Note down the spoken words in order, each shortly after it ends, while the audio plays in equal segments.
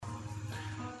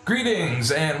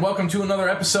Greetings, and welcome to another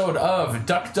episode of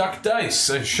Duck Duck Dice,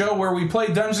 a show where we play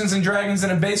Dungeons & Dragons in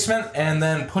a basement and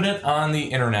then put it on the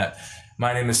internet.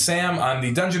 My name is Sam. I'm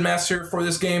the Dungeon Master for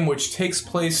this game, which takes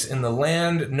place in the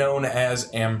land known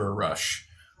as Amber Rush.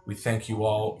 We thank you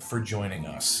all for joining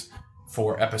us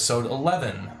for episode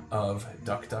 11 of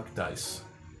Duck Duck Dice,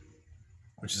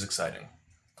 which is exciting.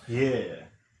 Yeah.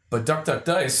 But Duck Duck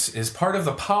Dice is part of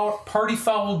the Party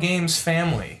Foul Games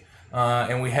family.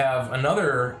 And we have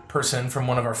another person from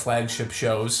one of our flagship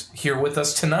shows here with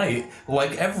us tonight,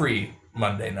 like every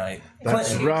Monday night.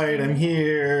 That's Clinton. right, I'm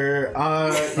here.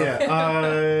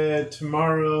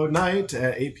 Tomorrow night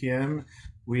at 8 p.m.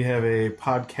 we have a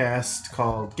podcast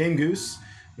called Game Goose,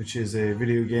 which is a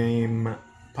video game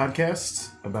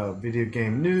podcast about video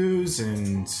game news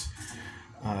and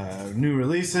new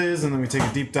releases, and then we take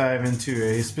a deep dive into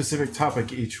a specific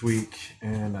topic each week.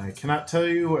 And I cannot tell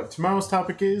you what tomorrow's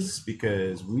topic is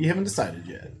because we haven't decided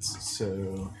yet.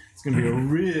 So it's going to be a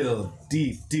real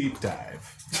deep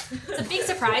dive. It's a big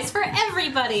surprise for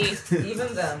everybody.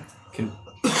 Even them.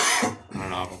 I don't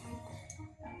know.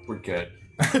 We're good.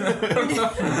 I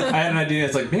had an idea.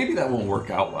 It's like, maybe that won't work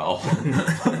out well.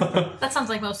 That sounds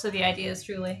like most of the ideas,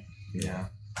 truly. Yeah.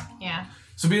 Yeah.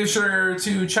 So be sure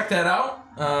to check that out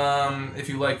if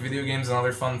you like video games and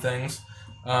other fun things.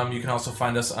 You can also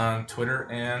find us on Twitter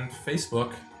and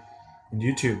Facebook. And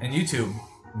YouTube.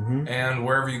 Mm-hmm. And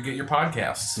wherever you get your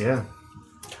podcasts. Yeah.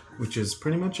 Which is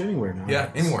pretty much anywhere now. Yeah,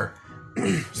 anywhere.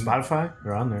 Spotify,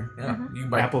 they're on there. Yeah. Mm-hmm. You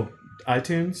can buy Apple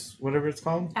iTunes, whatever it's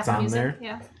called. It's on Music.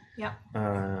 there. Yeah.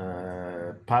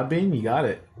 Podbean, you got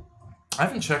it. I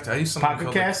haven't checked. I use something Pocket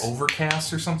called Cast? like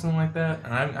Overcast or something like that,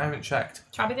 and I haven't checked.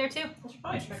 It's probably there too.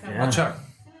 Yeah. I'll check.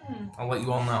 I'll let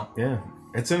you all know. Yeah,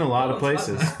 it's in a lot of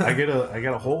places. I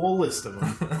got a whole list of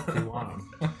them if you want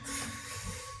them.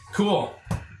 Cool.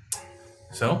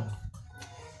 So,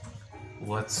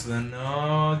 let's then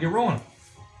get rolling.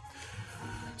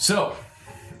 So,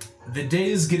 the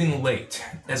day is getting late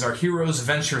as our heroes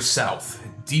venture south,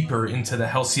 deeper into the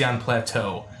Halcyon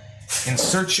Plateau, in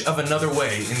search of another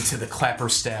way into the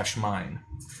Clapperstash mine.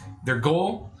 Their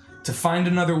goal? To find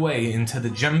another way into the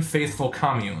Gem Faithful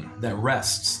commune that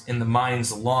rests in the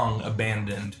mine's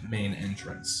long-abandoned main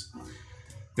entrance.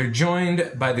 They're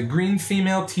joined by the green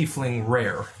female tiefling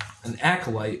Rare, an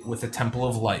acolyte with a Temple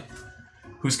of Light,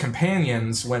 whose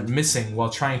companions went missing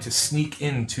while trying to sneak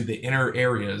into the inner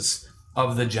areas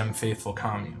of the Gem Faithful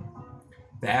commune.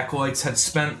 The acolytes had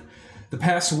spent the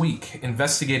past week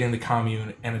investigating the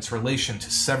commune and its relation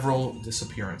to several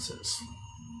disappearances.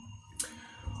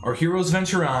 Our heroes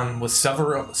venture on with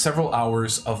several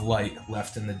hours of light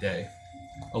left in the day,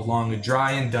 along a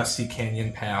dry and dusty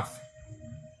canyon path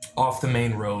off the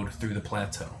main road through the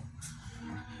plateau.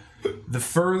 The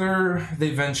further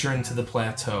they venture into the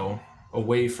plateau,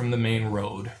 away from the main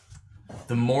road,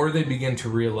 the more they begin to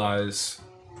realize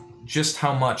just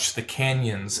how much the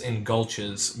canyons and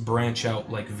gulches branch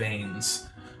out like veins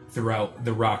throughout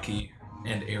the rocky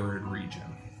and arid region.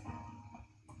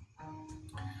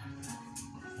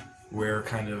 We're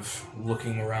kind of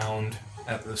looking around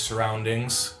at the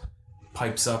surroundings,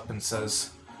 pipes up and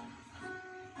says,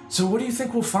 "So what do you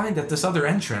think we'll find at this other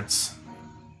entrance?"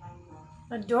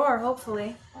 A door,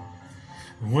 hopefully.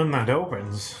 When that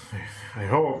opens, I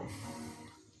hope.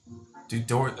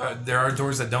 There are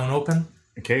doors that don't open?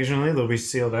 Occasionally they'll be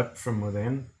sealed up from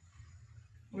within.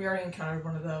 We already encountered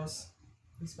one of those.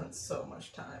 We spent so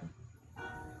much time.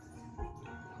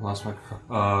 Lost my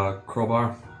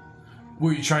crowbar.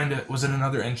 Were you trying to... Was it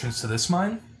another entrance to this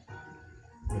mine?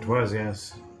 It was,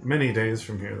 yes. Many days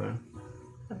from here,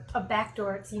 though. A back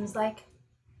door, it seems like.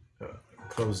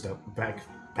 Closed up back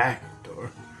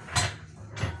door.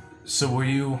 So were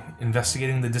you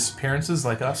investigating the disappearances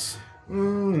like us?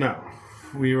 No.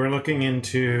 We were looking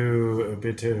into a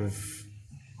bit of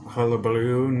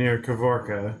hullabaloo near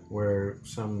Kavorka, where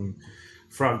some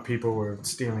frog people were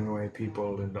stealing away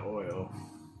people into oil.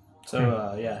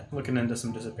 So, looking into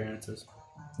some disappearances.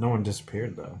 No one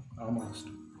disappeared, though. Almost.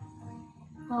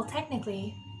 Well,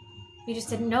 technically, we just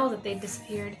didn't know that they'd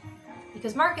disappeared.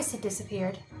 Because Marcus had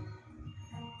disappeared.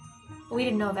 But we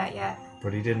didn't know that yet.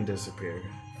 But he didn't disappear.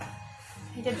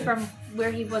 He did from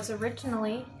where he was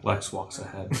originally. Lex walks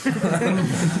ahead.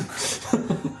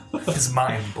 His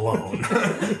mind blown.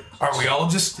 Are we all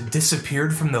just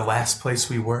disappeared from the last place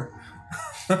we were?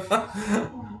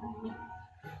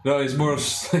 No, he's more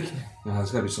just like, no, there's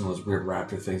gotta be some of those weird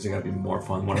raptor things. They gotta be more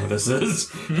fun, whatever this is.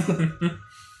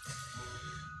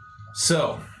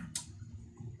 So,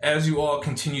 as you all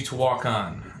continue to walk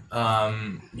on,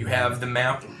 you have the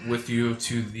map with you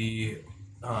to the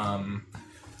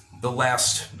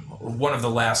one of the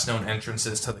last known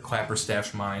entrances to the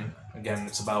Clapperstash mine. Again,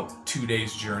 it's about 2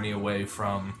 days' journey away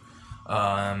from,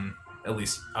 at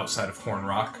least outside of Horn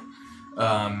Rock.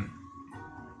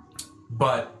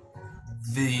 But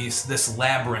this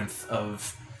labyrinth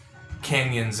of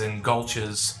canyons and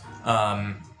gulches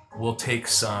will take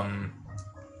some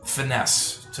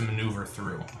finesse to maneuver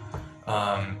through.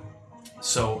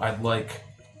 So I'd like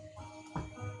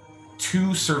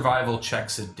 2 survival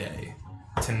checks a day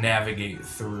to navigate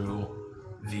through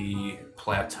the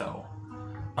plateau.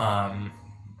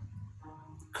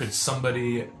 Could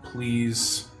somebody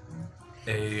please,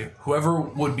 whoever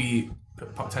would be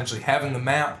potentially having the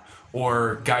map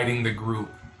or guiding the group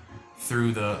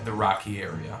through the rocky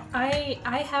area?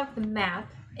 I have the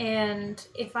map, and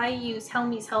if I use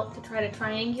Helmy's help to try to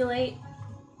triangulate,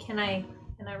 can I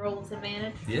roll with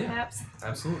advantage? Yeah. Perhaps.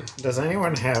 Absolutely. Does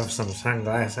anyone have some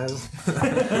sunglasses?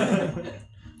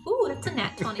 Ooh, that's a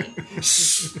nat 20.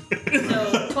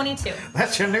 So 22.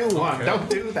 That's your new one. Okay. Don't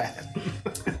do that.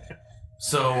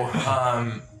 So,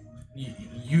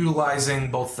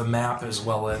 utilizing both the map as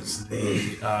well as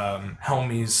the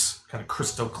Helmy's kind of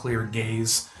crystal clear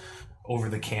gaze over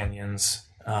the canyons.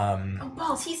 Oh,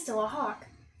 balls, he's still a hawk.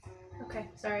 Okay,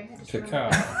 sorry. I just Kick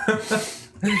remembered. out.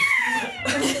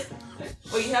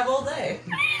 Well, you have all day.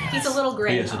 He's a little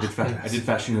gray. Yes, I did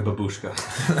fashion a babushka.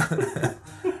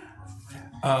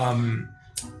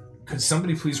 Could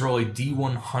somebody please roll a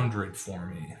D100 for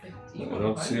me? I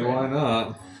don't see why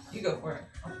not. You go for it.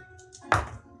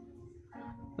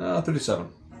 37.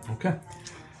 Okay.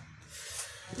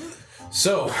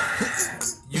 So,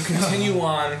 you continue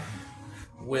on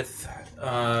with,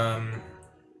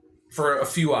 for a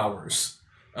few hours.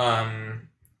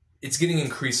 It's getting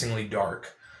increasingly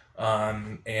dark,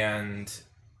 and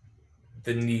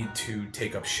the need to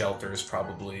take up shelter is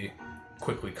probably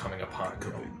quickly coming upon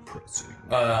you.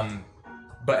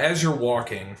 But as you're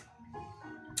walking,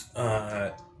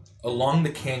 along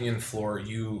the canyon floor,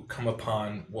 you come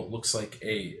upon what looks like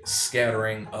a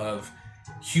scattering of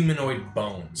humanoid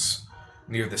bones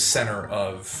near the center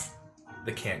of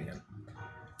the canyon.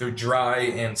 They're dry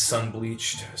and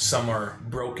sun-bleached. Some are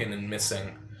broken and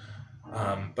missing.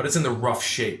 But it's in the rough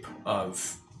shape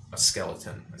of a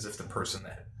skeleton, as if the person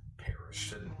that had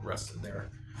perished and rested there.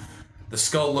 The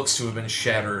skull looks to have been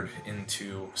shattered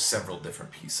into several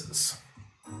different pieces.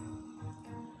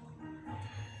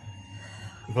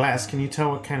 Blas, can you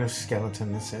tell what kind of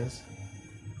skeleton this is?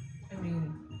 I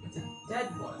mean, it's a dead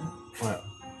one. What?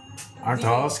 Aren't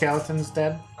all skeletons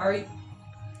dead? Are you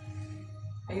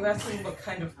asking what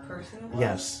kind of person it was?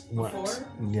 Yes. What? Before?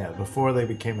 Yeah, before they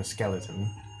became a skeleton.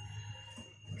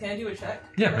 Can I do a check?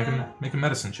 Yeah, make a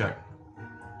medicine check.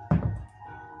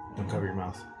 Don't cover your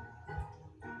mouth.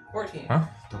 14. Huh?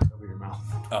 Don't cover your mouth.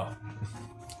 Oh.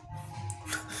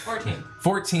 14.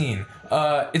 14.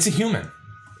 It's a human.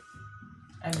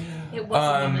 I mean, It was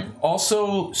a woman.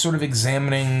 Also, sort of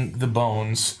examining the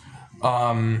bones,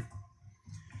 you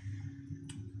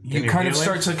you kind of feel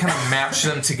start it? to kind of match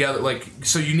them together. Like,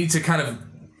 so you need to kind of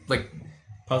like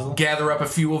Puzzle? gather up a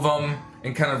few of them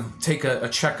and kind of take a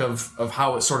check of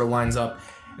how it sort of lines up,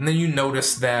 and then you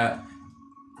notice that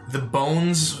the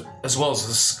bones as well as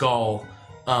the skull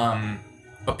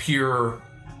appear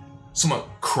somewhat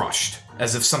crushed,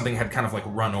 as if something had kind of like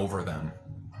run over them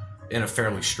in a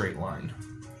fairly straight line.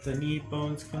 The knee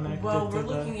bones connected well, to we're the...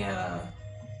 looking at a...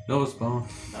 Nose bone.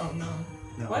 Oh, no.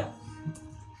 No. What?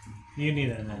 You need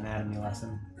an anatomy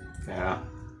lesson. Yeah.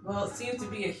 Well, it seems to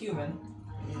be a human.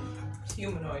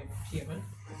 Humanoid human,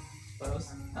 I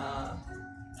suppose. And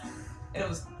it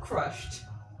was crushed.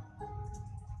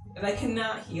 And I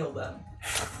cannot heal them.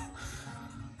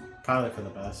 Probably for the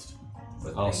best.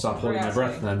 But I'll thank stop you for holding my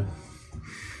breath asking. then.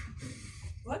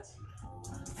 What?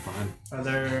 Fine. Are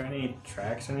there any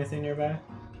tracks or anything nearby?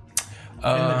 In the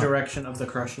Uh, direction of the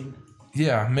crushing?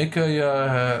 yeah, make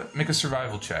a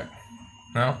survival check.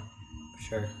 No.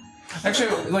 Sure.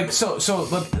 Actually, like so.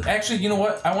 Look, actually, you know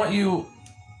what? I want you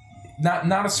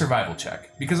not a survival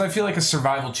check, because I feel like a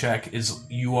survival check is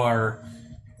you are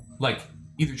like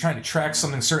either trying to track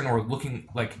something certain or looking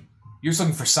like you're just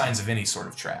looking for signs of any sort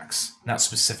of tracks, not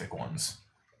specific ones,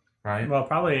 right? Well,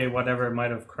 probably whatever might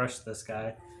have crushed this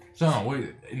guy. So no,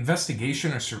 wait,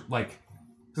 investigation or like,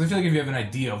 because I feel like if you have an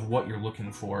idea of what you're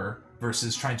looking for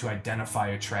versus trying to identify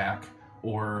a track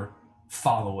or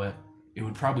follow it, it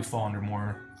would probably fall under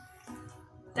more.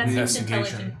 That's just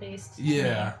investigation. intelligent based.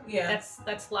 Yeah. Yeah.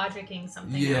 That's logicking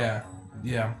something. out.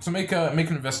 Yeah. So make an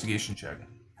investigation check.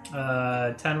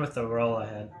 10 with the roll I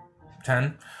had.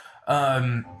 10.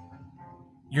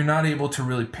 You're not able to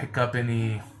really pick up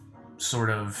any sort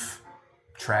of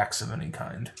tracks of any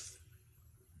kind.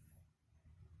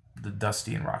 the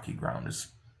dusty and rocky ground is,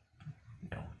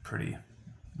 pretty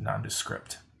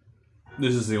nondescript.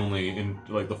 This is the only,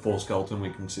 the full skeleton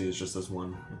we can see is just this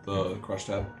one with the crushed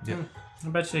head. Yep. I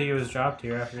bet you he was dropped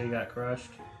here after he got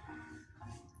crushed.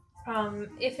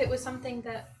 If it was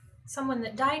someone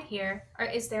that died here,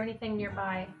 is there anything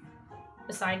nearby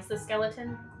besides the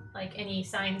skeleton? Like any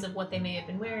signs of what they may have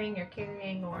been wearing or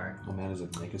carrying, or... Oh man, is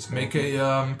it naked skeleton? Make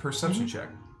a perception check.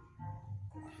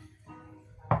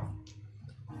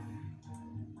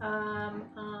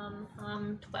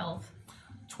 12.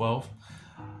 12.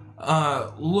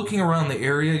 Looking around the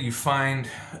area, you find,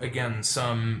 again,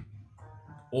 some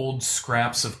old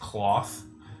scraps of cloth.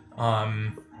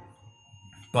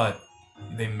 But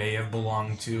they may have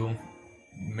belonged to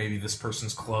maybe this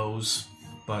person's clothes.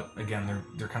 But again,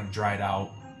 they're kind of dried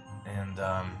out and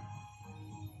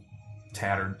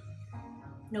tattered.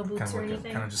 No boots or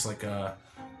anything? Kind of just like a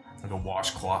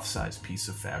washcloth sized piece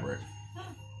of fabric.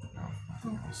 No,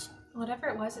 nothing else. Whatever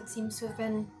it was, it seems to have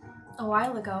been a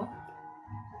while ago.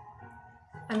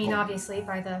 I mean, obviously,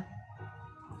 by the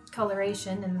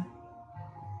coloration and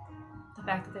the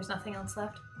fact that there's nothing else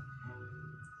left.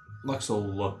 Lux will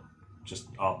look just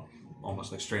up,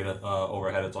 almost like straight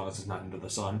overhead, as long as it's not into the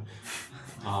sun.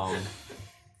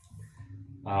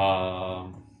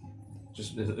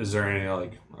 Just is there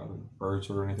any birds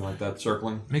or anything like that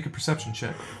circling? Make a perception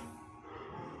check.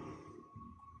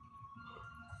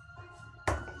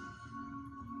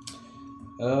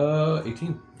 Uh,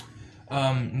 18.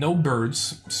 No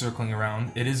birds circling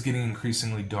around. It is getting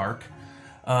increasingly dark.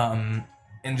 And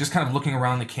just kind of looking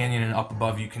around the canyon and up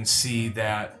above, you can see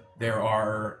that there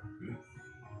are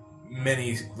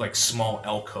many small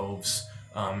alcoves,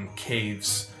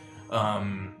 caves,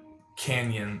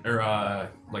 canyon or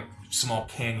small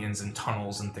canyons and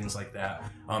tunnels and things like that.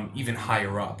 Even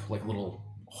higher up, like little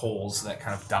holes that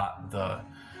kind of dot the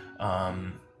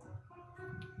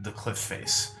cliff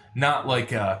face. Not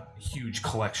like a huge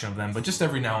collection of them, but just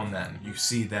every now and then you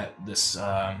see that this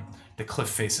the cliff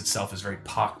face itself is very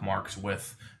pockmarked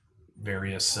with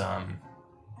various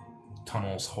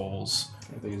tunnels, holes,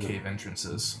 cave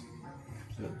entrances.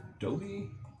 Is it Adobe?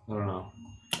 I don't know.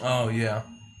 Oh yeah,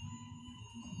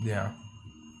 yeah.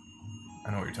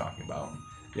 I know what you're talking about.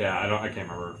 Yeah, I can't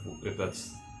remember if that's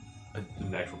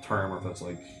an actual term or if that's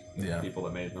people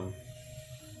that made them.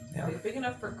 Yeah. Are they big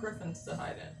enough for griffins to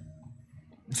hide in?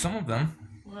 Some of them.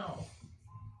 No.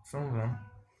 Some of them.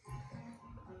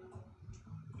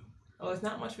 Well, there's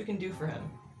not much we can do for him.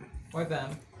 Or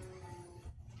them.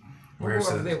 Where Whoever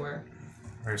says, they were.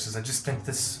 Where says, I just think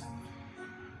this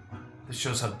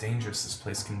shows how dangerous this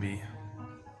place can be.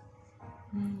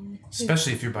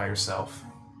 Especially if you're by yourself.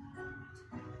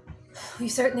 We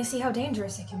certainly see how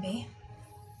dangerous it can be.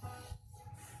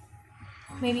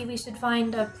 Maybe we should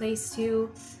find a place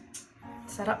to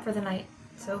set up for the night,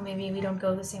 so maybe we don't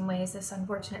go the same way as this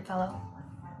unfortunate fellow.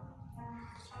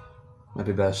 Might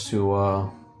be best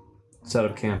to set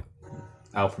up camp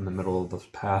out from the middle of the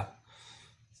path.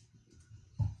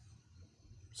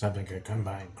 Something could come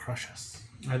by and crush us.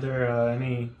 Are there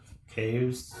any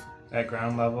caves at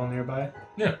ground level nearby?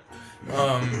 Yeah.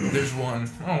 There's one.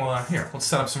 Oh, well, here. Let's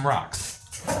set up some rocks.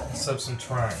 Let's set up some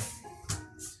terrain.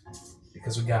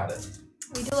 Because we got it.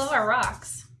 We do love our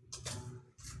rocks.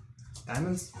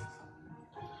 Diamonds?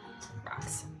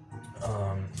 Rocks.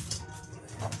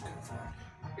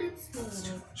 It's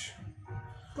too much.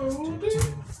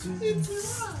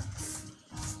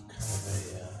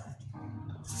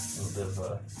 Kind of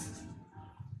a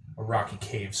rocky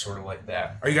cave, sort of like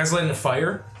that. Are you guys lighting a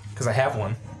fire? Because I have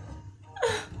one.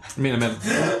 I mean,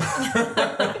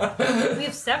 We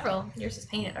have several. Yours is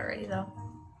painted already, though.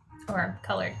 Or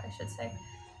colored, I should say.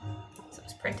 So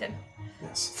it's printed.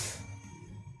 Yes.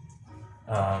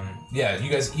 Yeah, you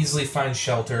guys easily find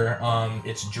shelter.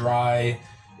 It's dry.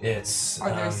 It's.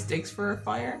 Are there stakes for a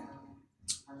fire?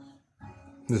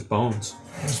 there's bones.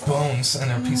 There's bones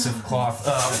and a piece of cloth.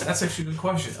 That's actually a good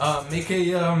question.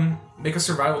 Make a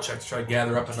survival check to try to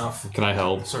gather up enough. Can I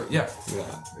help? Yeah. Yeah.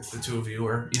 If the two of you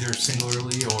are either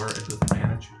singularly or with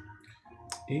advantage.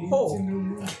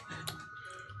 Oh.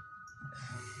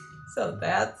 So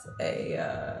that's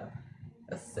a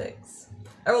 6.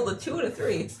 I rolled a 2 and a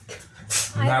 3.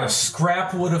 Not a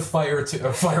scrap wood of firewood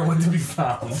to be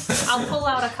found. I'll pull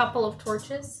out a couple of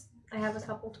torches. I have a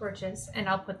couple torches, and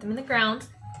I'll put them in the ground,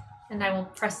 and I will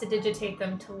prestidigitate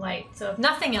them to light. So if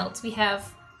nothing else, we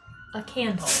have a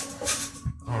candle.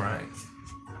 All right.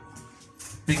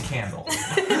 Big candle.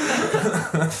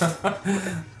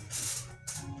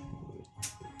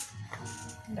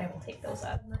 And I will take those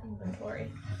out of my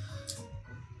inventory.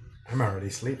 I'm already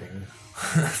sleeping.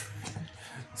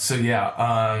 So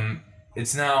yeah,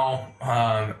 It's now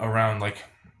around like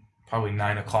probably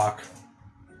 9 o'clock,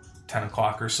 10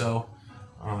 o'clock or so.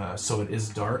 So it is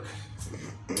dark.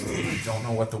 Don't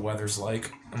know what the weather's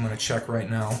like. I'm gonna check right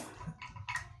now.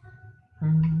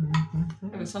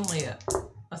 It was suddenly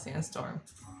a sandstorm.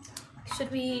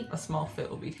 Should we A small fit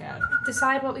will be had.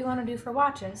 decide what we want to do for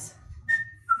watches?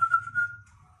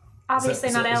 Obviously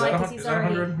Is not that Alec a because hun- he's is that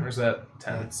already 100 or is that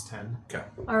 10? It's 10. Okay,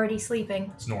 already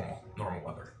sleeping. it's normal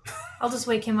weather. I'll just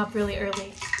wake him up really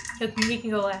early. He can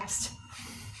go last.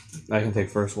 I can take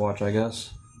first watch, I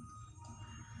guess.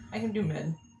 I can do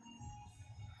mid.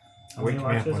 How Wake many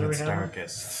me up watches when are we it's having?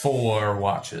 darkest. 4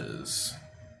 watches.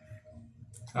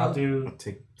 I'll I'll do.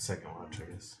 take second watch,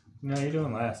 I guess. No, you're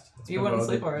doing last. It's You been went to voted.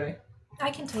 sleep already.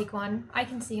 I can take one. I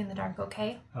can see in the dark,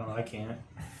 okay? Oh, I can't.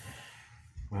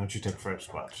 Why don't you take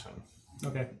first watch then?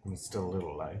 Okay. It's still a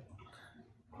little light.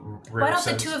 Why don't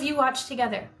the two of you watch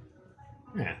together?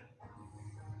 Yeah.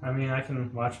 I mean, I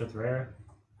can watch with Rare.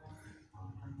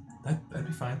 That'd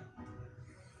be fine.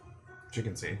 But you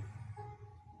can see.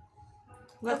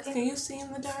 Lex, Okay. can you see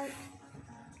in the dark?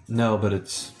 No, but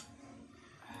it's.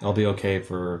 I'll be okay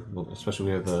for, especially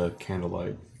we have the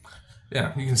candlelight.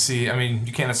 Yeah, you can see. I mean,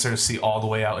 you can't necessarily see all the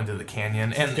way out into the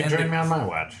canyon, and, You can and join the, me on my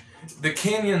watch. the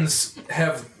canyons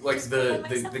have like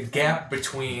the gap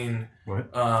between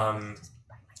What?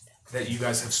 that you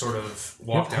guys have sort of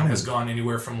walked down has gone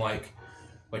anywhere from like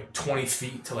 20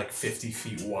 feet to like 50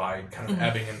 feet wide, kind of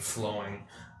ebbing and flowing,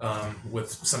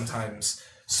 with sometimes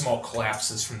small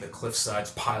collapses from the cliff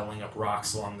sides piling up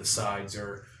rocks along the sides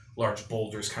or large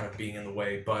boulders kind of being in the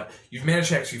way. But you've managed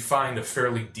to actually find a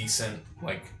fairly decent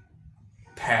like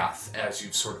path as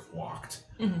you've sort of walked,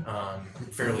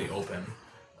 fairly open.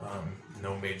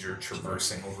 No major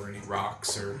traversing over any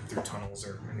rocks or through tunnels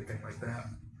or anything like that.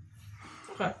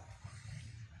 Okay.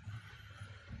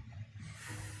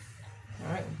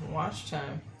 Alright, watch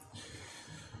time.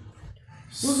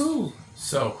 Woohoo!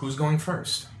 So, who's going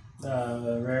first?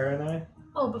 Rare and I.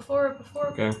 Oh, before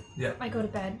Okay. I go to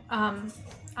bed,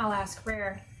 I'll ask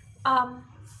Rare.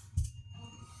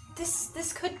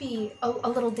 This could be a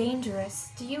little dangerous.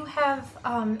 Do you have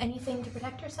anything to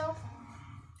protect yourself?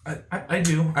 I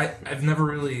do. I've never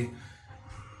really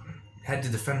had to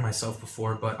defend myself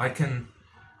before, but I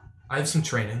have some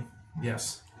training.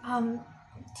 Yes.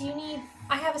 Do you need?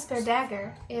 I have a spare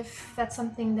dagger. If that's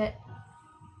something that.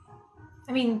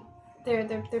 I mean, they're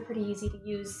pretty easy to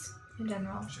use in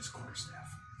general. Just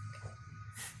quarterstaff.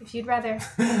 If you'd rather.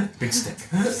 Big stick.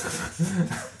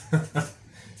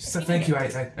 So thank you. I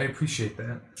appreciate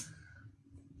that.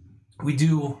 We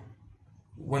do,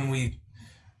 when we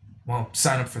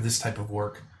sign up for this type of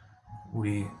work,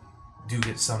 we do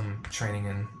get some training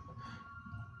in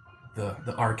the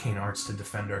arcane arts to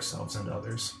defend ourselves and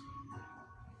others.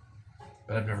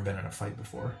 But I've never been in a fight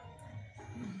before.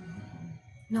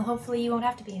 No, hopefully you won't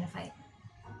have to be in a fight.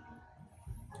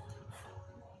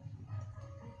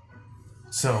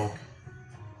 So,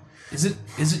 is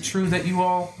it true that you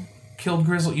all killed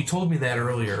Grizzle? You told me that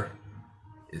earlier.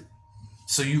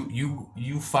 So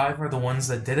you 5 are the ones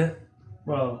that did it?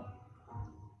 Well,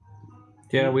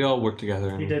 Yeah, we all work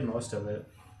together. he did most of it.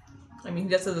 I mean, he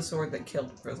does have the sword that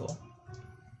killed Grizzle.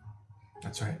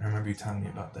 That's right. I remember you telling me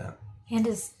about that. And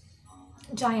his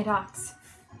giant ox.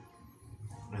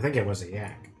 I think it was a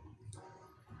yak.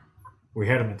 We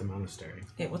had him at the monastery.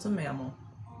 It was a mammal.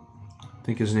 I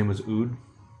think his name was Ood.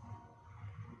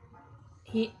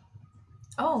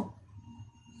 Oh.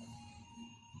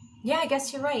 Yeah, I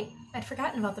guess you're right. I'd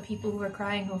forgotten about the people who were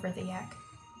crying over the yak.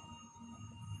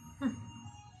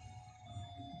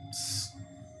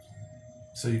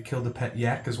 So you killed a pet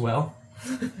yak as well?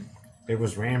 It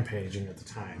was rampaging at the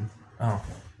time. Oh.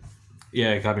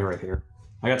 Yeah, it got me right here.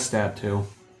 I got stabbed too.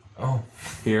 Oh.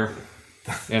 Here.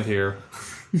 And here.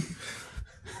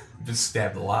 Been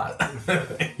stabbed a lot.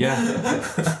 Yeah.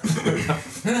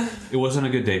 It wasn't a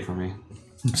good day for me.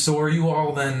 So are you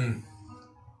all then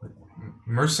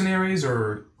mercenaries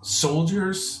or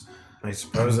soldiers? I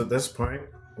suppose at this point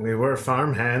we were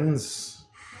farmhands,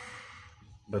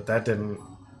 but that didn't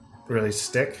really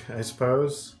stick, I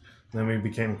suppose. Then we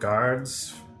became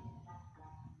guards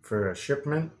for a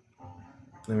shipment.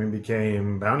 Then we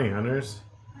became bounty hunters.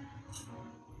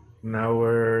 Now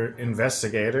we're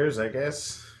investigators, I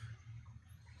guess.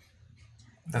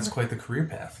 That's quite the career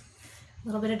path. A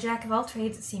little bit of jack of all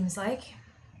trades, it seems like.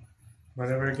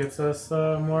 Whatever gets us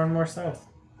more and more south.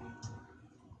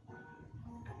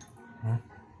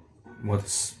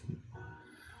 What's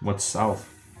south?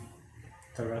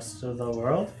 The rest of the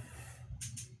world?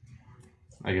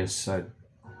 I guess I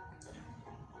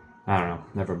don't know.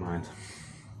 Never mind.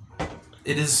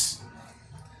 It is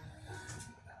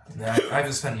I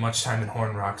haven't spent much time in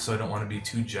Horn Rock, so I don't want to be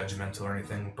too judgmental or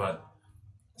anything, but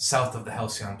south of the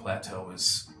Halcyon Plateau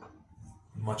is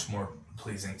much more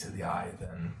pleasing to the eye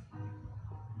than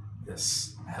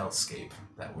this hellscape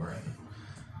that we're in.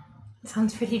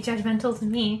 Sounds pretty judgmental to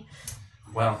me.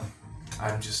 Well,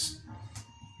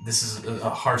 this is a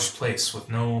harsh place with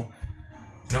no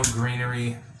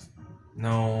greenery,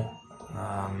 no,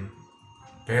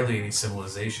 barely any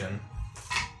civilization.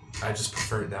 I just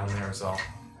prefer it down there is all.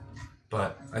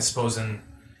 But I suppose in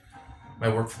my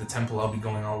work for the temple, I'll be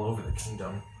going all over the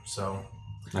kingdom, so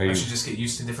I should just get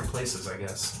used to different places, I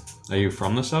guess. Are you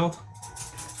from the south?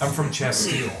 I'm from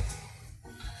Chastile.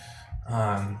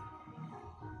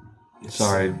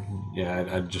 Sorry, yeah,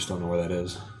 I just don't know where that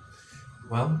is.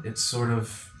 Well, it's sort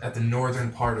of at the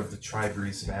northern part of the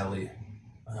Tribreeze Valley.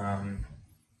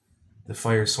 The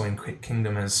Fire Swain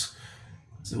Kingdom is,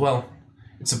 well,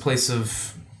 it's a place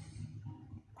of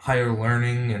higher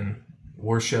learning and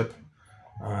worship.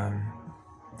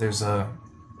 There's a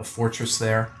fortress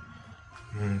there,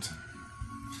 and,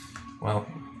 well,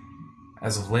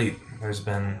 as of late, there's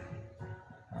been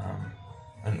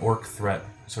an orc threat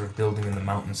sort of building in the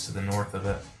mountains to the north of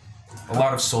it. A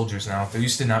lot of soldiers now. There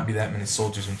used to not be that many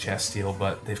soldiers in Chastile,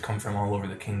 but they've come from all over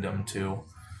the kingdom to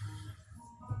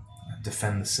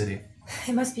defend the city.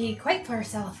 It must be quite far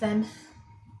south then,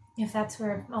 if that's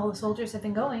where all the soldiers have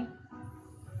been going.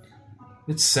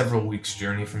 It's several weeks'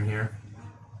 journey from here.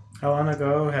 How long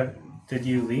ago did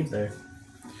you leave there?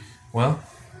 Well,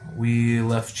 we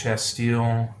left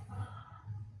Chastile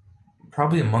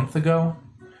probably a month ago.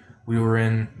 We were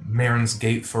in Marin's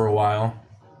Gate for a while,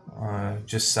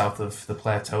 just south of the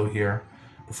plateau here,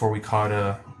 before we caught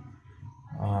a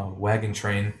wagon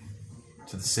train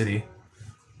to the city.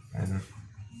 And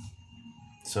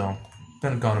so,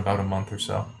 been gone about a month or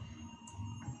so.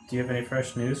 Do you have any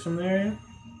fresh news from the area?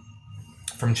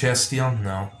 From Chastile?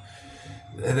 No.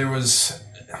 The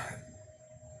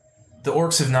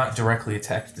orcs have not directly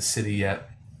attacked the city yet,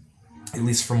 at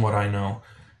least from what I know.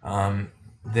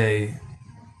 They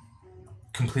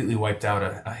completely wiped out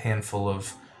a handful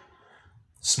of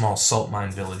small salt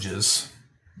mine villages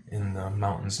in the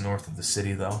mountains north of the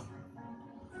city, though.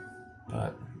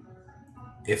 But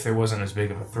if there wasn't as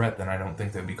big of a threat, then I don't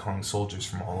think they'd be calling soldiers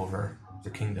from all over the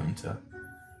kingdom to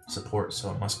support,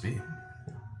 so it must be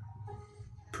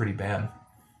pretty bad.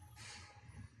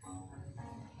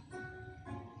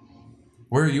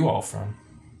 Where are you all from?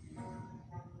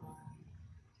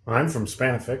 Well, I'm from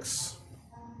Spanifix,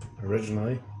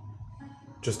 originally.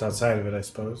 Just outside of it, I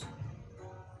suppose.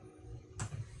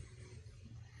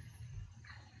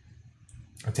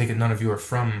 I take it none of you are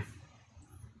from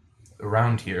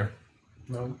around here.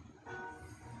 No.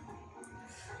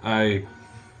 I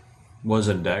was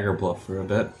in Dagger Bluff for a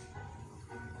bit.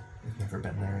 I've never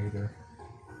been there either.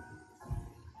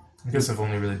 I guess I've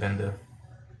only really been to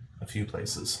a few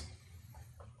places.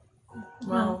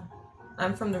 Well,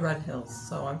 I'm from the Red Hills,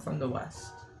 so I'm from the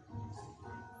west.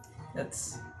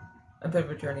 It's a bit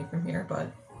of a journey from here, but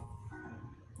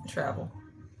I travel.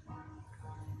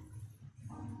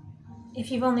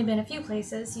 If you've only been a few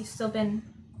places, you've still been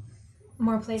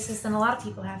more places than a lot of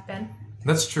people have been.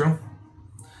 That's true.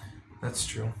 That's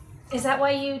true. Is that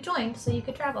why you joined, so you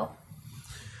could travel?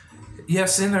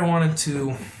 Yes, and I wanted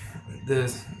to...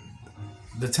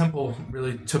 The temple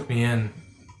really took me in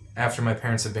after my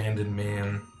parents abandoned me,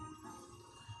 and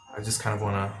I just kind of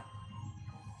want to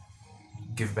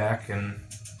give back and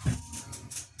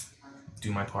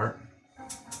do my part.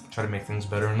 Try to make things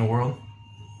better in the world.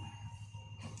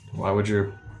 Why would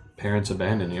your parents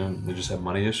abandon you? They just have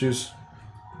money issues?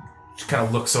 She kind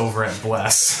of looks over at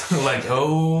Bless, like,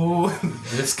 oh,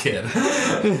 this kid.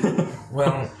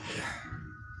 Well,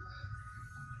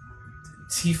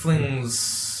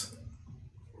 tieflings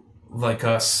like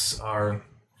us are,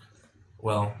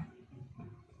 well,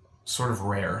 sort of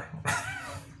rare.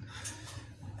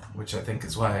 Which I think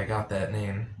is why I got that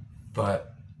name.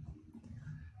 But,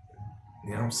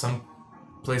 you know, some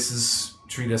places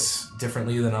treat us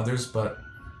differently than others, but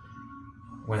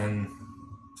when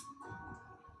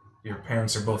your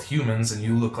parents are both humans and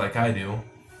you look like I do,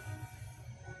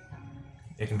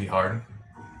 it can be hard.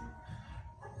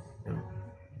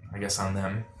 I guess on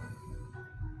them,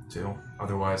 too.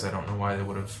 Otherwise, I don't know why they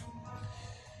would have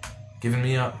given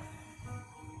me up.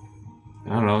 I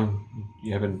don't know.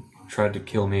 You haven't tried to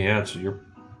kill me yet, so you're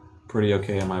pretty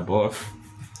okay in my book.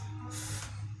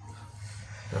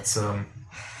 That's,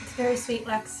 It's very sweet,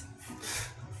 Lex.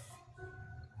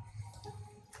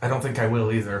 I don't think I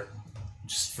will either,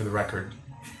 just for the record.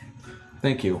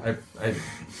 Thank you. I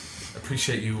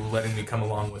appreciate you letting me come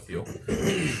along with you.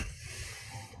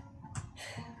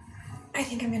 I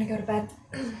think think I'm gonna go to bed.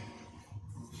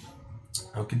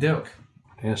 Okie doke.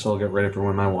 I guess I'll get ready for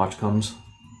when my watch comes.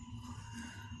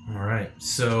 All right.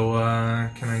 So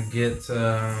can I get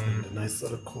A nice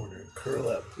little corner, curl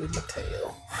up with my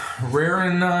tail. Rare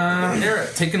and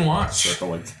Eric taking watch?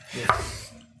 Circling.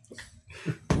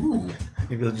 Ooh.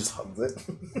 Maybe he'll just hug it.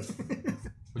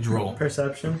 Would you roll?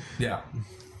 Perception. Yeah.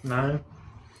 9.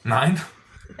 9?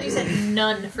 You said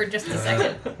none for just a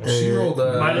second. She rolled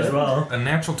Might as well. a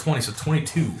natural 20, so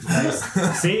 22.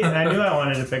 See, I knew I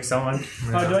wanted to pick someone.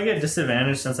 Yeah. Oh, do I get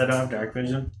disadvantage since I don't have dark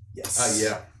vision? Yes.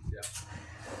 Yeah.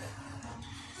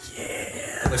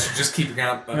 Unless you're just keeping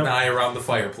an eye around the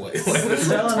fireplace.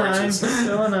 Still a 9.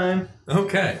 Still a 9.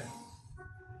 Okay.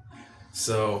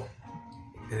 So,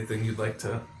 anything you'd like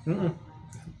to... Mm-mm.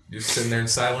 You're just sitting there in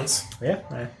silence? Yeah.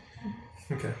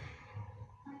 Okay.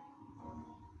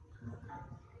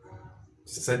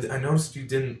 Since I noticed you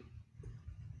didn't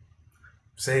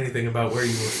say anything about where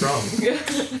you were from.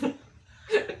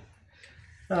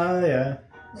 Yeah.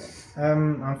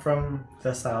 I'm from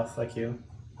the south, like you.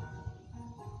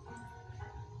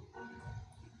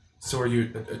 So are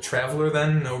you a traveler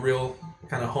then? No real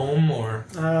kind of home, or?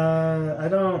 I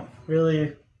don't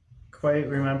really quite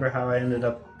remember how I ended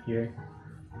up here.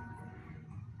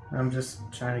 I'm just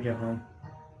trying to get home.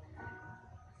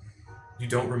 You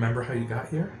don't remember how you got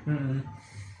here? Mm-mm.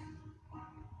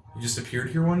 You just appeared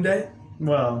here one day?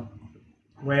 Well,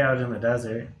 way out in the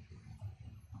desert.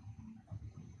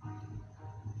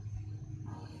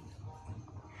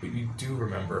 But you do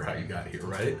remember how you got here,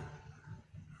 right?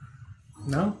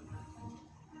 No.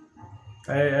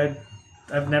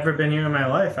 I've never been here in my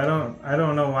life. I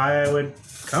don't know why I would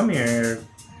come here.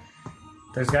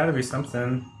 There's got to be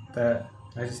something that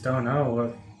I just don't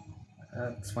know.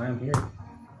 That's why I'm here.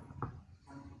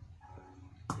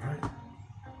 Alright.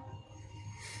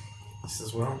 This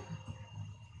is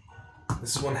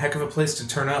one heck of a place to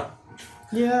turn up.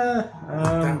 Yeah,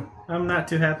 I'm not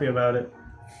too happy about it.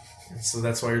 So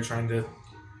that's why you're trying to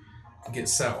get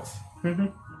south. Mm-hmm.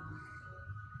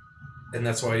 And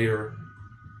that's why you're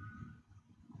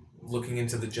looking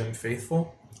into the Gem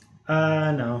Faithful?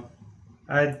 No.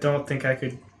 I don't think I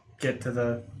could get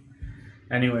to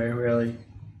anywhere really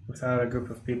without a group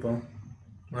of people.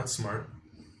 That's smart.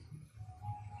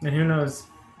 And who knows?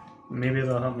 Maybe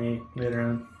they'll help me later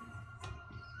on.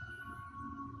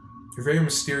 You're very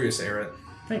mysterious, Eret.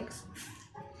 Thanks.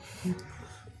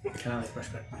 Can I brush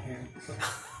back my hair?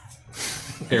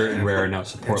 Eret and Rare are now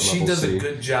support And she level does C. a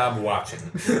good job watching.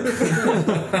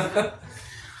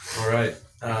 All right.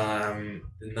 The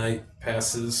night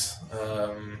passes.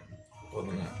 Well,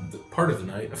 the part of the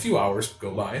night. A few hours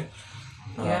go by.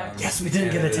 Yeah. Yes, we didn't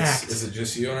and get it is- attacked. Is it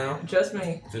just you now? Just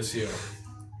me. Just you.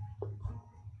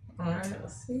 Alright,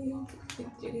 let's see.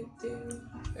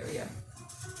 There we go.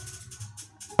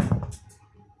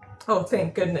 Oh,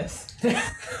 thank goodness.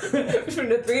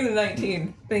 Between a 3 and a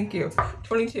 19. Thank you.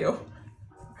 22.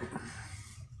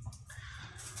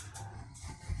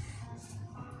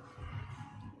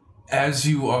 As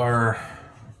you are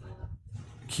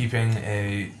keeping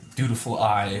a dutiful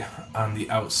eye on the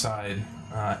outside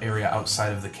area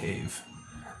outside of the cave,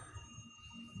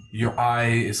 your eye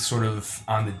is sort of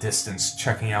on the distance,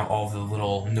 checking out all the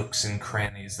little nooks and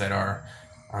crannies that are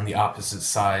on the opposite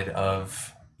side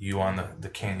of you on the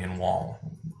canyon wall.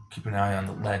 Keep an eye on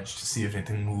the ledge to see if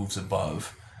anything moves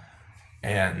above.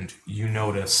 And you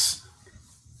notice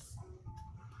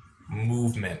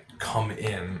movement come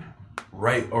in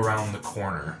right around the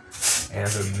corner, and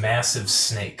a massive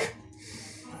snake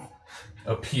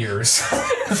appears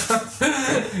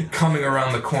coming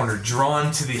around the corner,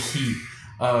 drawn to the heat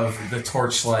of the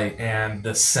torchlight and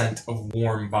the scent of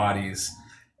warm bodies.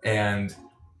 And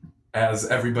as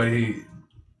everybody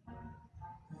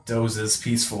dozes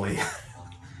peacefully,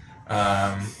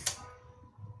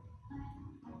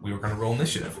 we were going to roll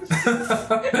initiative.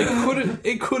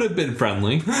 It could have been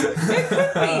friendly.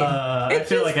 I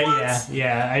feel like I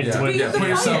Yeah, would yeah, put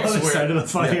yourself on the where- side of the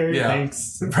fire. yeah.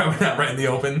 Thanks. Probably not right in the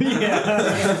open.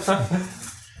 Yeah.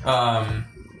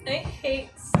 I hate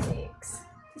snakes.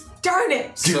 Darn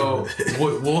it! So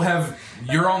we'll have,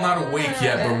 you're all not awake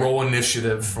yet, but roll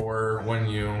initiative for when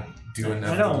you do I don't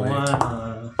inevitably.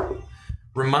 want.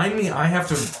 Remind me, I have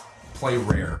to play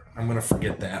rare. I'm gonna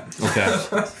forget that. Okay.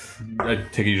 I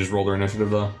take it you just rolled their initiative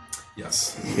though.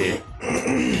 Yes. Okay.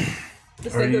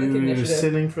 Just Are like the you initiative.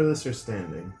 sitting for this or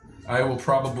standing? I will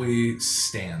probably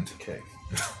stand. Okay.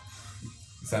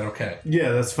 Is that okay? Yeah,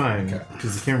 that's fine. Okay.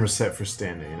 Because the camera's set for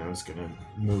standing, and I was gonna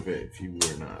move it if you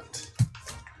were not.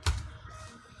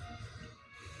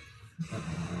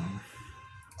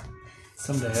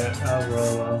 Someday I'll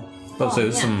roll well. Let's say Oh,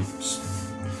 there's yeah. some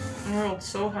I rolled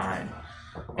so high.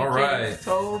 All right.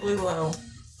 Totally low.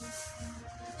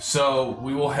 So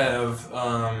we will have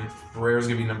Rare's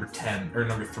gonna be number 10 or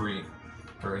number 3.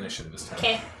 Her initiative is 10.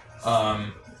 Okay.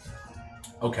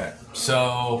 Okay.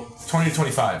 So 20 to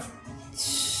 25.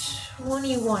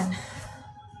 21.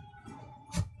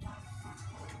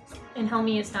 And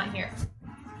Helmi is not here.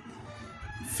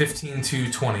 15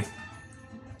 to 20.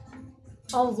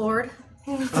 Oh Lord.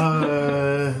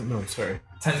 No, sorry.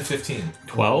 10 to 15.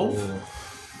 12?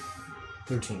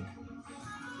 13.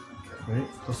 Right?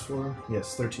 Plus 4?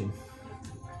 Yes, 13.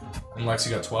 And Lex,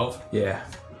 you got 12. Yeah.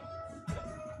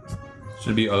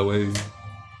 Should be other way. Let's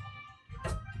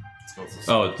go with this.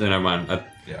 Oh, then never mind.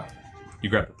 Yeah. You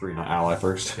grabbed the 3, not ally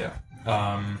first. Yeah.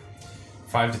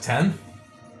 5 to 10.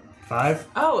 5?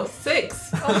 Oh, 6.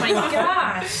 Oh my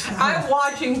gosh. I'm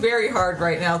watching very hard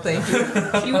right now, thank you.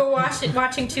 You were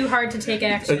watching too hard to take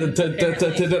action.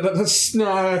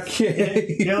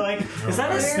 Snarky. You're like, is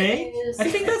that a Where snake? is- I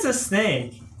think that's a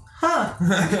snake. Huh.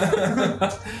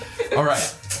 All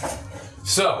right.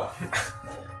 So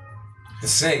the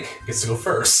snake gets to go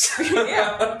first.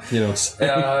 Yeah. You know, it's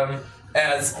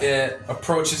As it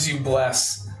approaches you,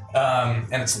 Bless,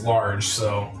 and it's large,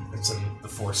 so it's in the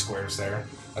 4 squares there.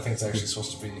 I think it's actually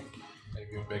supposed to be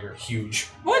maybe bigger, huge.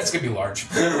 What? It's gonna be large.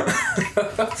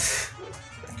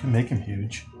 Can make him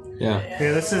huge. yeah.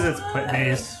 Yeah, this is its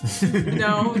base.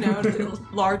 No, the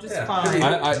largest Yeah. fine.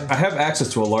 I have access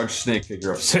to a large snake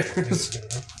figure upstairs.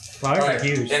 Large All or right,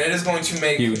 huge? and it is going to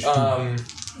make Huge.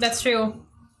 That's true.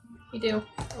 You do.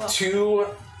 Well, 2.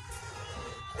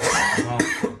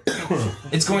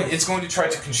 It's going to try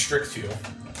to constrict you.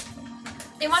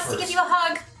 it wants to give you a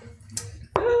hug.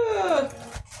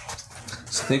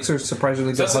 Snakes are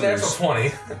surprisingly So good that's an huggers. natural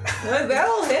 20.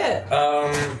 That'll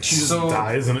hit. She just So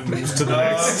dies and it moves to the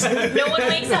next. No one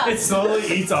wakes up. It slowly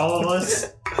eats all of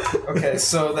us. okay,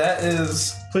 so that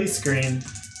is Please scream.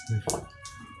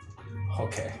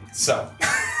 okay. So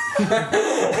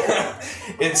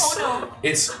it's Oh no.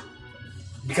 it's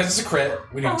because it's a crit.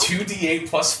 We do 2d8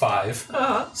 plus 5,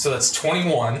 Uh-huh. so that's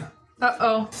 21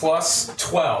 Uh-oh. plus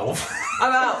 12,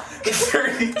 I'm out.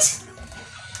 32.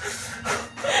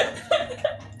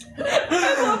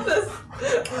 I love this.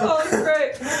 Oh, it's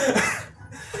great.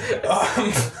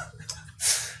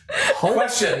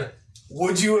 Question: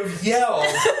 would you have yelled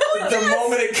the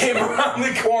moment it came around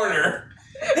the corner?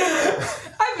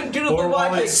 I've been dutifully Or while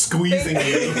watching. it's squeezing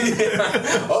you.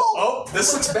 Oh,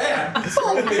 this looks bad.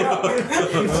 Curl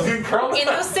me In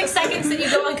up. those 6 seconds that you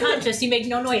go unconscious, you make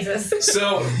no noises.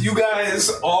 So you guys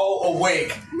all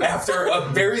awake after a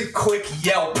very quick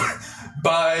yelp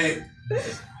by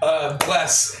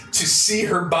Bless to see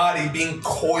her body being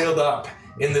coiled up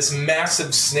in this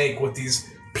massive snake with these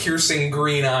piercing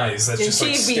green eyes. That's And just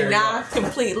like she'd be staring up. knocked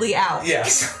completely out.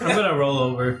 Yes. I'm gonna roll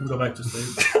over and go back to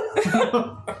sleep.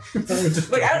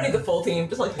 Like, I don't need the full team,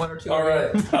 just like 1 or 2. All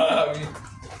right.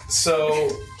 So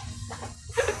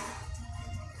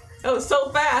That was so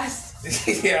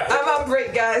fast. yeah. I'm on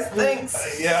break, guys.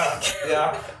 Thanks. Yeah.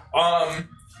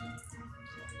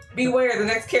 Beware, the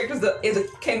next character is a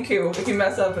Kenku. If you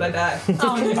mess up and I die.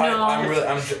 Oh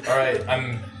no. All right.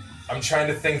 I'm trying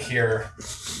to think here.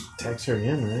 Tax her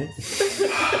again, right?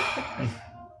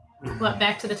 What,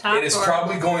 back to the top? It is or-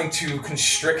 probably going to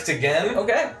constrict again,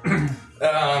 Okay.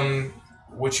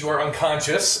 which you are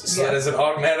unconscious, so Yes. that is an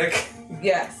automatic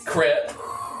Yes. crit.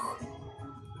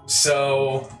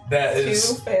 So that 2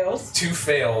 is fails. 2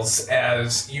 fails,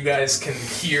 as you guys can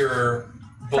hear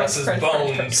Bless's Crunch, crunch, crunch,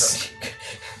 bones crunch, crunch.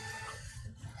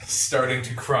 starting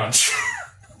to crunch.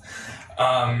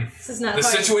 This is not The how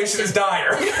I situation is expected-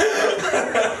 dire.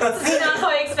 This is not how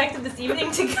I expected this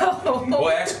evening to go.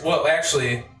 Well,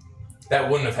 actually, that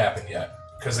wouldn't have happened yet,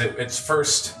 because it's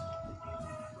first.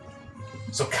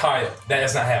 So Kaya, that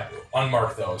has not happened.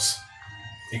 Unmark those,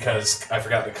 because I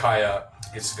forgot that Kaya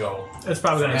gets to go. It's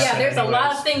probably gonna Yeah, happen there's a lot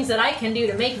anyways. of things that I can do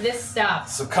to make this stop.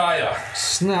 So Kaya,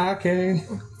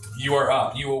 Snarky. you are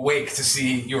up. You awake to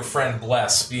see your friend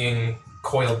Bless being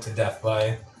coiled to death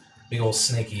by big old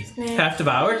snaky. Half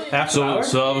devoured? Half So devoured?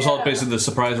 that was all basically the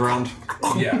surprise round.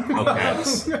 Yeah. Okay.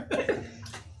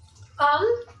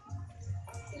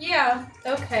 Yeah,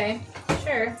 okay,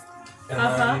 sure. And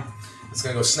Uh-huh. then it's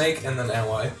gonna go snake and then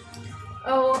ally.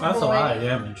 Oh, That's boy. a lot of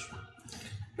damage.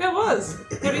 It was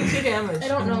 32 damage. I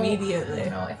don't know. Immediately. I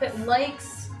don't know if it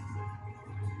likes.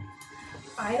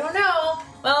 I don't know.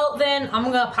 Well, then I'm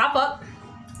gonna pop up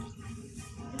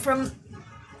from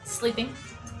sleeping.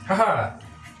 Haha.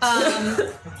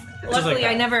 Luckily, that.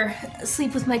 I never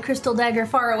sleep with my crystal dagger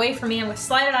far away from me. I'm gonna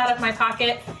slide it out of my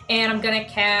pocket, and I'm gonna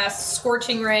cast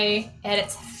Scorching Ray at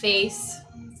its face,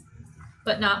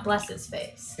 but not Bless's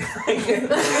face. You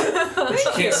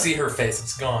can't see her face.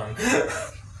 It's gone.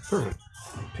 Perfect.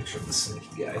 Picture of the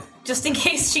sneaky guy. Just in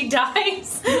case she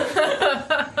dies.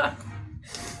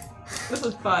 This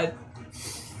was fun.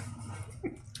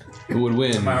 Who would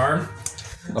win? My arm.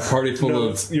 A party full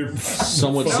of You're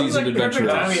somewhat That was seasoned like perfect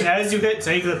adventurers, timing. As you hit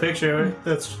take the picture,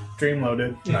 that's stream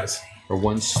loaded. Nice. or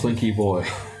one slinky boy.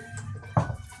 I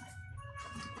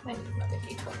need another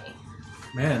D20.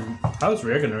 Man, how's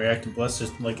Rhea gonna react to Bless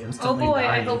just like Oh instantly boy, I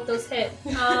dying? hope those hit.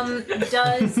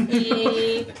 Does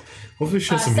a hopefully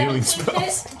she has some healing 17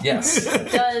 spells. hit? Yes.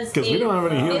 Does 'Cause we don't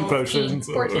have any healing 15 potions,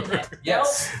 so- 14 hit?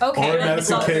 Yes. Okay, Or then medicine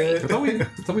it's all three. kit.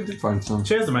 I thought we did find some.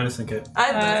 She has the medicine kit. I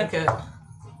have it.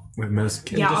 With medicine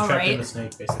kit. Yeah, Just trapped in alright. the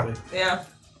snake, basically. Yeah.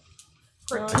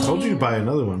 I told you to buy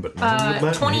another one, but no one would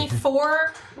let me.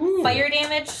 24 fire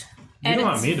damage. You at don't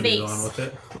want its me to be face. the one with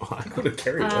it. Oh, I could have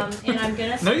carried it. And I'm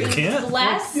gonna No, you scream can't.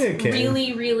 Bless Yeah, you can.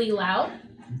 really, really loud.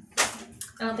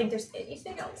 I don't think there's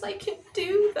anything else I can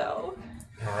do though.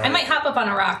 All I right. might hop up on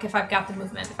a rock if I've got the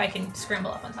movement. If I can scramble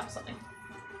up on top of something.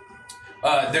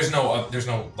 There's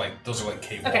no like those are like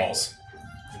cave Okay. walls.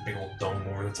 There's a big old dome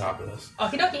over the top of this.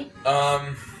 Okie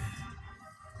dokie.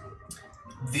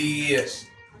 It's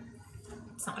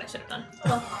That's not what I should have done.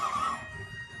 Well,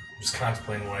 just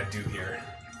contemplating what I do here.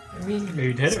 Maybe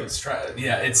you did So it.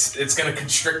 it's it's gonna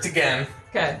constrict again.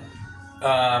 Okay.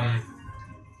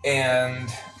 And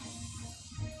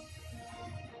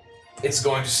it's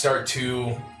going to start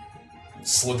to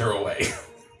slither away.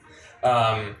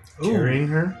 Carrying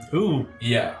her? Ooh,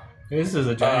 Yeah. this is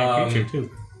a giant creature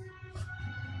too.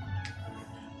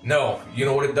 No, you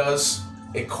know what it does?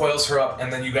 It coils her up,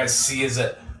 and then you guys see as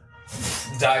it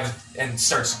dives and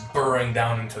starts burrowing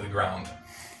down into the ground.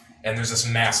 And there's this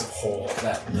massive hole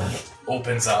that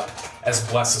opens up as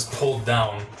Bless is pulled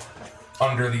down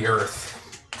under the earth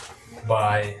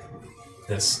by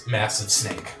this massive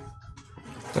snake.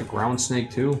 It's a ground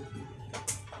snake too.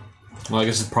 Well, I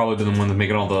guess it's probably the one that's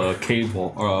making all the cave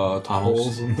tunnels.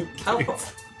 Holes in the How, cave.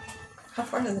 how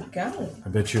far does it go? I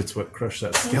bet you it's what crushed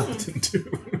that skeleton too.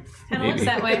 kind of looks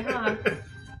that way, huh?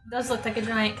 Does look like a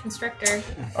giant constrictor.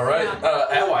 All right,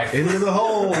 ally. Into the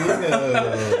hole you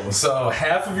go. So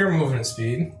half of your movement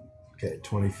speed, Okay,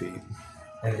 20 feet.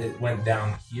 and it went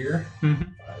down here. Mhm.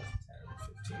 5,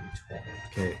 10, 15,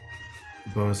 20. Okay.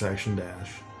 Bonus action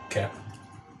dash. Okay.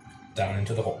 Down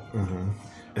into the hole.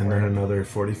 And then another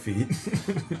 40 feet.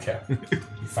 Okay.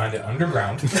 You find it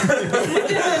underground.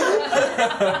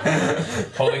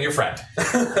 Holding your friend.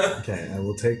 Okay, I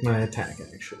will take my attack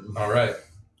action. All right.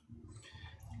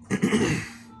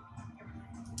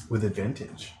 With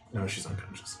advantage. No, she's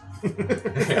unconscious.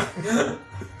 Yeah.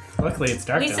 Luckily, it's At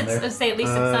dark least down it's there. let's say at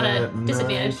least it's not a 9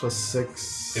 disadvantage. plus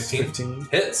 6. 15? 15.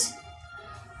 Hits.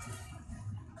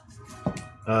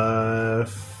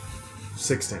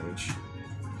 6 damage.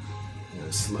 I'm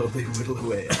gonna slowly whittle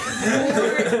away.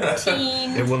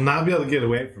 14. It will not be able to get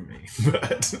away from me,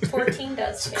 but 14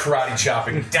 does. hit. Karate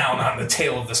chopping down on the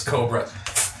tail of this cobra.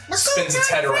 Spins its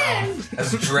head around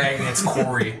as it's dragging its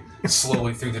quarry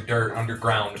slowly through the dirt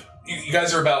underground. You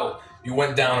guys are you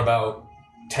went down about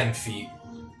 10 feet.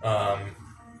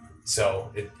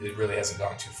 So it really hasn't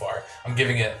gone too far. I'm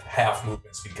giving it half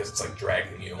movements because it's like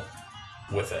dragging you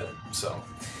with it. So,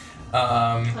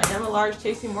 I am a large,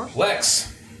 tasty morsel.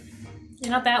 Lex.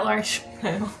 You're not that large.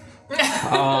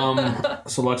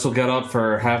 So Lex will get up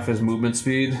for half his movement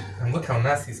speed. And look how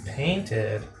nice he's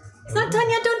painted. It's not done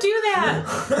yet. Don't do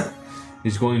that.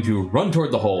 He's going to run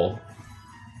toward the hole.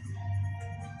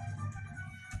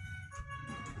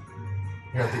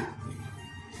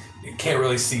 You can't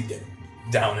really see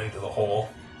down into the hole.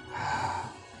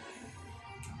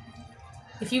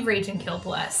 If you rage and kill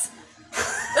Bless.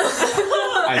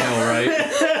 I know,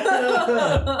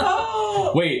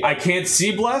 right? Wait, I can't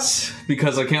see Bless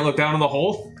because I can't look down in the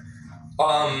hole?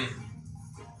 I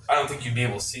don't think you'd be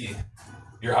able to see.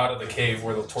 You're out of the cave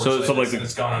where the torch So is, like and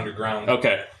it's gone underground.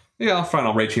 Okay. Yeah, fine,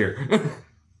 I'll rage here.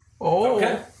 Oh.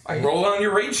 Okay. Roll on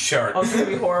your rage chart. Oh, it's gonna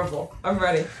be horrible. I'm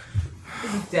ready.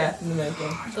 This is death in the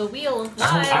making. The wheel of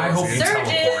I life hope you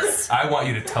surges. teleport. I want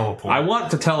you to teleport. I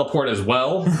want to teleport as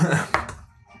well,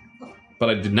 but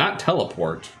I did not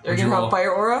teleport. You're you gonna roll? have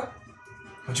fire aura?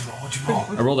 What'd you roll? What'd you roll?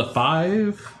 I rolled a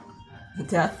 5.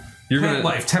 Death. You're Plant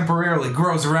gonna. life temporarily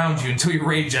grows around you until your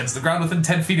rage ends. The ground within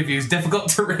 10 feet of you is difficult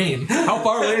terrain. How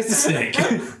far away is the snake?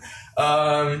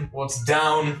 Well, it's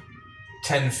down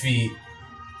 10 feet.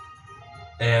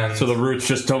 And So the roots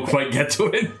just don't quite get to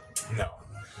it. no.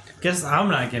 Guess I'm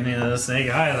not getting into the snake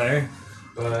either.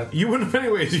 But you wouldn't have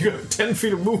anyways. You got 10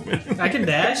 feet of movement. I can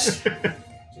dash. What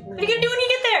are you gonna do when you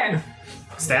get there?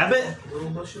 Stab it? Little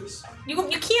bushes. You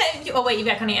can't. Oh wait, you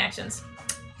got cunning actions.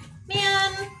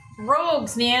 Man,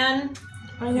 rogues, man.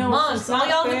 I know. Monks, all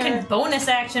y'all who fair. can bonus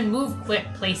action move quick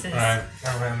places. Alright,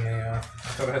 I'm in the.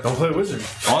 Don't play wizard.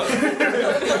 All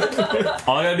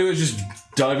I gotta do is just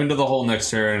dive into the hole next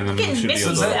turn and then Getting should be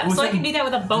misty able to. step, so I can do that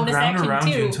with a bonus ground action around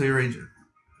you too. until you rage it.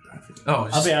 Oh,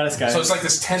 I'll be honest, guys. So it's like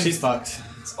this 10. She's fucked.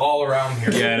 It's all around here.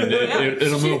 Yeah, and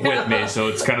it'll move with me, so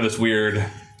it's kind of this weird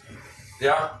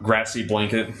Yeah. grassy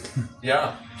blanket.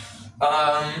 Yeah.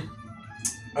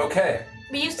 Okay.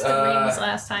 We used the rings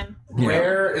last time.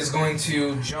 Rare is going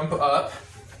to jump up,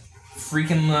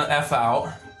 freaking the F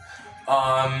out.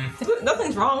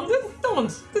 Nothing's wrong.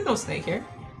 There's no snake here.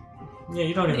 Yeah,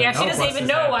 you don't even Yeah, know she doesn't what's even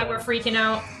this know why happening. we're freaking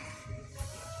out.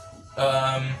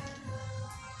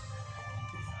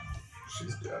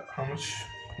 She's got how much?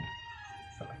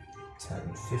 10,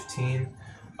 15.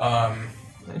 And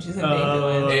she's in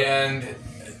danger. And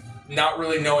not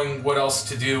really knowing what else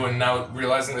to do, and now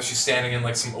realizing that she's standing in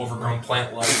like some overgrown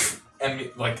plant life, and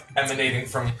like emanating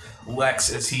from Lex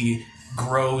as he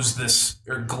glows this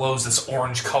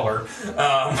orange color.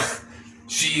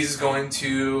 She's going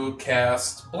to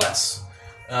cast Bless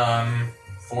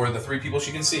for the 3 people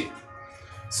she can see.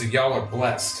 So y'all are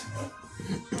blessed.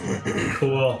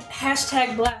 Cool.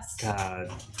 Hashtag blessed. God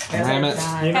damn it.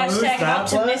 You know who's Hashtag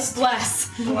not optimist bless.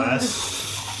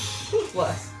 Bless.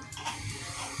 Bless.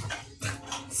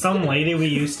 Some lady we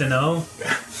used to know.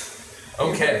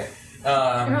 Okay.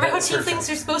 Remember how that's her things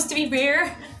turn. are supposed to be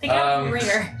rare? They got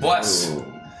rare. Bless.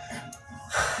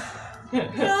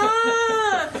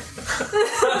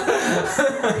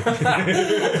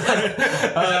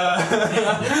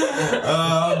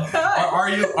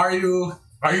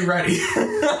 Are you ready?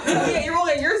 Yeah, you're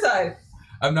rolling on your side.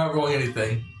 I'm not rolling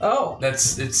anything. Oh.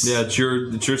 It's Yeah, it's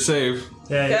your save.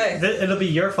 Yeah, Okay. it'll be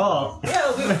your fault.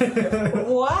 Yeah.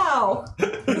 Wow.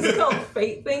 This is called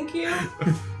fate. Thank you.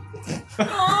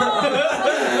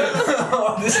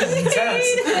 Oh, this is intense.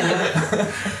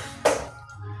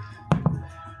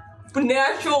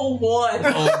 Natural 1.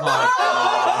 Oh my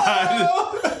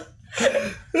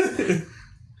god.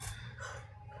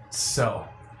 So,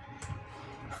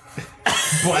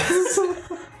 Bless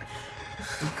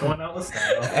Going out with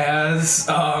style. as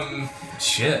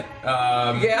shit.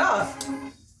 Yeah.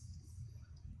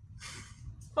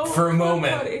 Oh, For a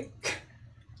moment. buddy.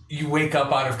 You wake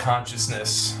up out of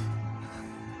consciousness,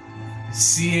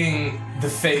 seeing the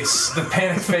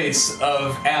panic face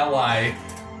of Ally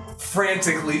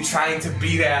frantically trying to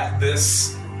beat at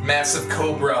this massive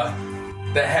cobra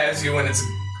that has you in its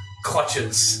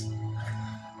clutches.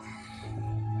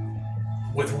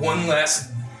 With one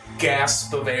last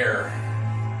gasp of air,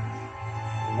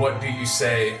 what do you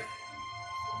say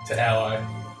to Ally?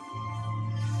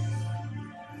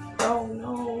 Oh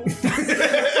no.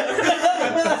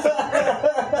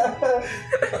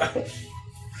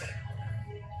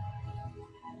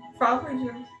 Probably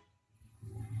just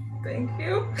thank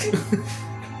you.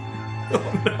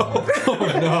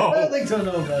 I think to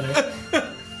know better.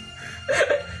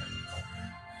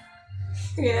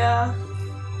 Yeah.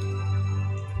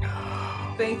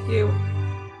 Thank you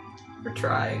for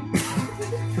trying.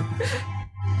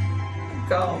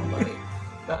 Go on, buddy.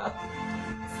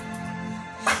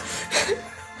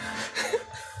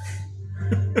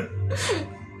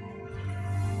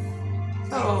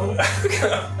 Oh.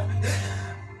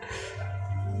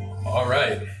 All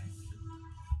right.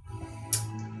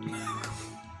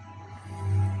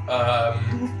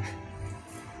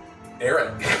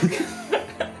 Eric.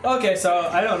 Okay, so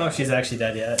I don't know if she's actually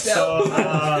dead yet. So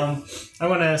I'm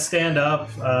gonna stand up.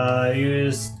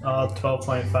 Use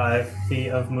 12.5 feet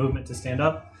of movement to stand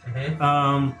up.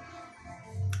 Mhm.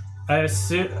 I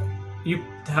assume you.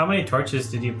 How many torches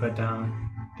did you put down,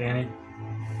 Danny?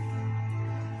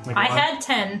 Like I one? had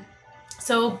 10,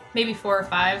 so maybe 4 or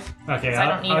 5. Okay, so I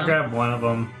don't need I'll 'em. grab one of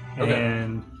them Okay.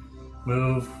 and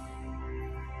move,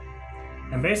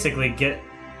 and basically get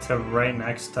to right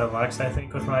next to Lex. I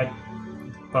think with my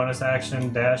bonus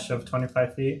action dash of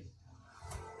 25 feet.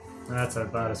 And that's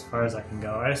about as far as I can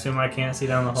go. I assume I can't see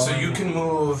down the hole. So you can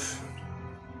move.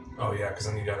 Oh yeah, because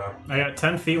then you gotta. I got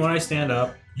 10 feet when I stand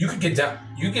up. You could get down.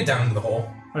 You get down into the hole.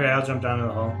 Okay, I'll jump down to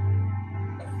the hole.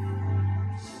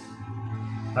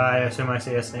 I assume I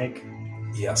see a snake.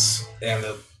 Yes, and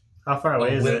a How far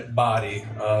away is limp it? body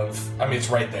of. I mean, it's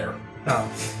right there.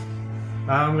 Oh.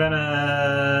 I'm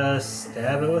gonna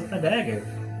stab it with my dagger.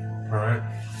 All right.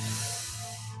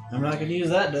 I'm not gonna use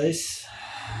that dice.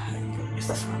 I'm gonna use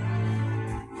this one.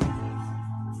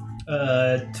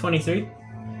 23.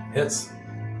 Hits.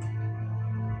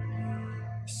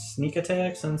 Sneak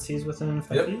attack since he's within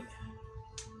 5 Yep. feet.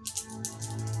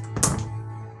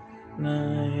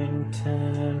 9,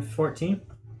 10, 14.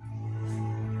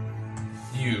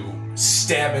 You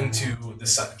stab into the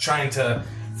side, trying to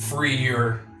free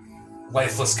your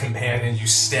lifeless companion. You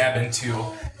stab into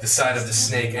the side of the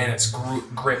snake, and its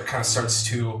grip kind of starts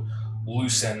to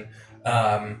loosen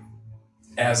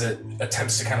as it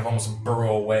attempts to kind of almost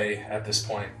burrow away at this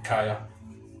point. Kaya.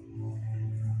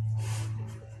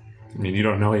 I mean, you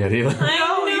don't know yet either.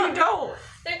 No, you don't.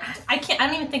 I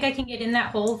don't even think I can get in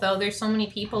that hole though. There's so many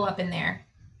people up in there.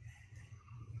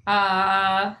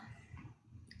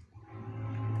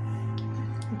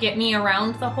 Get me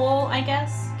around the hole, I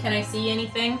guess. Can I see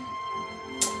anything?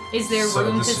 Is there So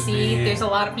room to this would see? be There's a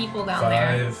lot of people down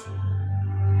there.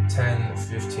 5, 10,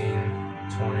 15,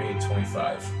 20,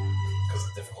 25. Because of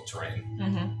the difficult terrain.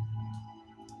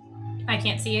 Mm-hmm. I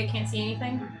can't see it. Can't see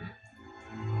anything.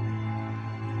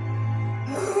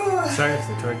 Sorry if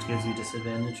the torch gives you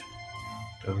disadvantage.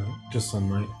 Just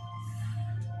sunlight.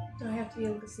 Do I have to be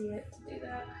able to see it to do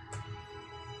that?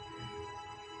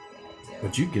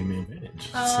 But you give me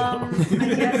advantage.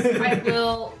 I guess I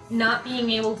will, not being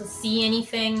able to see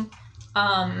anything,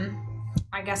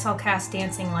 I guess I'll cast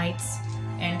Dancing Lights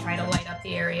and try to light up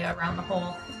the area around the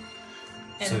hole.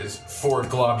 So there's 4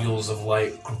 globules of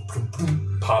light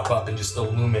pop up and just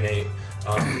illuminate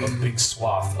a big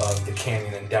swath of the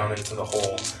canyon and down into the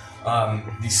hole.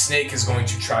 The snake is going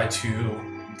to try to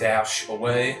dash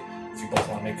away. If you both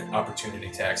want to make opportunity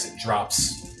attacks, it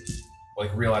drops,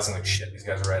 like realizing like shit, these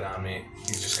guys are right on me.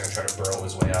 He's just going to try to burrow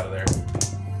his way out of there.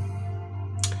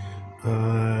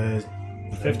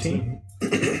 15?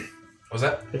 What was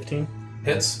that? 15.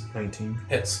 Hits? 19.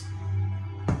 Hits.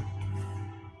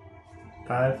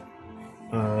 5.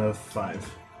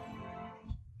 5.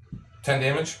 10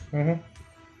 damage? Mm-hmm.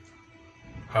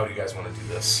 How do you guys want to do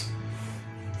this?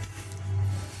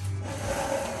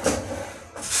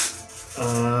 I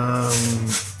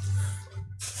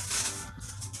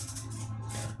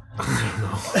don't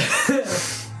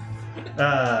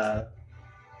know.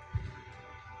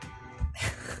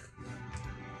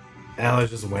 Al is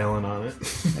just wailing on it.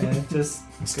 And just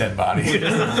It's dead body.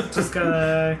 just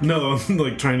gonna. No,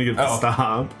 like trying to get it to Oh.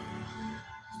 stop.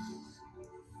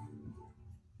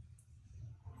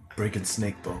 Breaking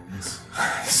snake bones.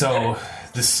 So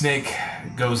the snake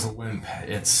goes limp,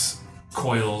 its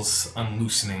coils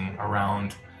unloosening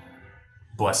around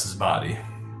Bless's body,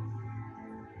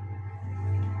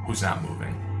 who's not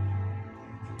moving.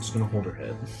 Just gonna hold her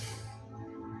head.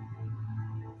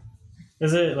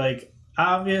 Is it like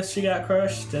obvious she got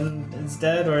crushed and is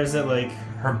dead, or is it like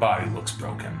Her body looks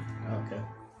broken. okay?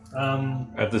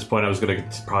 At this point, I was going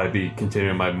to probably be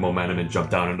continuing my momentum and jump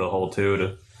down into the hole too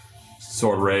to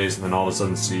sword raise, and then all of a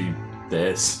sudden see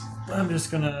this. I'm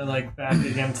just gonna like back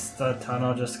against the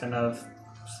tunnel, just kind of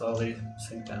slowly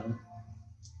sink down.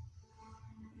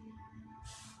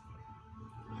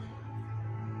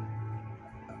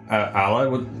 Ally,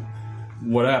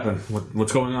 what happened?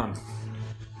 What's going on?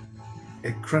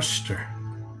 It crushed her.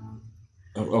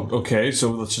 Okay,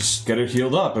 so let's just get her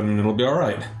healed up, and it'll be all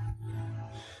right.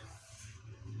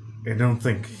 I don't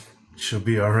think she'll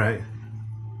be alright.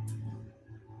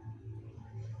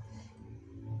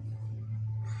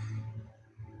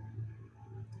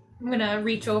 I'm gonna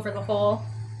reach over the hole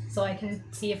so I can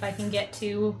see if I can get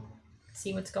to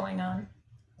see what's going on.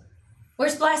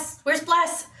 Where's Bless? Where's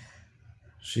Bless?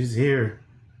 She's here.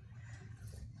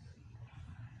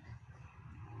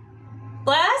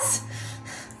 Bless?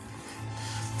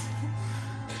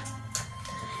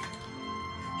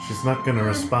 She's not gonna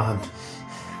respond.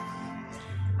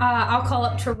 I'll call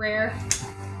up to Rare.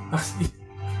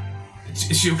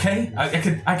 Is she okay?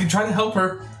 I can try to help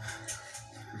her.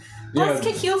 Bless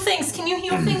can heal things. Can you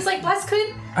heal things like Bless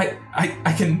could?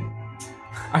 I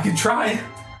can try.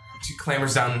 She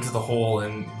clambers down into the hole,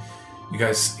 and you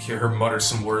guys hear her mutter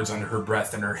some words under her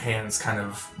breath, and her hands kind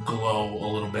of glow a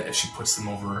little bit as she puts them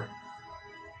over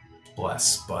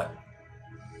Bless, but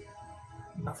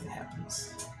nothing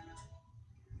happens.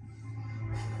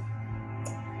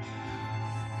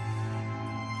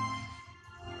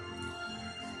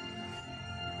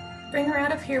 Bring her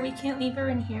out of here. We can't leave her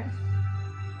in here.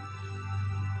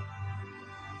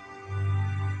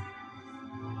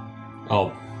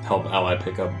 I'll help Ally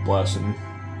pick up Bless and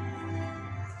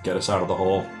get us out of the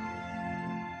hole.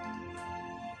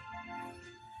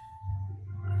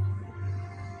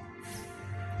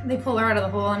 They pull her out of the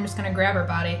hole. I'm just gonna grab her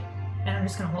body, and I'm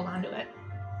just gonna hold on to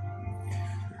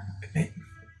it.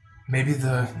 Maybe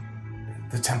the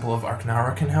Temple of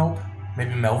Arknara can help?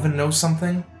 Maybe Melvin knows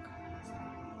something?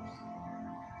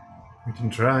 We can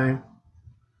try.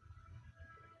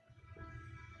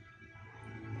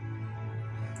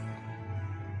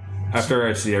 After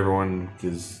I see everyone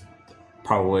is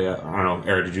probably, I don't know,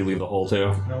 Eric, did you leave the hole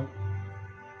too? Nope.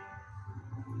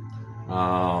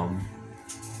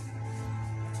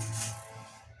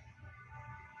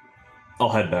 I'll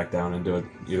head back down and do it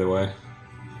either way.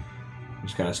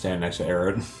 Just kind of stand next to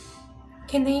Eric.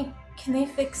 Can they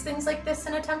fix things like this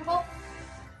in a temple?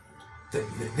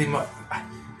 They might.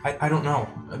 I don't know.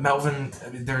 Melvin, I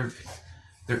mean, they're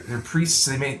priests.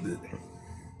 They may.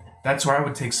 That's where I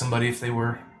would take somebody if they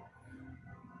were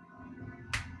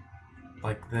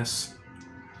like this.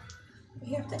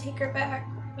 We have to take her back.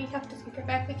 We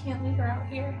can't leave her out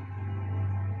here.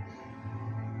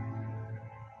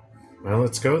 Well,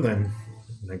 let's go then.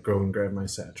 And I go and grab my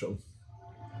satchel.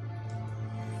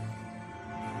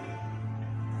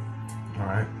 All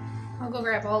right. I'll go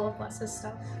grab all of Les's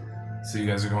stuff. So you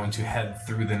guys are going to head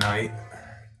through the night.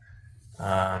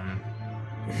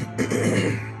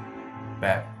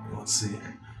 Back. Let's see.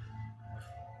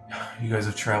 You guys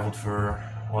have traveled for,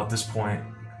 well, at this point,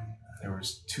 there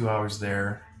was 2 hours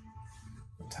there.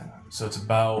 So it's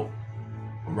about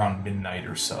around midnight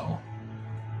or so.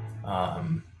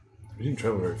 We didn't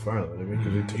travel very far, though, did we? 'Cause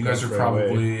we took You guys off are right away.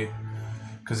 probably,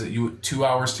 because you 2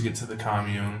 hours to get to the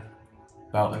commune,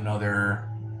 about another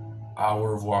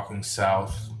hour of walking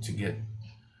south to get,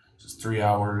 so it's 3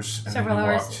 hours. And Several then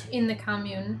you hours walked. in the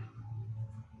commune.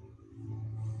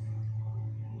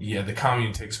 Yeah, the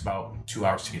commune takes about 2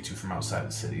 hours to get to from outside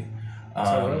the city.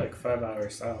 So we're like 5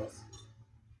 hours south.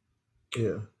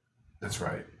 Yeah. That's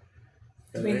right.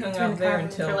 We hung Between out the there commune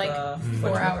until for like the, 4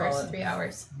 whatchamacallit. hours, 3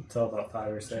 hours. Until about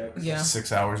 5 or 6. Yeah.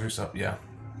 6 hours or so, yeah.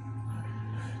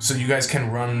 So you guys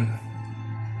can run,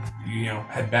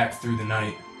 head back through the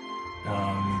night,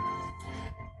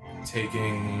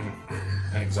 taking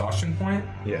an exhaustion point.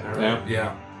 Yeah. All right?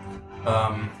 Yeah.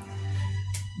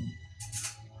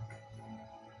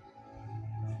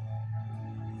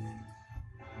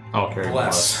 I'll carry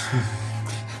Bless.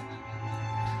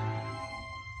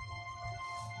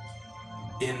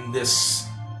 In this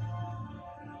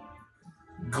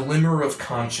glimmer of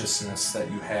consciousness that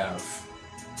you have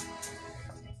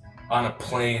on a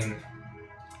plane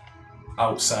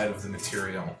outside of the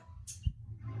material,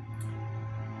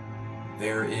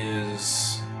 there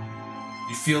is,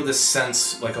 you feel this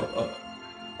sense like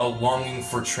a longing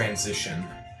for transition,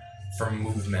 from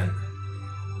movement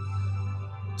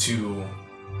to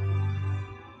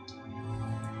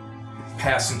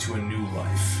pass into a new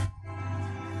life.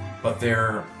 But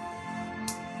there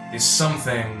is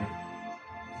something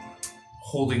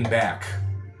holding back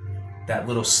that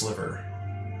little sliver,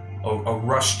 a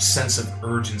rushed sense of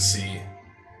urgency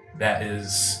that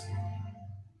is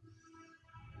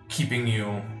keeping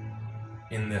you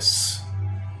in this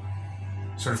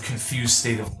sort of confused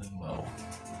state of limbo.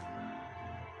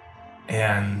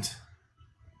 And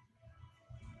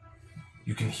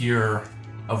you can hear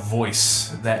a voice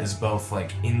that is both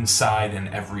like inside and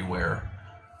everywhere.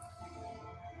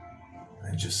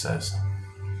 And it just says,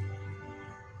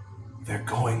 "They're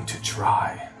going to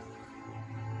try."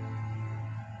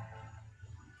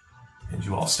 And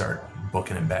you all start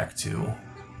booking it back to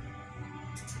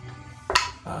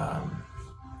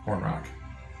Horn Rock.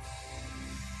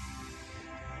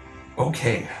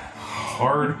 Okay,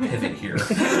 hard pivot here.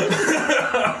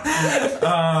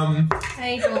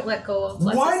 I don't let go of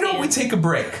Les's Why don't we hand. take a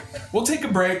break? We'll take a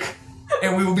break,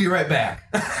 and we will be right back.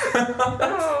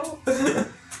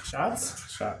 Shots?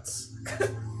 Shots. I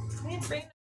didn't bring-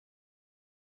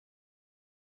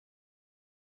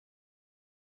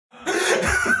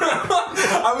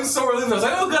 I was so relieved. I was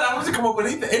like, oh god, I want to come up with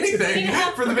anything We need to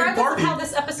have, for the big regardless party. of how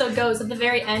this episode goes, at the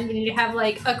very end, we need to have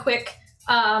like a quick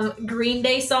Green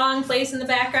Day song plays in the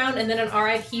background, and then an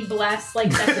R.I.P. blast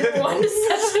like session 1 to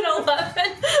session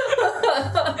 11.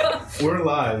 We're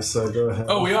live, so go ahead.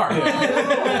 Oh, we are.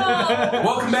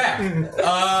 Welcome back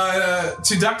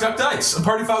to Duck Duck Dice, a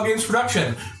Party Foul Games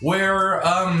production, where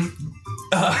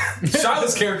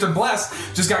Shiloh's character Bless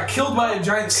just got killed by a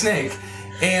giant snake,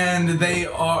 and they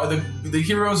are the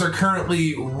heroes are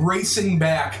currently racing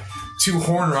back to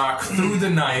Horn Rock through the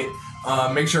night.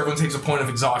 Make sure everyone takes a point of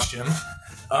exhaustion.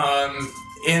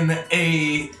 In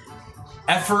a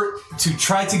effort to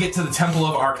try to get to the Temple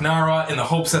of Arknara in the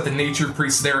hopes that the nature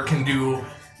priest there can do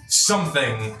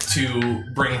something to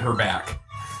bring her back.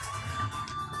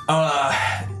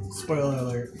 Spoiler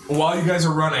alert. While you guys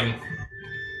are running,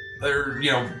 they're,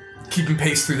 keeping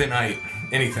pace through the night.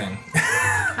 Anything.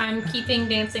 I'm keeping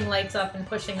dancing lights up and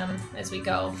pushing them as we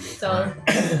go, so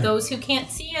those who can't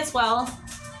see as well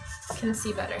can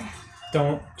see better.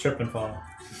 Don't trip and fall.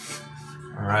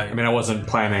 All right. I mean, I wasn't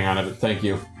planning on it, but thank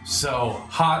you. So,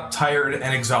 hot, tired,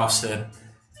 and exhausted,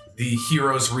 the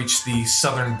heroes reach the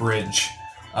southern bridge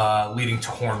leading to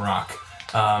Hornrock.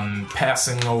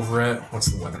 Passing over it, what's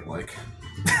the weather like?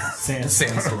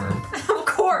 Sandstorm. Of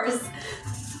course.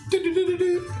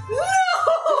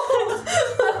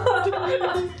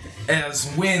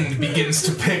 As wind begins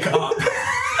to pick up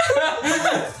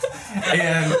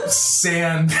and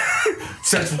sand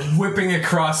starts whipping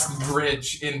across the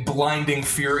bridge in blinding,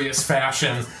 furious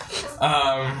fashion.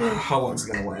 How long is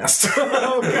it gonna last?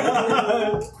 Oh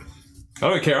god! I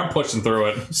don't care. I'm pushing through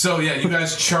it. So yeah, you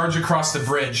guys charge across the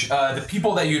bridge. The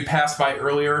people that you had passed by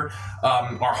earlier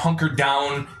are hunkered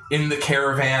down in the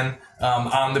caravan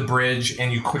on the bridge,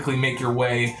 and you quickly make your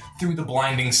way through the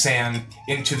blinding sand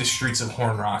into the streets of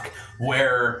Hornrock,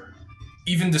 where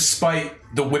even despite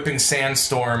the whipping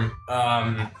sandstorm,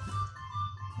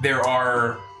 there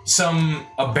are some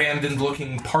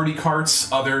abandoned-looking party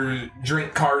carts, other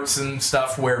drink carts and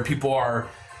stuff where people are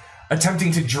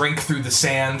attempting to drink through the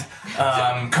sand,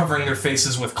 covering their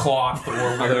faces with cloth or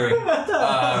wearing.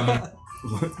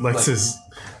 Lex's.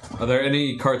 Are there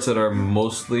any carts that are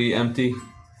mostly empty?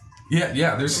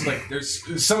 Yeah. There's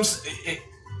some.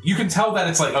 You can tell that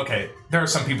it's like, okay, there are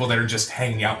some people that are just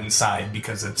hanging out inside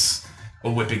because it's a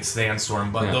whipping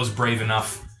sandstorm, but those brave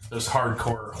enough, those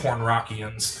hardcore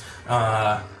Hornrockians,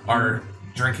 are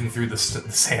drinking through the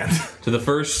sand. To the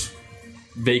first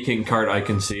vacant cart I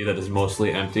can see that is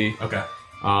mostly empty. Okay.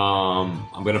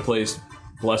 I'm gonna place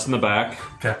Bless in the back.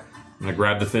 Okay. I'm gonna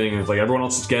grab the thing and it's like everyone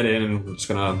else just get in, and we're just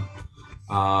gonna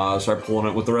start pulling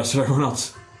it with the rest of everyone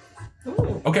else.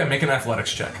 Ooh. Okay, make an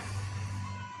athletics check.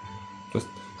 Just,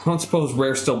 I don't suppose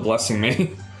Rare's still blessing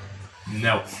me.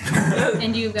 No.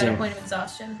 And you've got a Damn. point of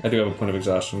exhaustion. I do have a point of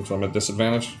exhaustion, so I'm at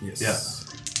disadvantage. Yes.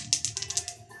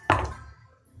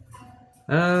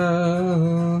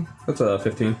 That's a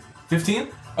 15. 15?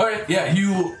 Alright, yeah,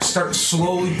 you start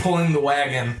slowly pulling the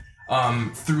wagon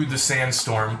through the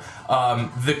sandstorm.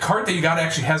 The cart that you got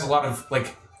actually has a lot of,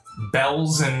 like,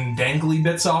 bells and dangly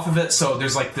bits off of it, so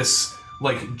there's, like, this,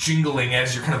 like, jingling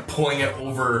as you're kind of pulling it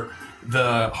over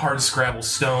the hard scrabble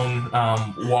stone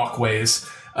walkways.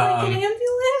 Like an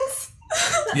ambulance?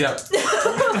 Yep.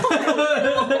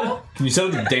 Can you set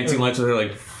up the dancing lights so they're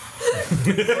like...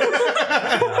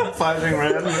 Flashing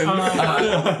red.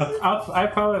 I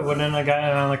probably wouldn't have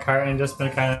gotten on the cart and just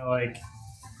been kind of like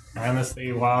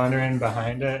honestly wandering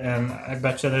behind it, and I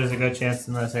bet you there's a good chance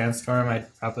in the sandstorm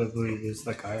I'd probably use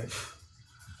the cart.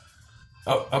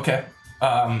 Oh, okay.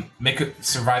 Make a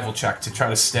survival check to try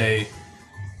to stay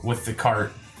with the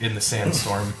cart in the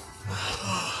sandstorm.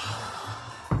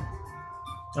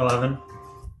 11.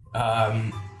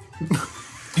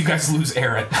 You guys lose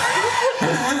Aaron.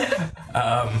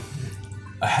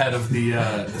 Ahead of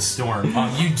the storm.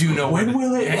 You do know when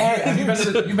will it end? You've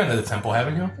been to the temple,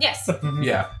 haven't you? Yes.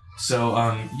 Yeah.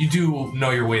 So you do know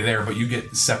your way there, but you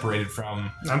get separated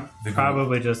from I'm the group.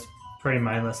 probably just pretty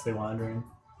mindlessly wandering.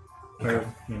 Or,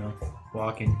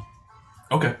 walking.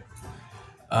 Okay.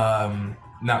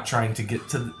 Not trying to get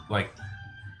to like.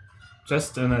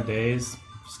 Just in a daze,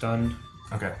 stunned,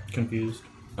 Okay. confused.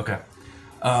 Okay.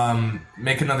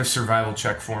 Make another survival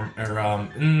check for him, or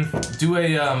do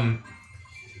a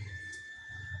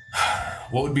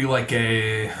what would be like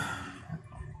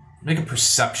make a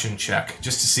perception check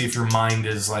just to see if your mind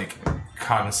is like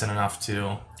cognizant enough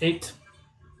to. 8.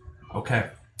 Okay.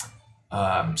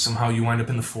 Somehow you wind up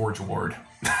in the Forge Ward.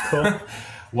 Cool.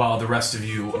 While the rest of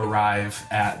you arrive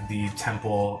at the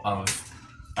Temple of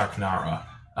Arknara.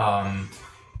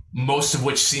 Most of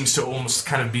which seems to almost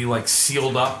kind of be like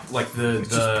sealed up, like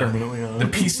Just permanently on. the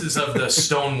pieces of the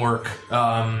stonework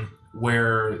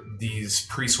where these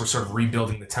priests were sort of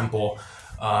rebuilding the temple.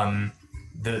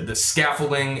 The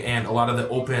scaffolding and a lot of the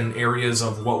open areas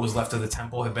of what was left of the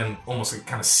temple have been almost like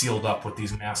kind of sealed up with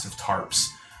these massive tarps.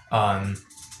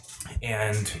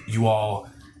 And you all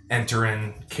enter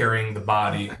in carrying the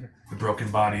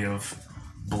broken body of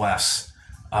Bless.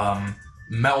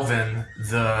 Melvin,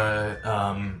 the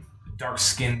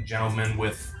dark-skinned gentleman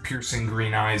with piercing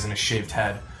green eyes and a shaved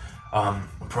head,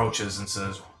 approaches and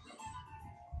says,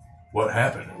 "What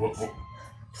happened? What?"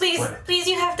 Please,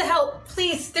 you have to help.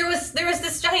 Please, there was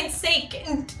this giant snake,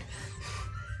 and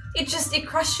it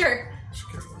crushed her. I should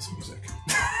careful this music.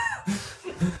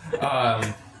 Oh,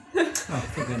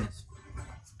 for goodness.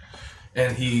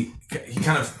 And he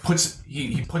kind of puts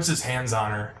he puts his hands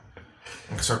on her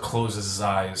and sort of closes his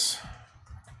eyes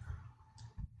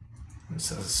and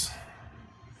says,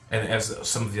 and as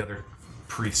some of the other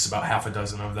priests, about half a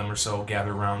dozen of them or so,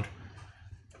 gather around,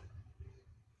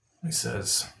 he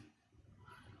says,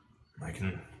 "I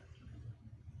can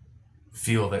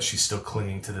feel that she's still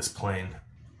clinging to this plane.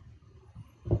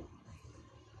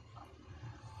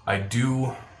 I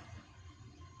do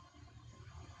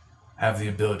have the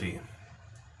ability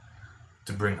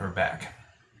to bring her back.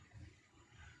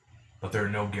 But there are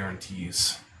no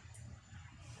guarantees.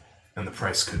 And the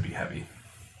price could be heavy.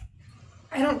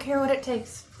 I don't care what it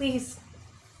takes. Please.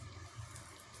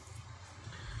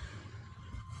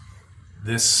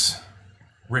 This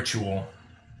ritual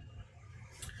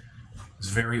is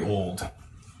very old.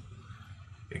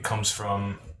 It comes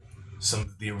from some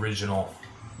of the original,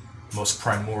 most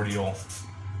primordial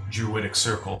druidic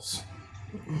circles.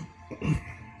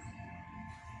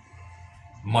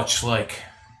 Much like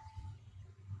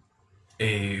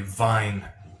a vine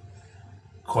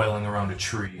coiling around a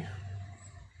tree.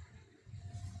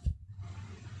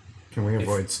 Can we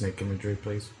avoid snake imagery,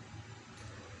 please?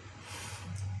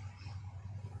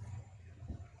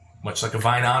 Much like a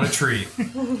vine on a tree.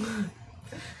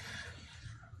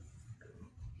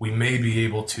 We may be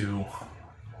able to,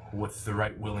 with the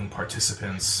right willing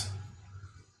participants,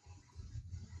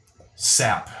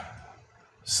 sap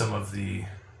some of the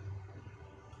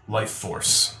life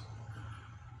force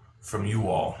from you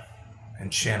all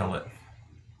and channel it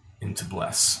into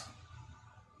Bless.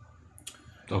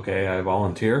 Okay, I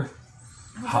volunteer.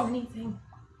 I'll do anything.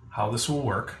 How this will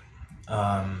work,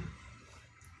 are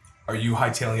you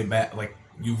hightailing it back? Like,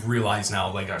 you've realized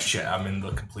now, like, oh shit, I'm in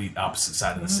the complete opposite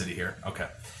side of the city here. Okay.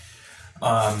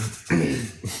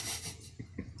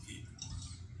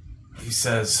 He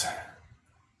says,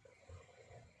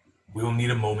 we will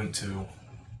need a moment to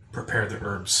prepare the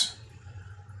herbs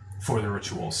for the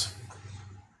rituals.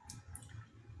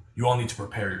 You all need to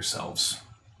prepare yourselves,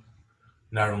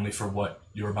 not only for what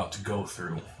you're about to go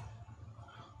through,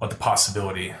 but the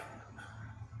possibility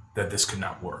that this could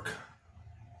not work.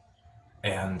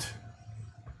 And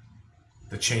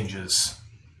the changes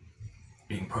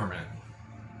being permanent.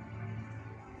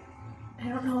 I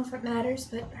don't know if it matters,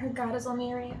 but her god is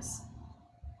Almirius.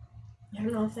 I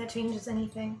don't know if that changes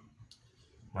anything.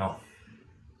 Well,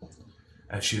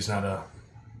 as she is not a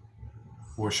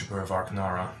worshipper of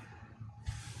Arknara,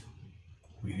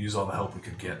 we use all the help we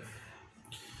could get.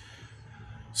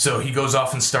 So he goes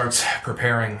off and starts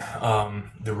preparing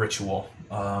the ritual,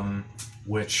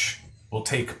 which will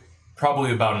take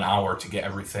probably about an hour to get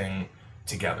everything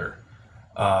together.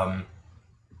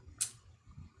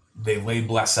 They lay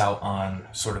Bless out on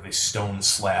sort of a stone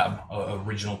slab, a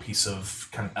original piece of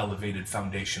kind of elevated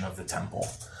foundation of the temple.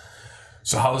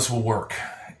 So how this will work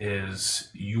is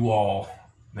you all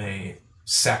may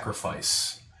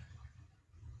sacrifice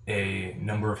a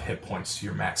number of hit points to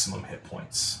your maximum hit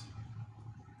points,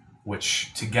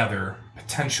 which together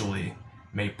potentially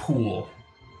may pool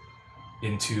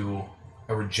into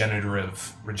a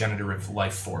regenerative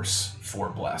life force for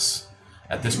Bless.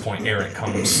 At this point, Eric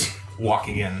comes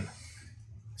walking in,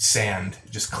 sand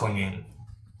just clinging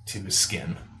to his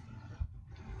skin,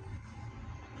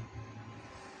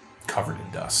 covered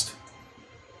in dust.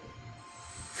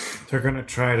 They're gonna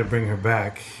try to bring her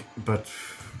back, but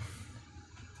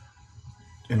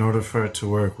in order for it to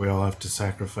work, we all have to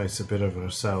sacrifice a bit of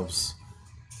ourselves.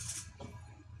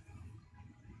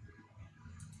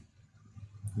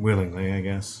 Willingly, I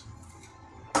guess.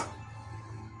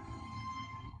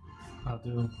 I'll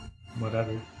do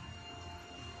whatever.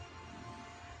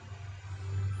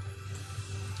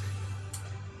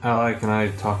 Ally, can I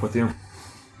talk with you?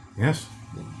 Yes.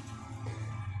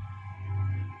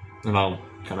 And I'll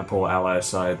kind of pull Ally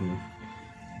aside and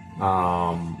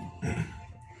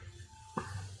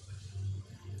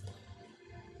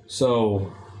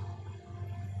so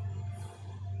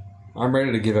I'm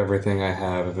ready to give everything I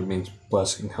have if it means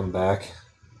Bless can come back.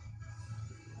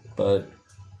 But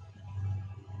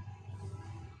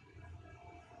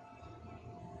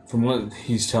from what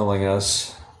he's telling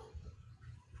us,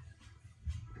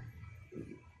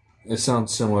 it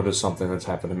sounds similar to something that's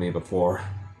happened to me before.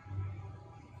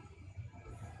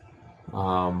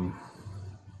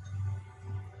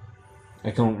 I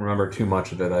don't remember too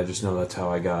much of it. I just know that's how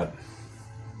I got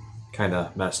kind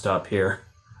of messed up here.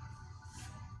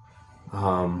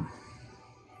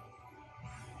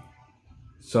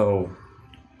 So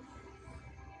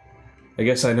I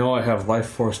guess I know I have life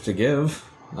force to give.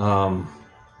 I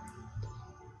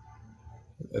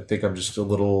think I'm just a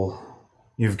little...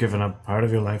 You've given up part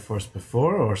of your life force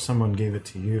before, or someone gave it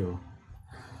to you?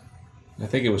 I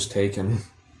think it was taken.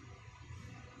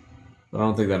 But I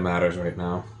don't think that matters right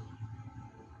now.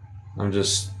 I'm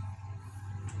just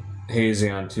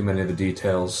hazing on too many of the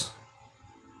details.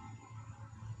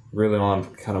 Really all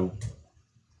I'm kind of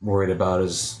worried about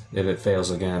is if it fails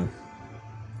again.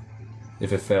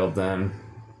 If it failed then,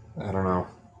 I don't know.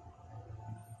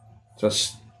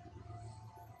 Just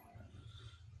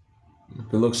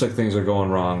it looks like things are going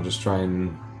wrong, just try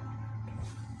and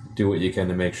do what you can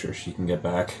to make sure she can get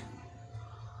back.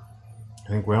 I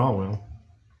think we all will.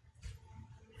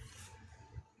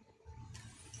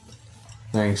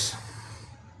 Thanks.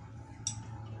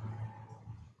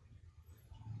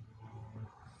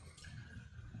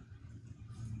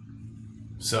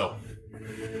 So,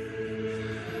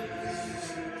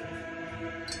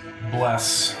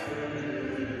 Bless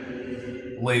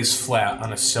lays flat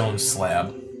on a stone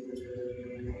slab.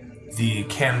 The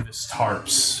canvas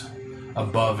tarps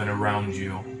above and around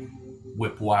you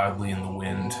whip wildly in the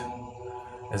wind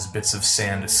as bits of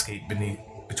sand escape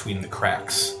between the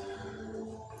cracks,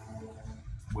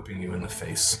 whipping you in the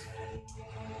face.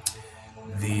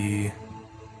 The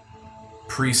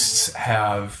priests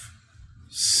have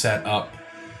set up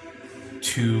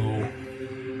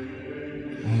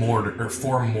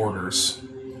four mortars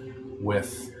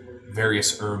with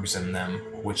various herbs in them,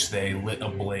 which they lit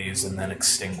ablaze and then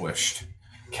extinguished,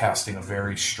 casting a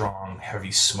very strong,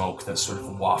 heavy smoke that sort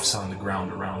of wafts on the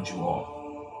ground around you all.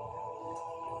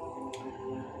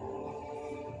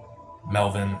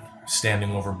 Melvin,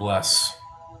 standing over Bless,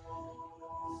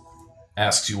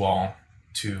 asks you all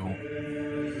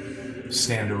to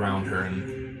stand around her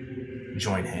and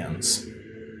join hands.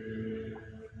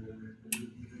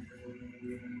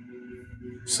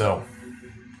 So,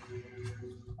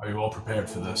 are you all prepared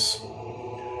for this?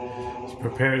 As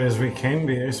prepared as we can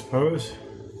be, I suppose.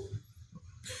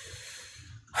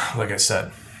 Like I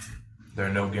said, there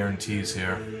are no guarantees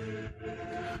here.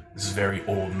 This is very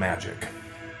old magic.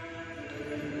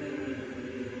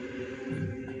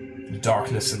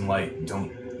 Darkness and light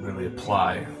don't really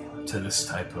apply to this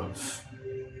type of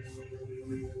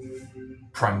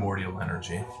primordial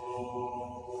energy.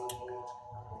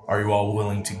 Are you all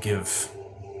willing to give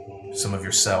some of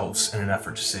yourselves in an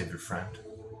effort to save your friend?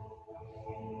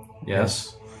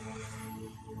 Yes.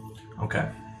 Okay.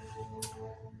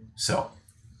 So,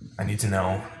 I need to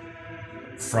know,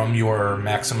 from your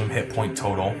maximum hit point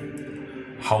total,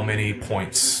 how many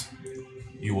points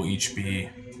you will each be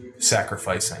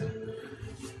sacrificing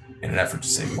in an effort to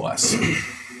save Bless.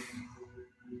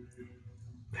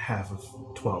 Half of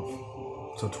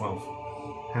 12. So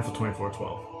 12. Half of 24,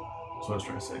 12. That's what I was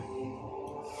trying to say.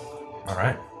 All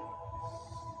right.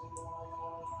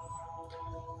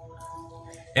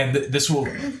 And this will,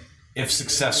 if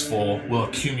successful, will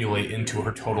accumulate into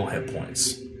her total hit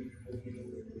points.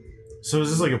 So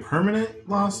is this like a permanent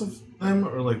loss of them?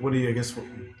 Or like, what do you, I guess...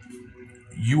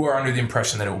 You are under the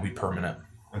impression that it will be permanent.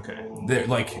 Okay.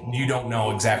 You don't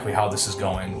know exactly how this is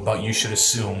going, but you should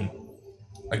assume,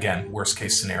 again, worst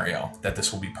case scenario, that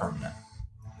this will be permanent.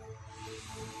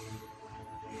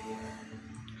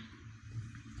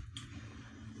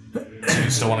 So you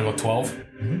still want to go 12?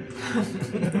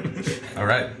 Mm-hmm. All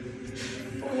right.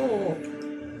 Oh.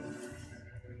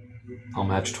 I'll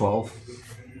match 12.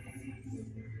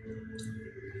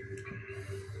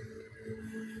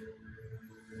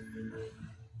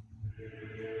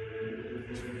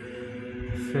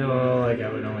 I feel like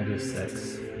I would only do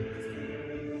 6.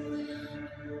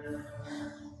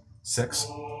 6.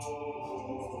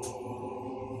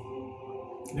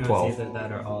 It was 12. either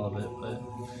that or all of it, but...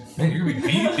 Man, you're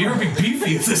gonna be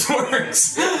beefy if this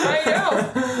works. I know.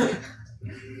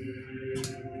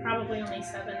 Probably only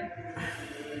 7.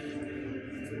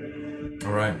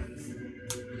 All right.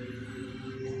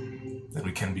 Then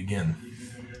we can begin.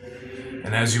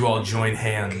 And as you all join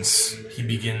hands, he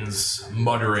begins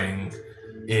muttering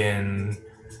in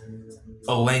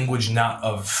a language not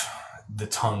of the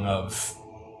tongue of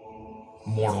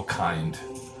mortal kind.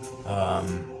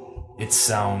 It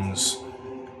sounds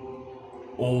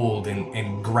old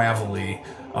and gravelly,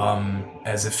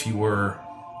 as if he were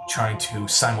trying to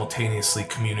simultaneously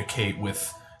communicate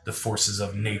with the forces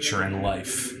of nature and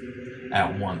life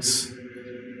at once.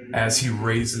 As he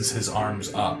raises his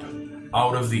arms up,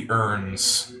 out of the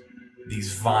urns,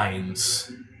 these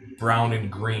vines, brown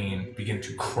and green, begin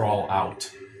to crawl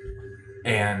out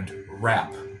and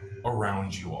wrap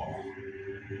around you all.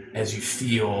 As you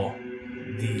feel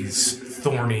these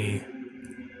thorny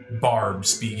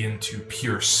barbs begin to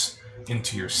pierce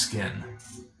into your skin.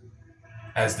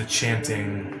 As the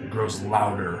chanting grows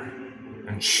louder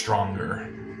and stronger,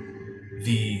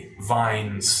 the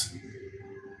vines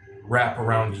wrap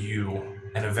around you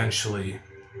and eventually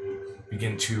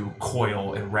begin to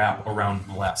coil and wrap around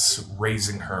Bless,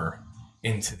 raising her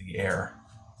into the air.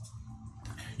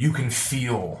 You can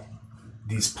feel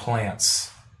these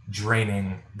plants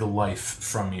draining the life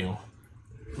from you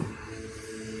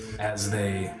as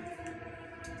they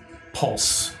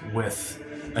pulse with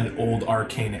an old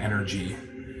arcane energy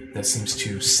that seems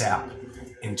to sap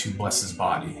into Bless's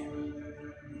body.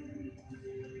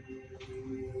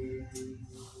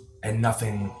 And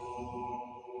nothing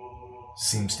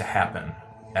seems to happen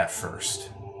at first.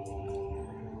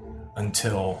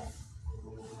 Until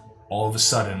all of a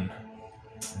sudden,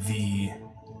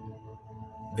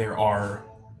 there are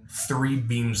 3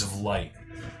 beams of light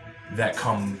that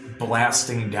come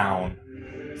blasting down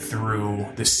through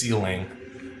the ceiling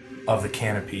of the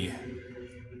canopy,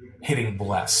 hitting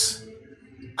Bless,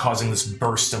 causing this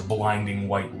burst of blinding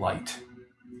white light.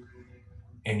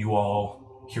 And you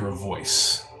all hear a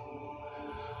voice.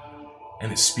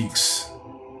 And it speaks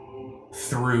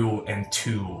through and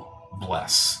to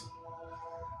Bless.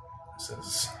 It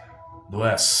says,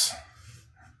 "Bless,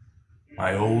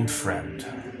 my old friend,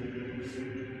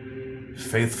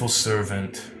 faithful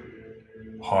servant,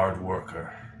 hard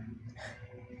worker.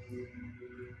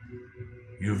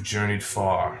 You've journeyed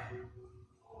far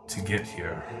to get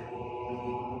here,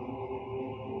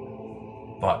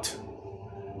 but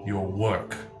your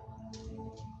work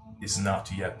is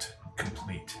not yet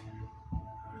complete.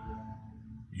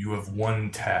 You have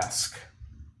one task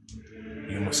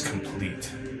you must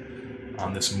complete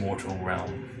on this mortal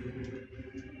realm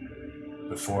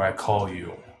before I call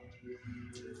you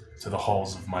to the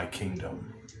halls of my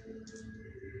kingdom.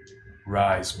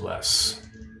 Rise, Bless,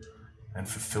 and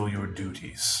fulfill your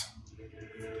duties,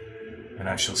 and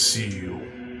I shall see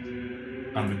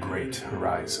you on the great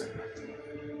horizon."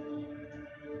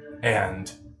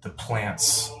 And the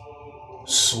plants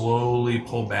slowly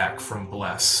pull back from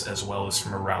Bless as well as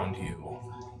from around you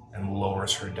and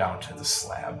lowers her down to the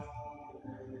slab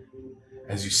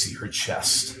as you see her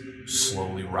chest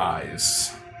slowly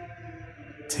rise,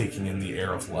 taking in the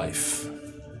air of life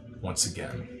once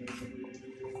again.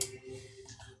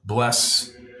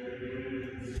 Bless,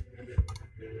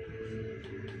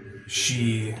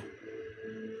 she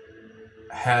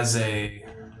has an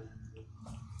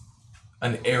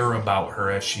air about her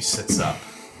as she sits up,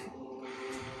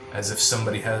 as if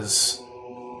somebody has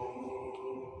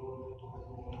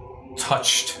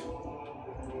touched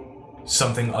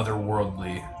something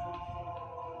otherworldly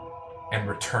and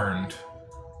returned,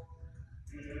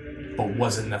 but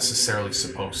wasn't necessarily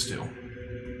supposed to.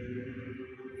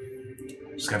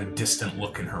 She's got a distant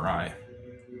look in her eye.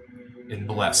 In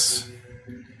Bless,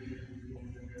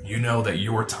 you know that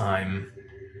your time,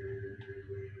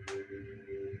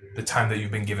 the time that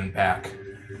you've been given back,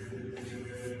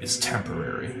 is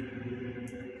temporary.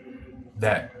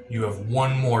 That you have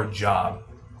one more job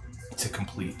to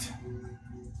complete.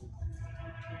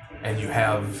 And you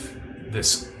have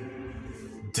this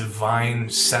divine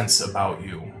sense about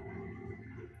you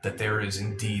that there is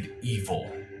indeed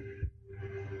evil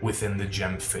within the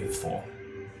Gem Faithful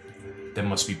that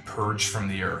must be purged from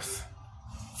the earth,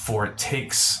 for it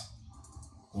takes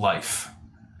life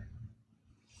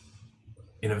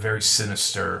in a very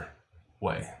sinister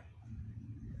way.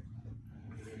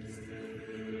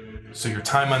 So your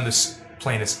time on this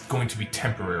plane is going to be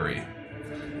temporary.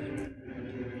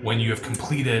 When you have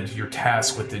completed your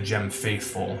task with the Gem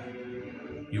Faithful,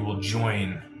 you will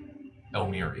join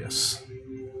Elmirius.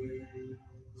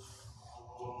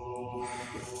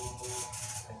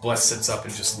 Bless sits up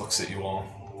and just looks at you all.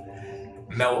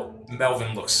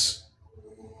 Melvin looks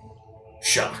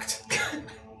shocked.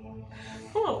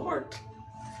 Oh, it worked.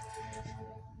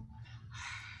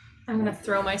 I'm gonna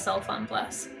throw myself on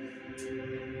Bless.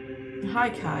 Hi,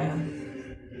 Kaya.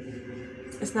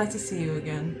 It's nice to see you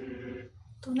again.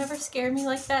 Don't ever scare me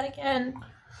like that again.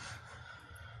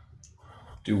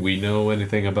 Do we know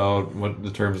anything about what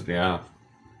the terms? Yeah.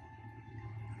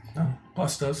 No,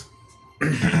 Bless does.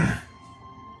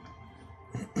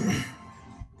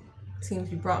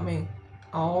 Seems you brought me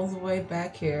all the way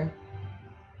back here.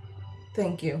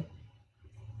 Thank you.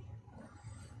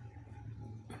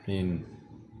 I mean,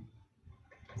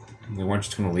 we weren't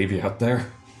just going to leave you out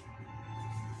there.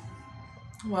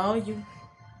 Well, you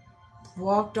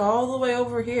walked all the way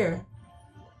over here.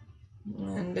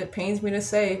 And it pains me to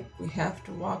say, we have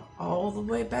to walk all the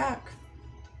way back.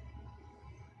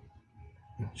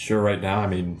 Sure, right now, I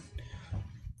mean,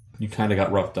 you kind of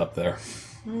got roughed up there.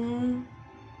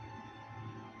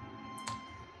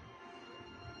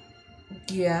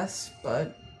 Yes,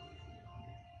 but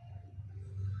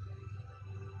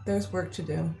there's work to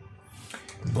do.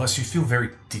 Bless, you feel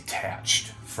very detached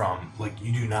from, like,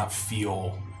 you do not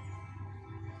feel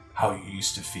how you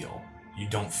used to feel. You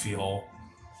don't feel,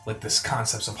 like, this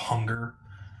concepts of hunger,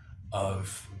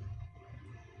 of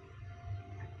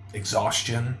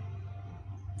exhaustion,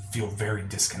 feel very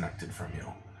disconnected from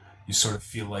you. You sort of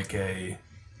feel like a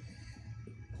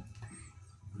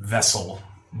vessel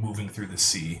moving through the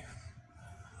sea,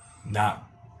 not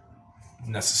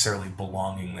necessarily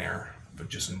belonging there, but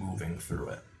just moving through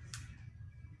it.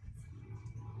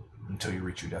 until you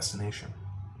reach your destination.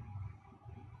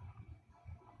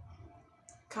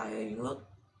 Kaya, you look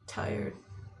tired.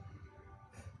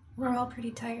 We're all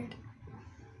pretty tired.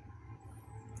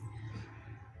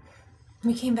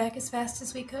 We came back as fast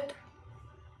as we could.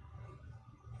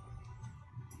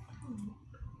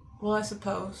 Well, I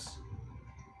suppose.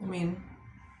 I mean,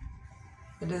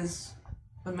 it is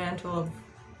the mantle of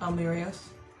Almirius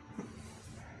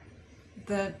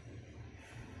that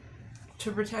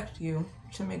to protect you,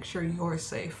 to make sure you're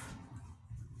safe.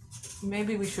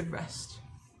 Maybe we should rest.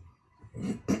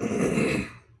 I'm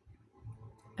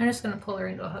just gonna pull her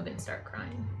into a hug and start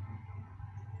crying.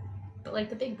 But like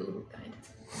the big boo-hoo kind.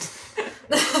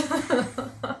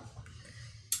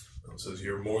 It says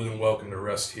you're more than welcome to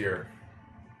rest here.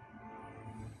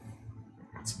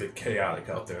 It's a bit chaotic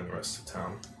out there in the rest of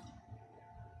town.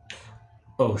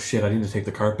 Oh shit, I need to take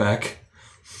the cart back.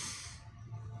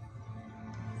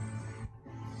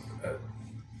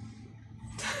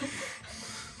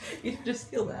 You can just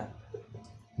feel that.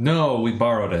 No, we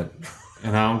borrowed it.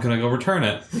 And now I'm gonna go return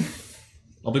it.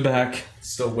 I'll be back.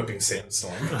 Still whipping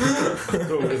sandstorm.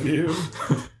 Go with you.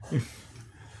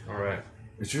 Alright.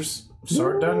 Is your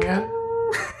sword done yet?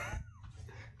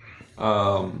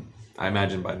 I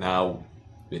imagine by now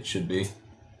it should be.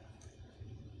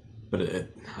 But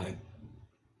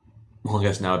well, I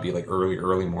guess now it'd be like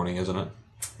early morning, isn't it?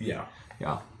 Yeah.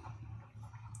 Yeah.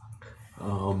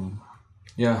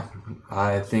 Yeah,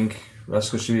 I think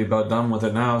Reska should be about done with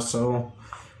it now, so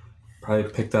probably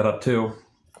pick that up too.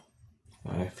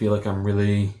 I feel like I'm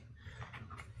really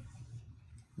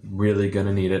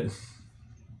gonna need it.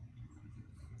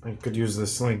 I could use the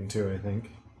sling too, I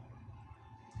think.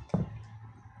 I'm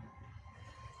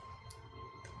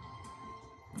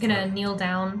gonna kneel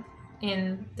down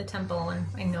in the temple, and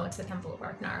I know it's the Temple of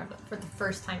Arknara, but for the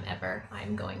first time ever,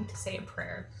 I'm going to say a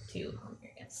prayer to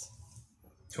Almirius.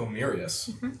 To Almirius.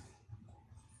 Mm-hmm.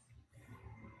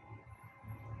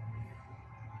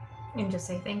 And just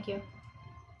say thank you.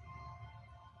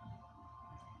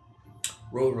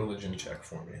 Roll a religion check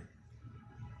for me.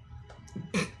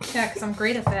 Yeah, because I'm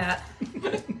great at that.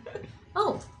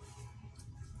 Oh.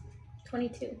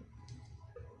 22.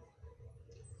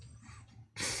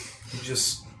 You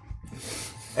just,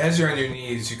 as you're on your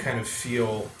knees, you kind of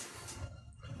feel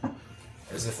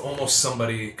as if almost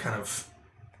somebody kind of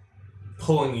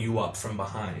pulling you up from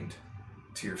behind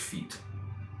to your feet,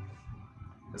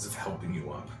 as if helping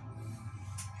you up.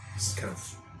 This kind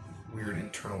of weird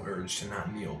internal urge to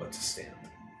not kneel but to stand.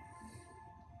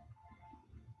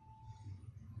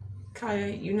 Kaya,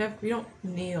 you don't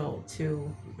kneel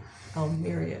to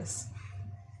Almirius.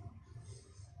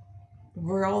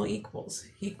 We're all equals.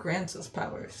 He grants us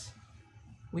powers.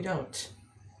 We don't.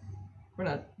 We're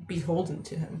not beholden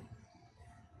to him.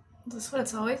 Is this what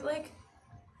it's always like?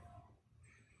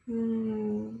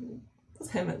 With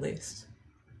him at least.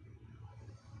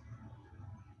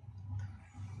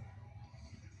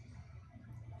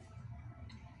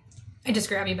 I just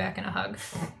grab you back in a hug.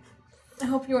 I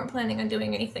hope you weren't planning on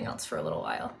doing anything else for a little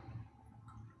while.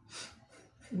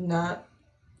 Not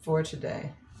for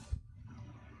today.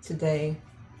 Today,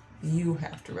 you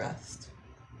have to rest.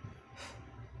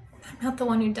 I'm not the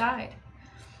one who died.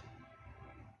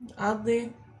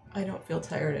 Oddly, I don't feel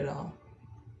tired at all.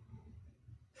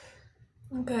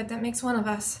 Good, that makes one of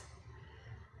us.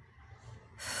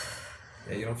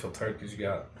 Yeah, you don't feel tired because you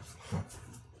got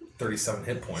 37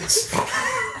 hit points.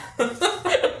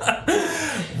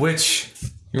 Which,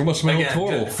 You're almost my again,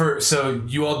 total. so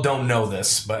you all don't know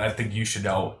this, but I think you should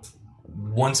know.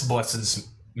 Once Blessed's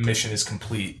mission is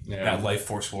complete, that life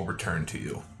force will return to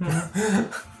you.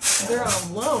 They're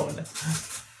on loan.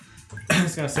 I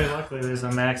was gonna say, luckily there's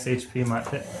a max HP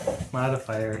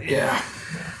modifier. Yeah.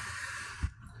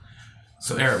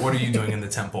 So Eric, what are you doing in the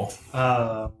temple?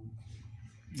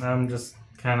 I'm just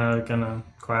kind of gonna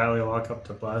quietly walk up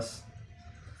to Bless.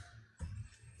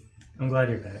 I'm glad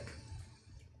you're back.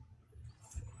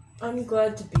 I'm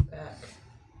glad to be back.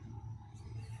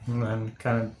 And then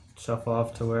kind of shuffle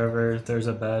off to wherever there's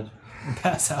a bed and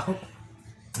pass out.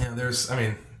 Yeah, there are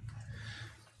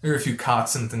a few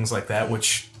cots and things like that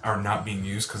which are not being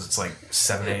used because it's like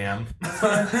 7 a.m.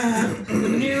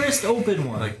 The nearest open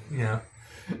one. Like, yeah,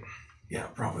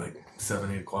 probably like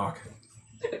 7, 8 o'clock.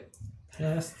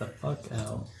 Pass the fuck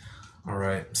out. All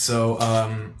right, so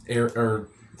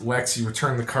Lex, you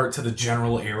return the cart to the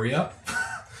general area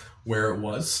where it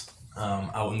was,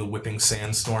 out in the whipping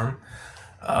sandstorm,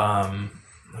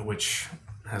 which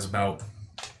has about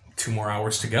 2 more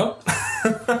hours to go.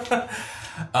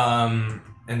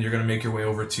 And you're gonna make your way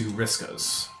over to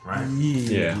Riska's, right?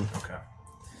 Yeah. Okay.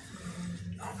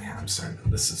 Oh man, I'm starting.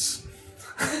 This is.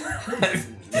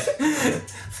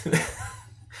 It's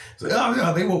like, oh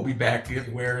no, they won't be back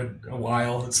anywhere in a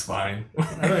while. It's fine.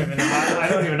 I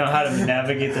don't even know how to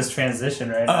navigate this transition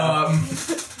right now.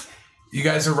 You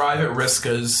guys arrive at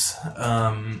Riska's.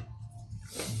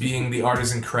 Being the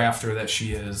artisan crafter that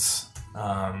she is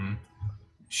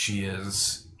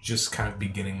just kind of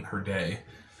beginning her day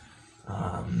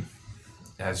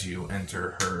as you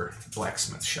enter her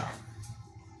blacksmith shop.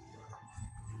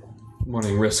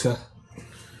 Morning, Riska.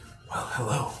 Well,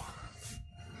 hello.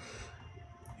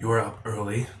 You're up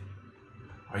early.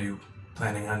 Are you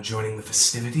planning on joining the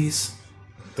festivities?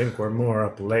 I think we're more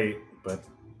up late, but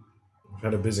we've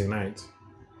had a busy night.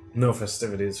 No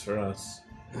festivities for us.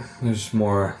 There's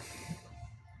more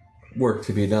work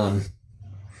to be done.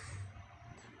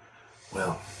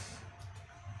 Well,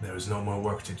 there is no more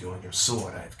work to do on your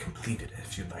sword. I've completed it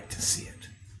if you'd like to see it.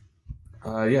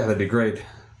 Yeah, that'd be great.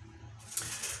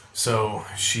 So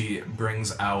she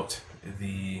brings out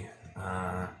the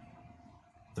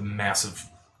massive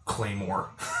claymore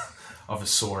of a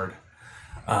sword.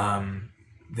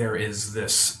 There is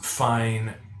this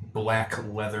fine black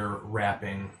leather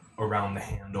wrapping around the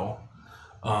handle.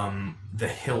 The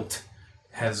hilt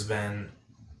has been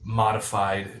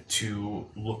modified to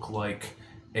look like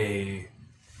a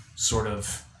sort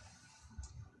of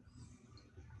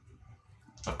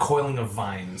a coiling of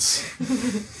vines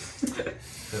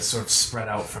that sort of spread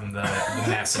out from the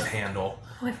massive handle.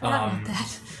 Oh, I forgot about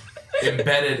that.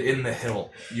 Embedded in the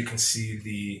hilt, you can see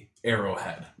the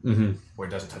arrowhead, where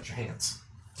it doesn't touch your hands.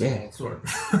 Yeah. Sword.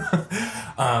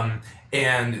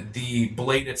 And the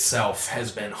blade itself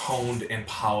has been honed and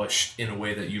polished in a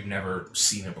way that you've never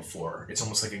seen it before. It's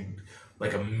almost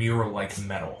like a mirror-like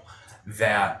metal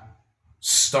that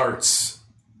starts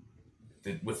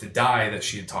with the die that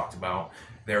she had talked about.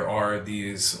 There are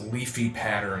these leafy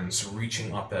patterns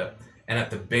reaching up it, and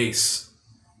at the base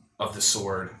of the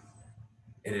sword,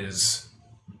 it is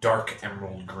dark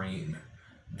emerald green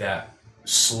that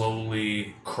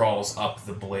slowly crawls up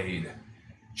the blade,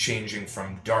 changing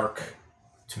from dark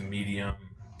to medium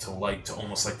to light to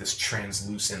almost like this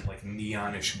translucent, like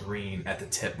neonish green at the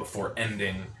tip before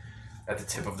ending at the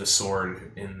tip of the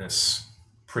sword in this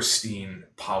pristine,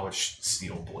 polished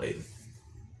steel blade.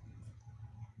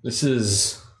 This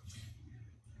is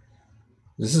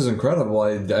incredible.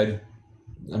 I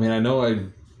mean, I know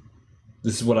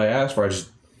this is what I asked for.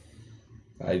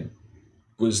 I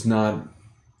was not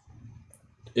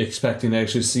expecting to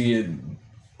actually see it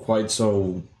quite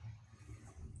so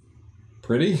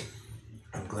pretty.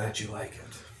 I'm glad you like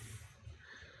it.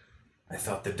 I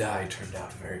thought the die turned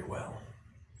out very well.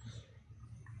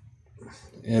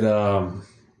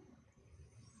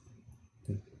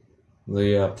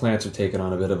 The plants are taking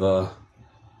on a bit of a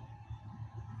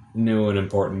new and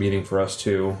important meaning for us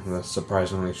too, in a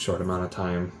surprisingly short amount of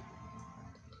time.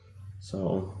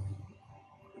 So,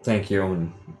 thank you,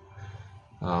 and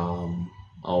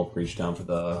I'll reach down for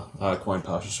the coin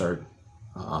pouch to start.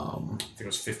 I think it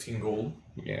was 15 gold.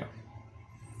 Yeah.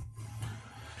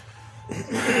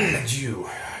 And you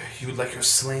would like your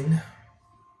sling?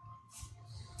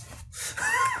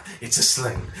 It's a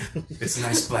sling. It's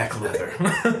nice black leather.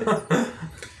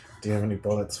 Do you have any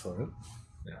bullets for it?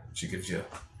 Yeah, she gives you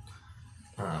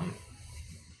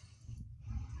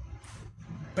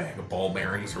bag of ball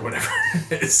bearings or whatever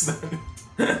it is.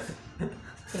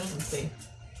 Fancy.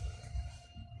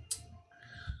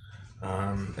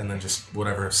 And then just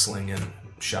whatever a sling and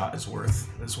shot is worth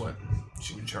is what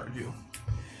she would charge you.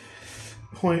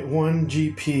 0.1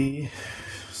 GP,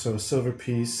 so a silver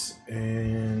piece,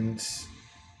 and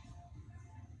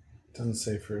doesn't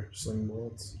say for sling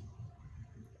bullets,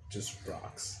 just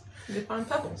rocks. You find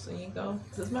pebbles, and you go,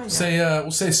 this is mine now. Say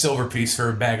we'll say silver piece for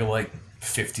a bag of like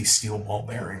 50 steel ball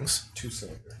bearings. 2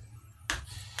 silver.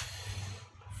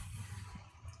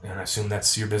 And I assume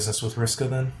that's your business with Riska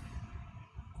then?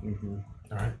 Mm-hmm.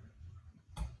 All right.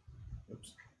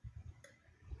 Oops.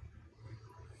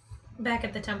 Back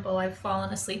at the temple, I've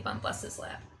fallen asleep on Bless's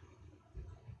lap.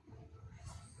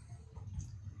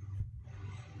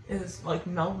 Is, like,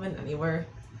 Melvin anywhere?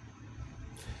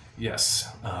 Yes.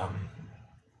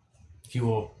 He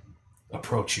will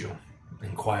approach you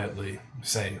and quietly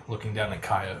say, looking down at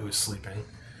Kaya, who is sleeping,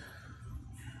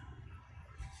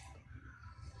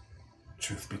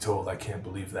 "Truth be told, I can't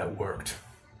believe that worked."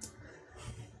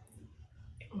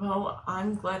 Well,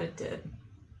 I'm glad it did.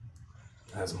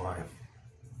 As am I.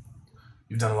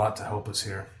 You've done a lot to help us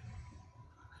here.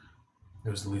 It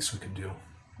was the least we could do.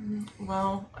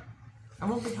 Well, I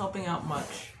won't be helping out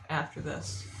much after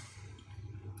this.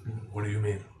 What do you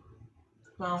mean?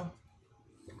 Well,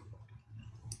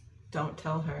 don't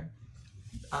tell her.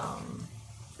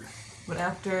 But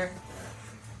after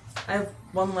I have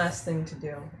one last thing to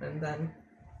do, and then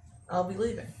I'll be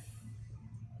leaving.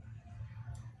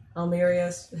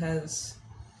 Almirius has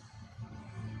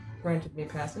granted me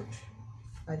passage.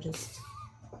 I just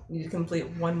need to complete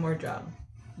one more job.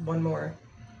 One more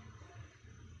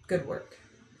good work.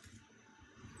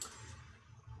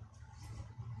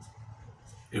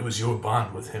 It was your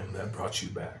bond with him that brought you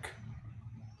back.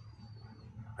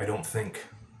 I don't think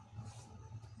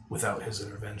without his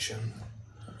intervention,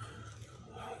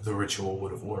 the ritual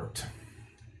would have worked.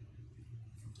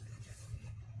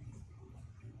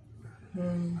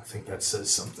 I think that says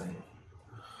something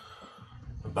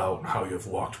about how you've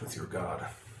walked with your God.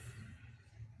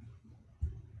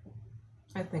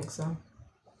 I think so.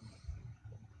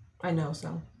 I know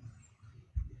so.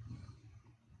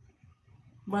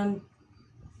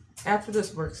 After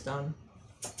this work's done,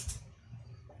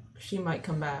 she might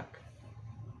come back.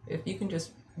 If you can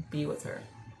just be with her.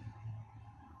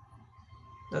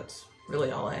 That's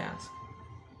really all I ask.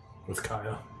 With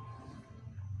Kaya?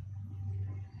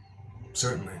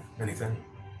 Certainly. Anything?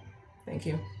 Thank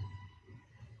you.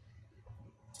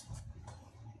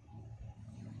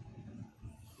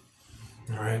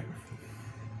 Alright.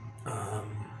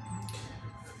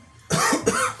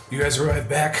 You guys arrive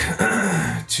back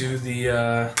to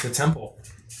the temple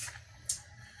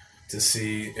to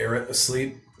see Eret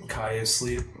asleep, Kaya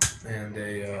asleep, and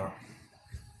a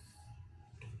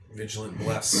vigilant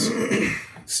Bless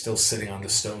still sitting on the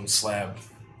stone slab.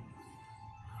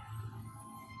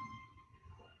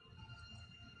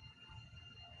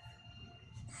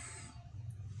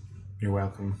 You're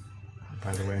welcome,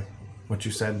 by the way. What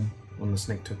you said when the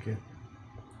snake took you.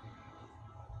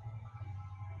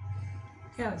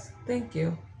 Yes, thank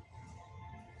you.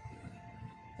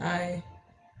 I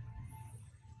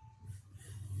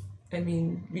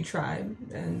mean, we tried,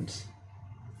 and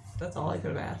that's all I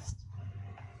could have asked.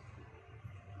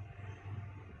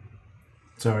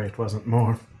 Sorry, it wasn't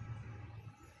more.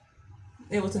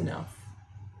 It was enough.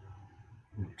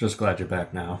 Just glad you're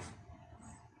back now.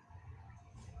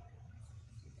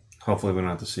 Hopefully we don't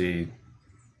have to see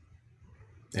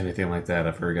anything like that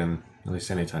ever again, at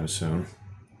least anytime soon.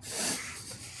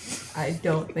 I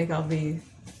don't think I'll be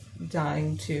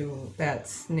dying to that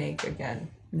snake again.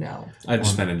 No. I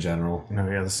just meant in general. No,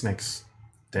 yeah, the snake's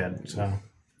dead, so...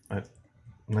 But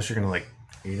unless you're gonna, like,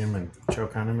 eat him and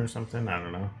choke on him or something, I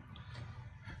don't know.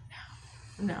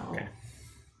 No. Okay.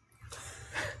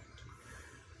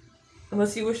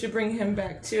 Unless you wish to bring him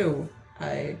back too,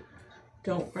 I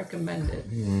don't recommend it.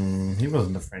 He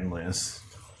wasn't the friendliest.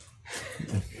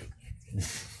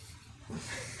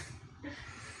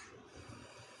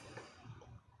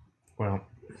 Well,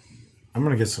 I'm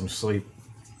gonna get some sleep.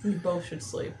 You both should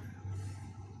sleep.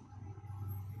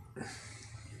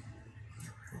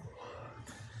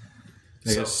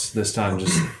 I guess this time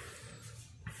just...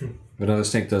 If another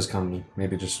snake does come,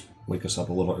 maybe just wake us up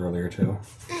a little earlier too.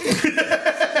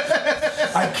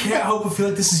 I can't help but feel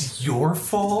like this is your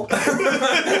fault. Victim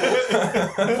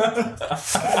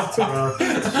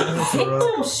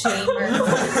shamer.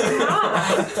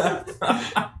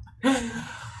 God.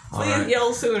 Please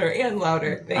yell sooner and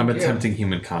louder. Thank I'm you. attempting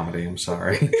human comedy, I'm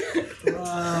sorry.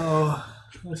 Wow.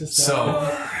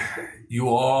 So, you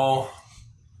all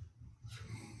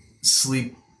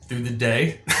sleep through the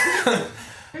day,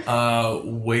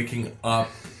 waking up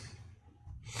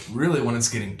really when it's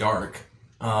getting dark.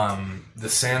 The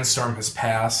sandstorm has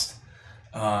passed,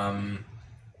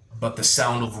 but the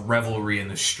sound of revelry in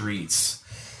the streets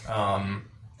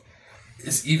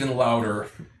is even louder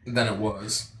than it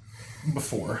was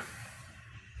before.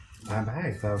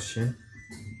 Bye-bye, Faustin.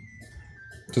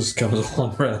 Just comes a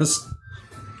long rest.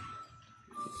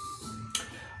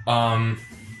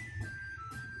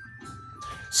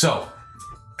 So,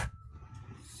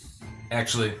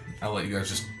 actually, I'll let you guys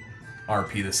just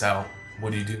RP this out.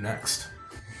 What do you do next?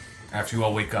 After you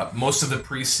all wake up. Most of the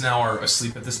priests now are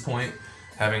asleep at this point,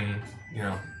 having,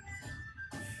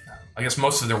 I guess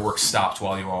most of their work stopped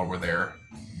while you all were there,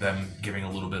 them giving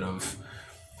a little bit of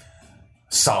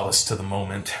solace to the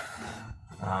moment.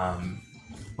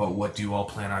 But what do you all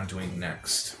plan on doing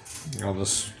next? I'll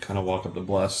just kind of walk up to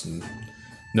Bless and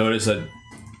notice that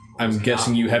I'm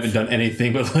guessing you haven't done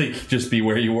anything but, just be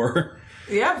where you were.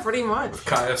 Yeah, pretty much.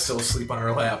 Kaya's still asleep on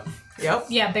her lap. Yep.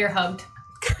 Yeah, bear hugged.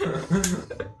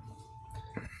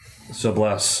 So,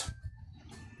 Bless.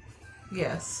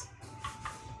 Yes.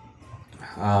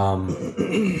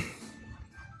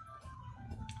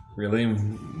 Really?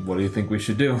 What do you think we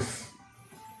should do?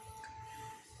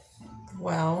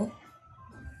 Well,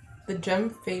 the Gem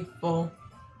Faithful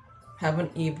have an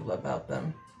evil about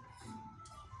them.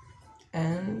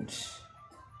 And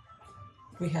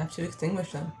we have to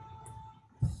extinguish them.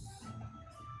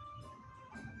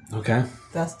 Okay.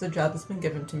 That's the job that's been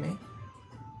given to me.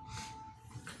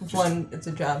 One, it's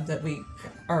a job that we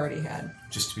already had.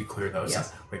 Just to be clear, though, it's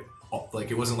Yes. not,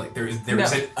 like it wasn't like there was No.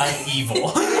 an evil.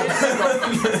 We're gonna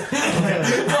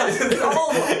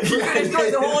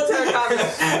destroy the whole entire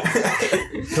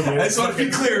continent. I just want to be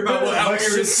clear about what how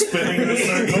Lex just spinning in a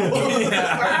circle.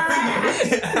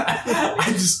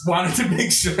 I just wanted to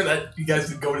make sure that you guys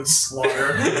didn't go into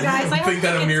slaughter. Guys, I don't think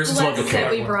that think Amir's it's slug Lex that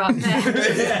we brought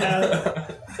back.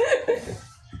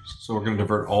 So we're going to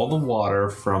divert all the water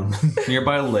from the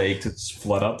nearby lake to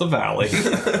flood out the valley.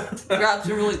 Drop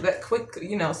some really that quick,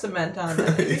 cement on it.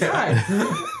 It'll be fine.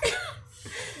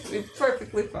 It'll be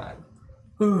perfectly fine.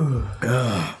 Well,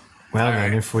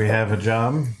 then, if we have a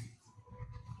job,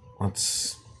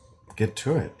 let's get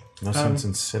to it. No sense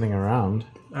in sitting around.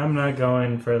 I'm not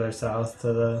going further south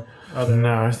to the other.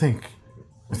 No, I think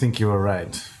you were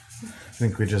right. I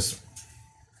think we just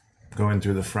go in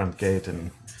through the front gate and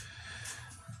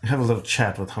have a little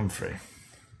chat with Humphrey.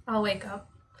 I'll wake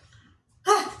up.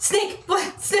 Ah, snake!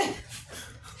 What? Snake!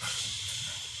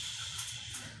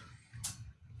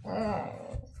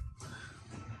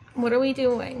 What are we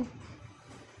doing?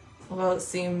 Well, it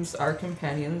seems our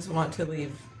companions want to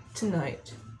leave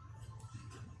tonight.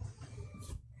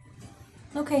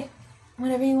 Okay,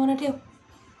 whatever you want to do.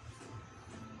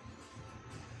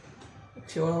 A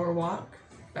 2-hour walk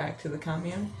back to the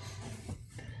commune.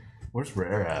 Where's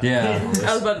Rare at? Yeah.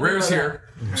 I was about to Rare's think here.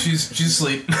 She's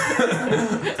asleep.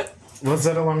 Was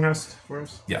that a long rest for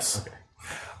us? Yes.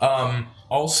 Okay.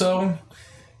 Also,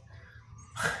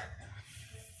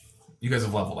 you guys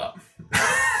have leveled up.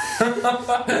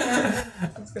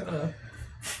 It's gonna.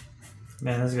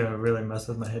 Man, this is gonna really mess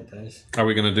with my hit dice. Are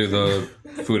we going to do the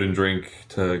food and drink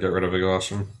to get rid of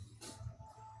exhaustion?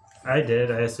 I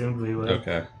did. I assumed we would.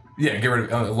 Okay. Yeah, get rid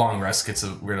of a long rest gets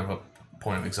rid of a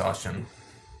point of exhaustion.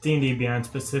 D&D Beyond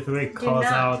specifically calls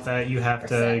not out that you have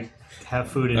to have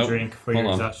food and Nope. drink for Hold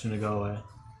your on. exhaustion to go away.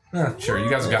 Sure,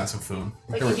 you guys have gotten some food.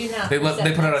 But you do not. They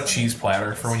put out a cheese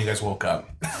platter for when you guys woke up.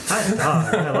 Hot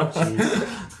dog. I love cheese.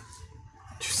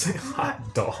 Did you say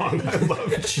hot dog? I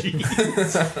love cheese.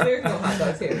 There's no hot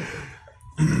dogs here.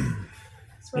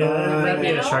 Yeah, that'd be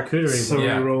a now? charcuterie So board.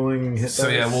 Yeah. we're rolling hit So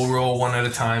yeah, dice. we'll roll one at a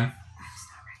time.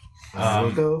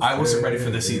 We'll go I wasn't ready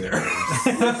for this either. No one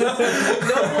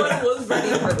was ready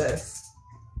for this.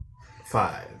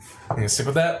 5. You gonna stick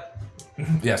with that?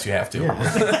 Yes, you have to.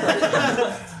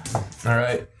 All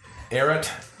right, Eret,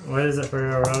 What is it for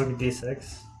a rogue?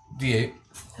 D6? D8.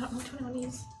 I don't know which one I want to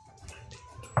use.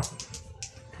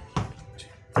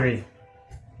 3.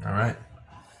 All right.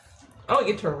 Oh, you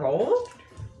get to roll?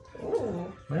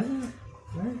 Ooh. Let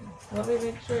me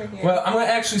make sure here. Well, I'm gonna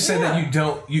actually say that you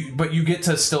don't. But you get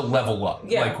to still level up.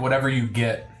 Yeah. Like whatever you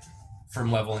get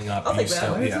from leveling up, I'll you take that.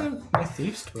 still Where's yeah. My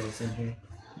thieves' tools in here.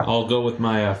 I'll go with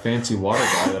my fancy water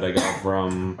guy that I got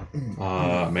from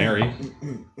Mary.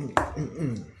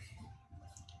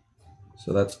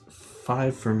 So that's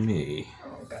 5 for me.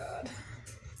 Oh, God.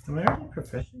 Am I already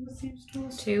proficient with thieves'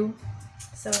 tools? 2.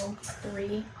 So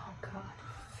 3. Oh god.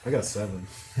 I got 7.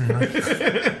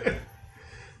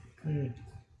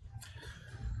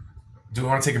 Do we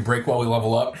want to take a break while we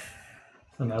level up?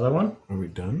 Another one? Are we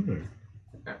done?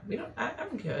 We don't.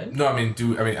 I'm good. No, I mean,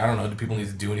 I don't know. Do people need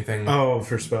to do anything? Or? Oh,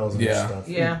 for spells and Yeah. stuff.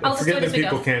 Yeah. I'll just do Forget it as that we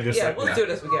people go. can't just Yeah, like, we'll do it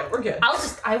as we go. We're good.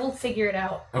 I will figure it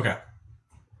out. Okay.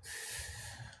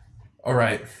 All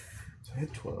right. I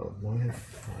had 12. Now I have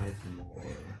 5 more.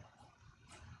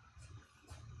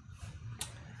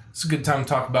 It's a good time to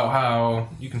talk about how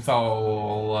you can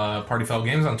follow Party Foul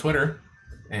Games on Twitter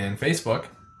and Facebook,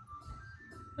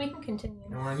 We can continue.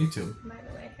 and we're on YouTube. By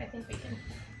the way, I think we can.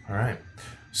 All right.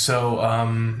 So, I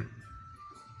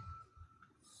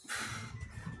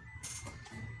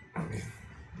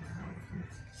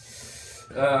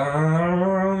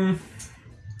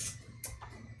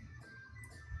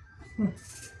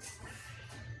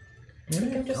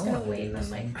think I'm just gonna wait on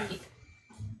my feet.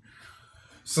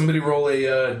 somebody roll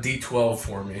a D12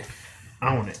 for me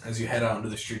Own it. as you head out into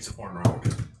the streets of Horn Rock.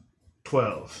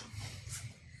 12.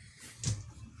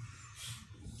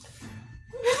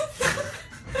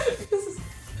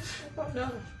 Oh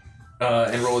no.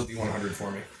 And roll a D100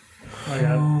 for me. Oh,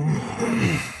 yeah.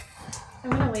 I'm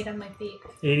gonna wait on my feet.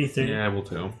 83. Yeah, I will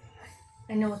too.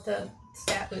 I know what the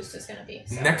stat boost is gonna be.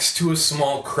 So. Next to a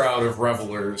small crowd of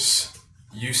revelers,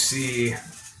 you see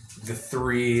the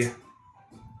 3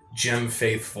 Gem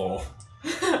Faithful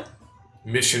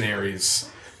missionaries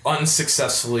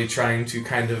unsuccessfully trying to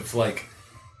kind of like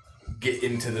get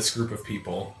into this group of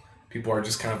people. People are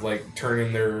just kind of like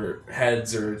turning their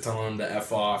heads or telling them to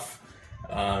F off.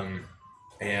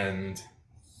 And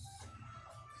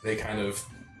they kind of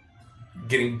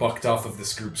getting bucked off of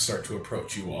this group start to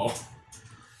approach you all.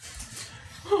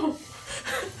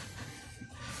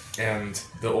 And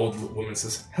the old woman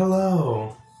says,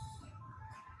 "Hello.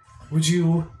 Would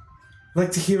you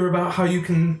like to hear about how you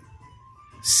can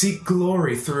seek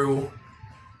glory through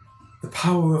the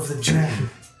power of the gem?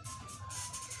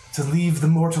 To leave the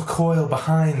mortal coil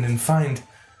behind and find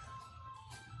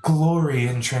glory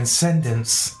and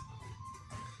transcendence?"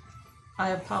 I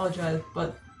apologize,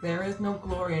 but there is no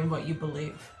glory in what you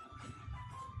believe.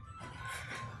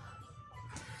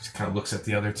 She kind of looks at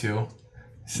the other two.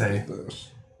 Say,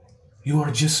 "You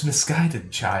are just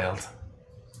misguided, child.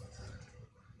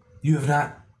 You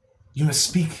must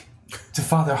speak to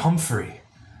Father Humphrey."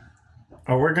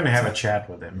 Oh, we're gonna have a chat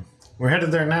with him. We're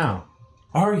headed there now.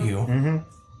 Are you? Mm-hmm.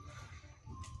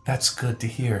 That's good to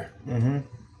hear. Mm-hmm.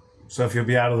 So if you'll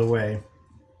be out of the way.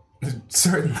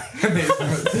 Certainly. And they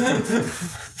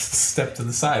step to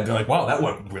the side. They're like, "Wow, that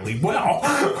went really well."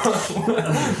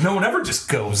 No one ever just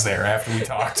goes there after we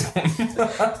talk to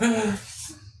him.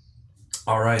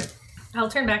 All right. I'll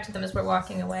turn back to them as we're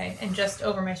walking away and just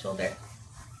over my shoulder.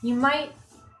 You might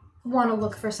want to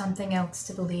look for something else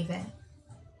to believe in.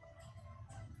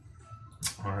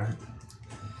 All right.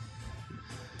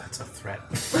 That's a threat.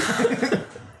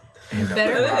 You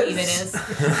better believe it is.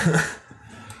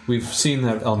 We've seen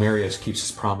that Almerius keeps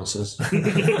his promises.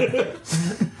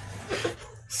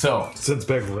 So, Sends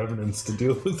back revenants to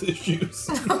deal with issues.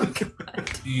 Oh,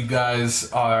 God. you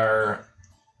guys are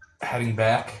heading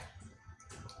back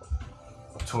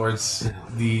towards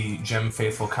the Gem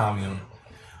Faithful commune.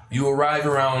 You arrive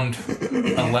around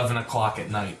 11 o'clock at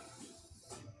night.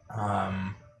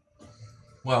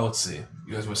 Well, let's see.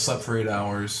 You guys would have slept for 8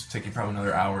 hours. Take you probably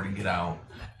another hour to get out.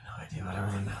 No idea what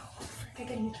I don't know.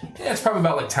 Yeah, it's probably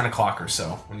about like 10 o'clock or so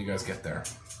when you guys get there.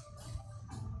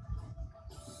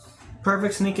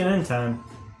 Perfect sneaking in time.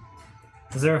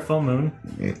 Is there a full moon?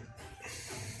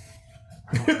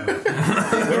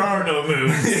 There are no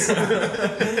moons.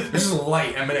 There's just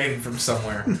light emanating from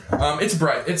somewhere. It's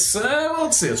bright. It's, well,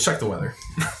 let's see. Let's check the weather.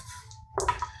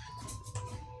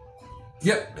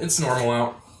 Yep, it's normal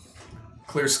out.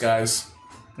 Clear skies.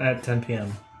 At 10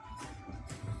 p.m.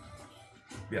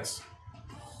 Yes.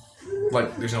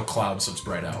 Like, there's no clouds, so it's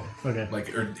bright out. Okay.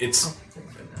 Like, or it's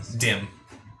Thank goodness. dim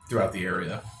throughout the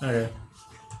area. Okay.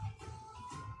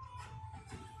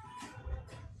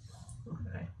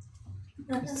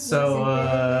 Okay. So,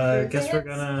 I guess we're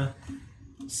gonna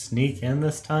sneak in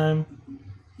this time.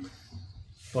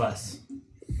 Bless.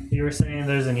 You were saying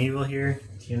there's an evil here.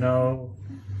 Do you know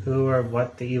who or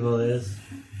what the evil is?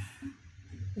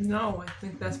 No, I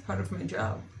think that's part of my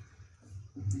job.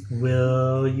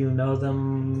 Will you know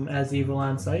them as evil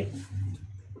on sight?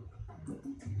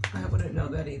 I wouldn't know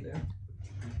that either.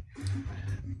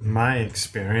 My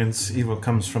experience, evil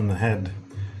comes from the head,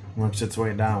 works its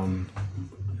way down.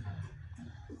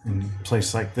 In a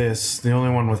place like this, the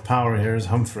only one with power here is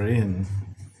Humphrey, and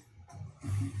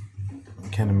I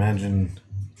can't imagine,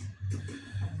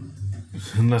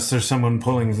 unless there's someone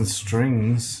pulling the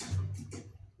strings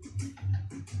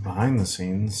behind the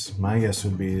scenes, my guess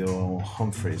would be old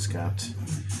Humphrey's got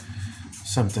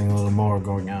something a little more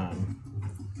going on.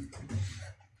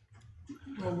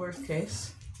 Well, worst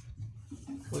case,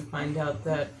 we find out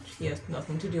that he has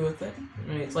nothing to do with it.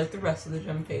 I mean, it's like the rest of the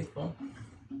Gem Faithful,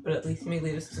 but at least it may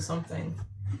lead us to something.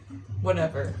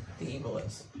 Whatever the evil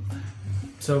is.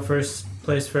 So first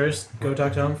place first, go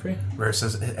talk to Humphrey. Rare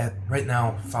says, right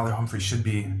now, Father Humphrey should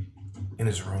be in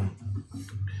his room.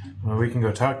 Well, we can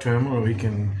go talk to him, or we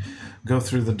can go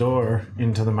through the door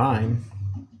into the mine.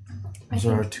 Those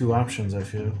are our two options, I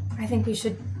feel. I think we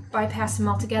should bypass him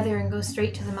altogether and go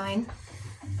straight to the mine.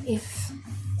 If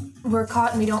we're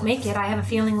caught and we don't make it, I have a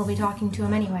feeling we'll be talking to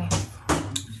him anyway.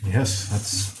 Yes,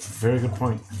 that's a very good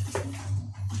point.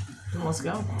 Then let's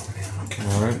go. Okay.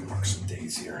 All right. Mark some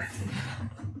days here.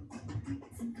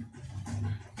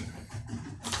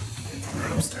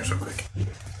 Run upstairs real quick.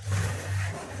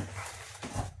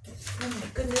 Oh my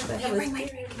goodness, I have bring a my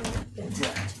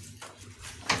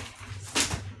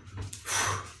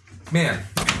Man,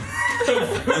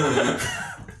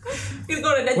 Gonna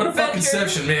go to an what a adventure, fucking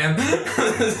session, man.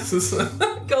 This is-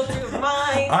 go through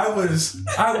mine. I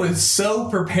was so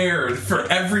prepared for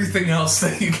everything else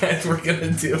that you guys were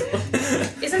gonna do.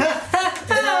 Isn't that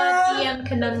the DM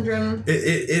conundrum? It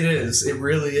is. It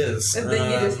really is. And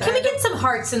then you just Can we get some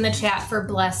hearts in the chat for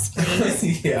Bless,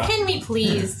 please? yeah. Can we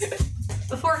please?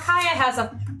 Before Kaya has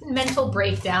a mental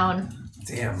breakdown.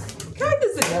 Damn. God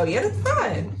doesn't know yet. It's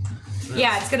fine.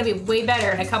 Yeah, it's gonna be way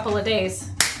better in a couple of days.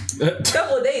 A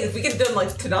couple of days. We get it done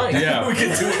like tonight. Yeah. We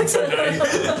can do it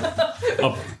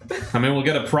tonight. I mean, we'll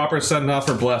get a proper send-off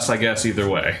for Bless, I guess, either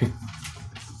way.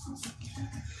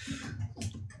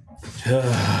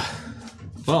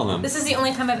 Well, then. This is the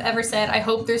only time I've ever said, I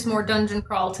hope there's more dungeon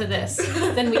crawl to this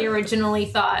than we originally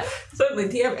thought. Suddenly,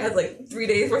 TM has like 3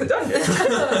 days worth of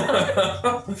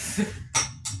dungeons.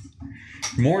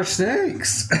 More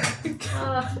snakes!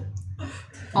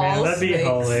 Man, that'd be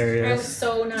I was hilarious.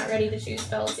 so not ready to shoot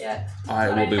spells yet. I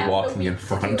But will be have the walking week in to do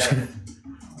front.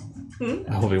 it.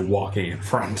 I will be walking in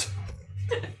front.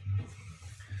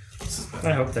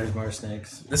 I hope there's more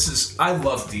snakes. This is. I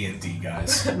love D&D,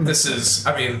 guys. This is.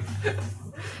 I mean,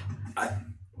 I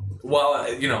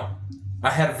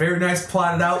had a very nice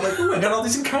plotted out. Like, ooh, I got all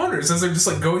these encounters as they're just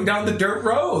like going down the dirt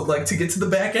road, like to get to the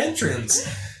back entrance,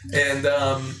 and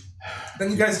then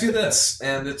you guys do this,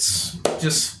 and it's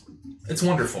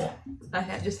wonderful.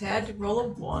 I just had to roll a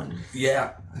 1.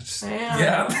 Yeah, Damn.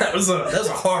 yeah, that was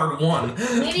a hard one.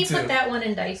 Maybe to- put that one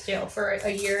in dice jail for a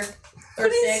year or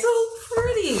But he's 6. so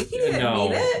pretty. He didn't No.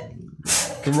 mean it.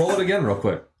 Roll it again real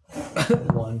quick.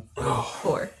 1.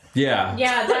 4. Yeah.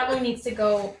 Yeah, that one needs to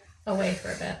go away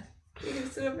for a bit. You can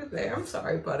sit over there. I'm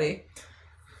sorry, buddy.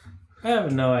 I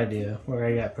have no idea where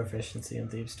I got proficiency in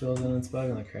Thieves' Tools, and it's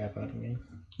bugging the crap out of me.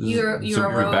 You're a your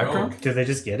rogue. background? Do they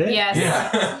just get it? Yes.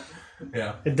 Yeah,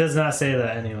 yeah. It does not say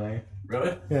that anywhere.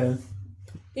 Really? Yeah.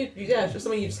 Yeah, it's just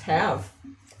something you just have.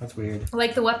 That's weird.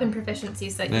 Like the weapon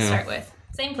proficiencies that you Yeah. start with.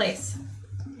 Same place.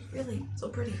 Really? So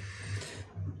pretty.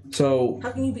 So,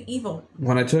 How can you be evil?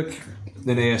 when I took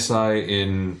an ASI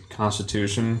in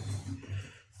Constitution,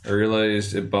 I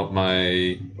realized it bumped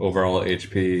my overall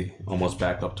HP almost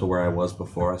back up to where I was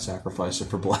before I sacrificed it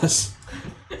for Bless.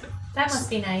 That must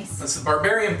be nice. That's the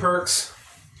barbarian perks.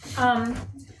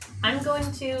 I'm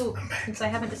going to, since I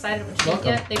haven't decided which sheet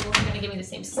yet, they both are going to give me the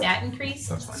same stat increase.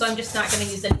 That's fine. So I'm just not going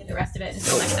to use any of the rest of it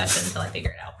until next session until I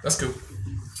figure it out. That's cool.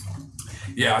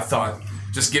 Yeah, I thought,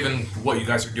 just given what you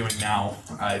guys are doing now,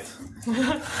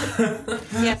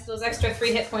 Yes, those extra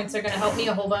 3 hit points are going to help me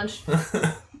a whole bunch.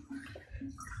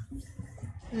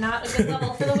 Not a good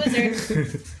level for the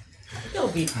wizard. You'll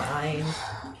be fine.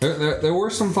 There were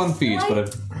some fun feats,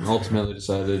 but I ultimately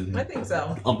decided I think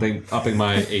so. upping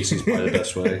my AC is probably the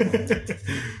best way.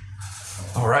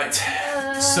 All right.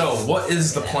 So, what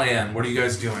is the plan? What are you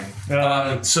guys doing?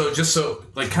 So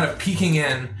kind of peeking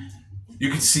in,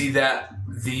 you can see that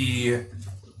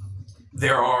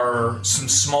there are some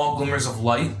small glimmers of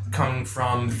light coming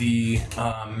from the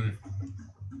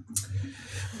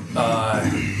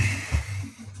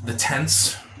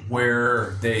tents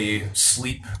where they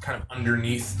sleep, kind of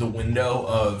underneath the window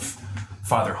of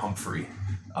Father Humphrey.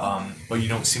 But you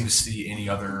don't seem to see any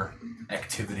other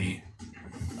activity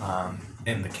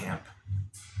in the camp.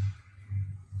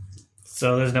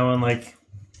 So there's no one, like,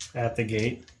 at the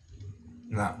gate?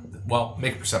 Well,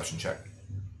 make a perception check.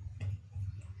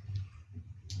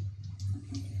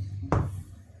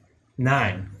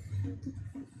 9.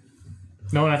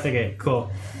 No one at the gate. Cool.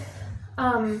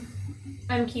 I'm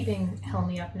keeping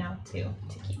Helmy up now too,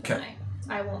 to keep an Okay. eye.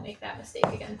 I won't make that mistake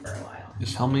again for a while.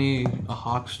 Is Helmy a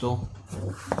hawk still?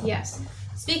 Yes.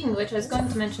 Speaking of which, I was going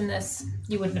to mention this.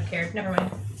 You wouldn't have cared. Never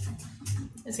mind.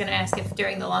 I was going to ask if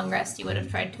during the long rest you would have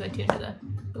tried to attune to the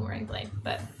boomerang blade,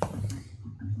 but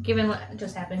given what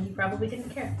just happened, you probably didn't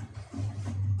care.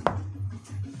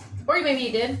 Or maybe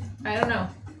you did. I don't know.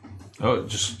 Oh,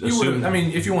 just You would. assume. I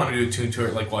mean, if you wanted to attune to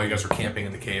it, like while you guys were camping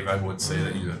in the cave, I would say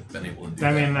that you'd have been able to do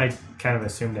I that. mean, I kind of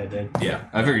assumed I did. Yeah.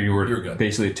 I figured you were good.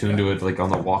 basically tuned to it like on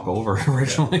the walk over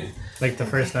originally. Like the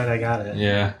first night I got it.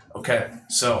 Yeah. Okay.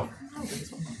 So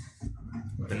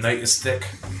the night is thick.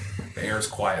 The air is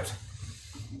quiet.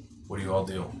 What do you all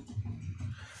do?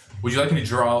 Would you like me to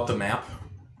draw out the map?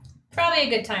 Probably a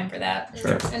good time for that.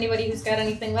 Sure. Anybody who's got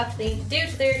anything left they need to do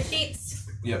to their sheets,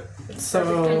 Yep.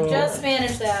 So, can just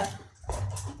manage that.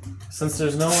 since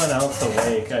there's no one else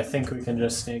awake, I think we can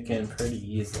just sneak in pretty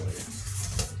easily.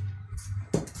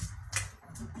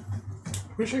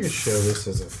 Wish I could show this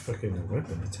as a fucking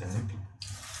weapon attack.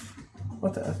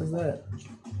 What the F is that?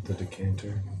 The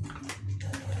decanter.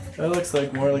 That looks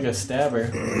like more like a stabber.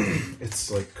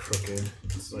 It's like crooked.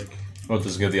 It's like Oh,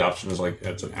 does it give the option as like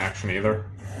it's an action either?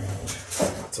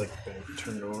 bent,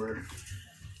 turned over.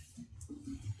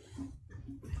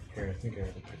 Here, I think I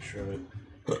have a picture of it.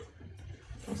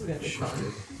 This is gonna be fun.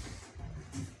 Shifted.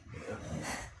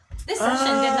 This session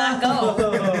did not go.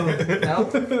 No?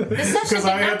 This session Because did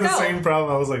I had not the go. same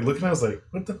problem. I was like looking, I was like,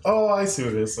 what the? Oh, I see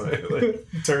what it is. So I like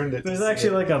turned it. There's to see actually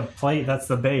it. like a plate. That's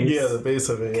the base. Yeah, the base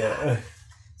of it. Yeah.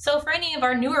 So for any of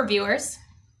our newer viewers,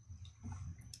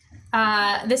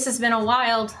 this has been a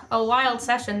wild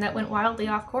session that went wildly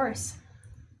off course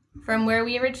from where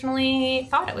we originally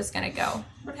thought it was going to go.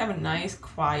 We're gonna have a nice,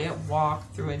 quiet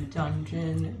walk through a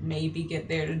dungeon. Maybe get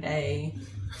there today.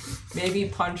 Maybe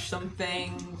punch some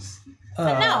things.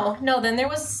 But no. Then there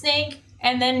was a snake,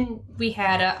 and then we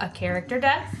had a character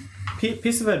death.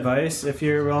 Piece of advice: if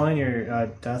you're rolling your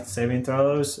death saving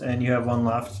throws and you have one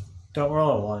left, don't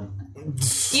roll a 1.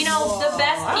 You know, the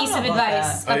best I don't piece know of about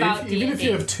advice that. about Even if you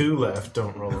D&D. have 2 left,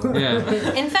 don't roll it.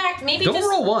 Yeah. In fact, maybe Don't just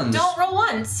roll ones. Don't roll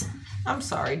once. I'm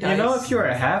sorry, Dice. You know, if you were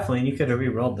a halfling, you could have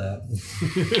re-rolled that.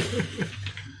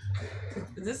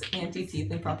 Is this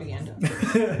anti-tiefling propaganda?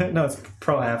 No, it's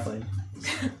pro halfling.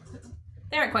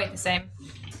 They aren't quite the same.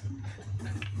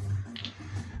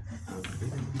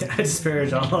 I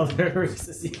disparage all other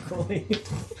races equally.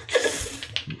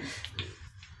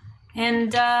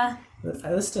 And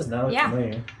This does not look Yeah.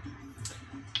 familiar.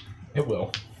 It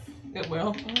will. It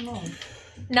will. I don't know.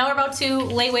 now we're about to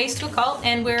lay waste to a cult,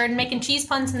 and we're making cheese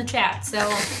puns in the chat. So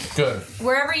Good.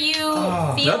 wherever you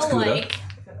feel that's Gouda. like,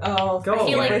 Oh, Go I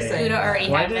feel like away. Gouda already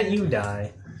Why happened. didn't you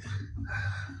die?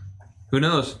 Who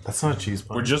knows? That's not a cheese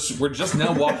pun. We're just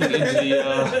now walking into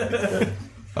the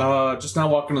just now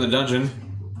walking to the dungeon.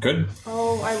 Good.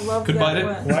 Oh, I love Could bite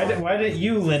that it. one. Why did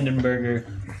you, Lindenberger?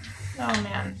 Oh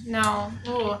man, no.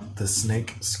 Ooh. The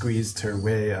snake squeezed her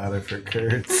way out of her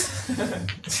curds.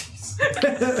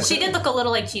 She did look a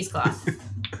little like cheesecloth.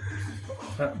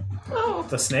 Oh,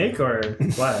 The snake or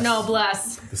Bless? No,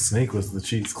 bless. The snake was the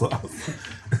cheesecloth.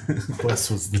 Bless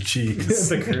was the cheese.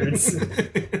 The curds.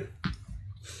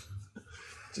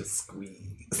 Just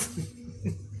squeeze.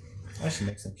 I should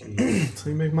make some cheese. That's how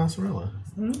you make mozzarella.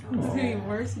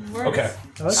 worse and worse. Okay.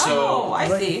 So Oh, I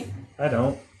see. I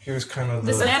don't. here's kind of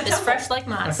The the. snap is fresh like I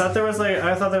moss. thought there was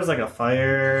like a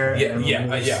fire. Yeah, and yeah,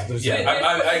 there's-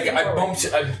 yeah. I bumped.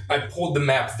 I pulled the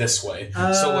map this way,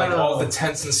 so like all the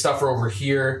tents and stuff are over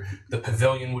here. The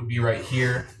pavilion would be right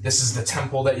here. This is the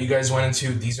temple that you guys went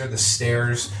into. These are the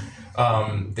stairs.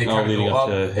 They kind of leading go up up,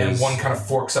 to and his- one kind of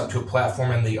forks up to a platform,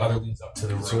 and the other leads up to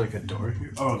the Is there room. like a door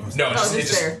here? Oh, No,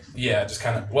 just there. yeah, just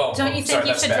kind of. Well, Don't you sorry, think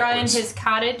you that's should draw in backwards. his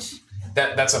cottage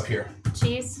That's up here.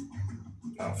 cheese?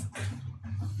 Oh.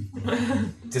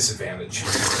 Disadvantage.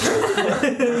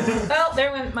 Well,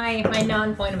 there went my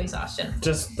non-point of exhaustion.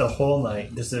 Just the whole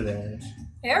night disadvantage.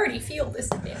 I already feel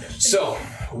disadvantaged. So,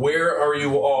 where are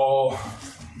you all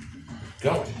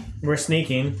going? We're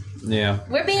sneaking, Yeah.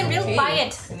 We're being real Okay.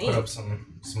 quiet. Put up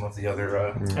some of the other.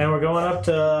 and we're going up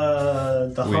to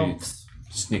the We- humps.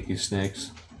 Sneaky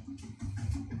snakes.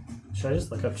 Should I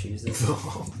just look up cheeses?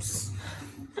 humps.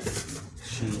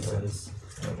 Cheeses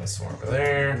There's some over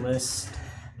there, list.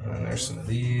 and then there's some of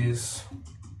these.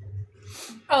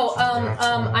 Oh,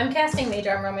 I'm casting mage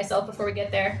armor on myself before we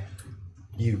get there.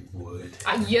 You would.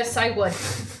 Yes, I would.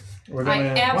 We're I gonna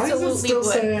Why does it absolutely still would.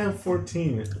 say I have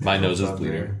 14? My nose is On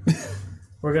bleeding.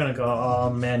 we're gonna go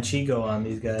all Manchego on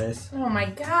these guys. Oh my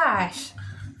gosh.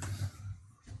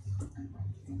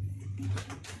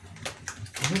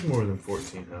 I have more than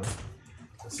 14, huh?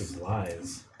 This is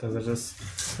lies. Does it just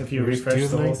if you Do you refresh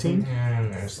have the whole 19? thing?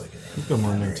 And there's like an. You've got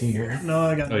more than 19 here. No,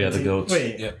 I got. Oh, yeah, the 19. goats.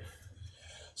 Wait, Yep.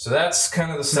 So that's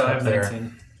kind of the no, I setup have there.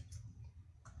 19.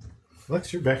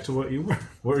 Lex, you're back to what you were.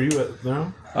 What are you at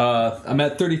now? I'm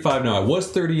at 35 now. I was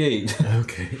 38.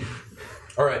 Okay.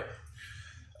 All right.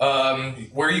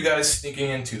 Where are you guys sneaking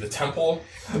into? The temple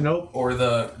Nope. or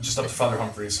the just up to Father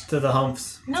Humphreys? To the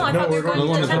humps. No, I No, thought we we're were going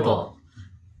going to the to the temple.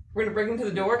 We're gonna break into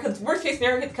the door because worst case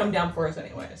scenario, he could come down for us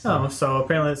anyways. Oh, so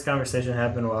apparently this conversation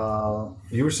happened while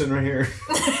You were sitting right here.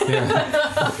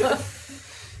 Yeah.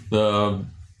 The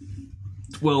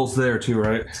well's there too,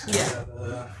 right? Yeah.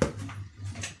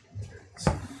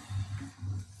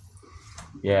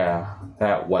 Yeah,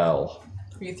 that well.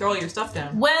 You throw all your stuff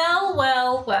down. Well,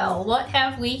 well, well. What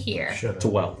have we here? Shut It's a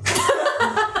up. well.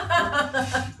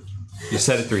 You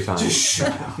said it 3 times.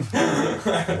 Shut up.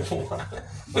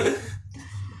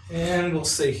 And we'll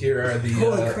say here are the,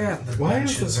 Holy crap. the Why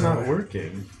is benches this or not whatever-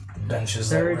 working? benches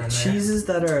that there were are in there. cheeses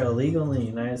that are illegal in the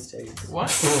United States. What?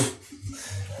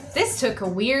 This took a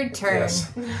weird turn.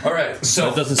 Yes. All right. That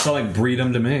So, doesn't sound like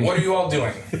breed'em to me. what are you all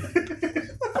doing?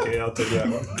 Okay, I'll take that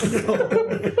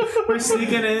one. We're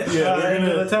sneaking it Yeah, we're into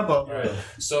gonna- the temple. All right.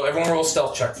 So everyone roll a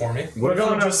stealth check for me. What if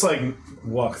going we just like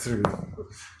walk through?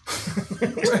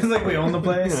 It's like we own the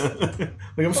place.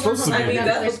 Like I'm supposed to be I mean, here.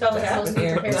 that's what's Spell supposed to is happen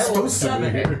here. supposed to be That's I'm supposed to be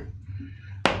seven. here.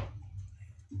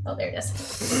 Oh, there it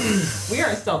is. We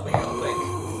aren't stealthing, I don't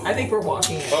think. I think we're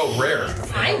walking in. Oh, rare.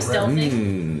 I'm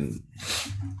stealthing.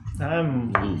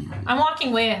 I'm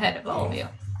walking way ahead of all of you.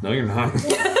 No, you're not.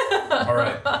 All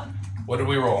right. What did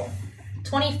we roll?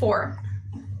 24.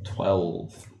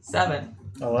 12. 7.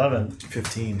 11.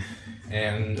 15.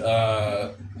 And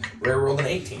rare rolled an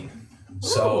 18.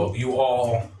 So you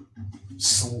all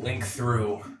slink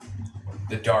through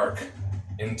the dark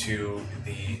into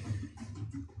the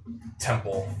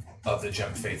temple of the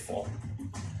Gem Faithful.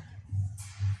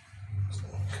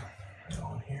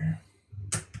 Go in here.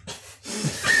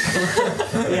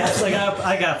 Yeah, it's like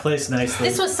I got placed nicely.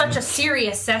 This was such a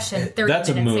serious session 30 That's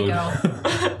a minutes mood.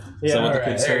 ago. Yeah, So what the Alright,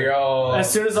 kids there say? you go.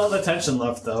 as soon as all the tension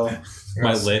left, though.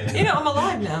 My lit. You know, I'm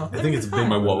alive now. I think it's big.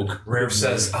 My woke. Rare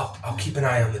says, I'll keep an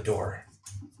eye on the door.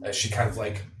 As she kind of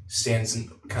like stands and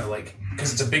kind of like,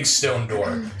 because it's a big stone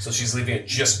door, so she's leaving it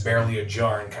just barely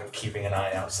ajar and kind of keeping an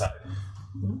eye outside.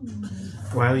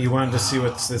 Well, you wanted to see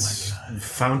what this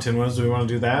fountain was. Do we want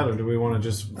to do that, or do we want to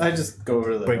just I just go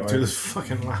over to the break door. through this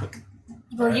fucking lock?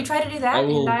 Well, you try to do that, I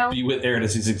will and I'll. be with Aaron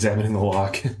as he's examining the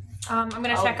lock. I'm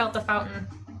gonna check out the fountain.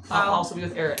 I'll also be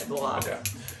with Eric at the lock. Okay.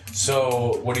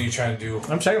 So, what are you trying to do?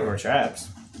 I'm checking for traps.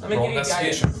 I'm gonna Roll give you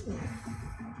investigation.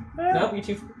 guidance.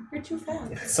 Nope, you're too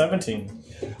fast. 17.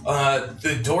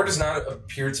 The door does not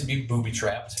appear to be booby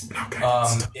trapped.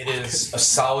 It is a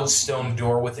solid stone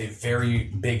door with a very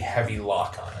big, heavy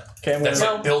lock on it. Okay, I'm That's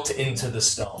gonna. like built into the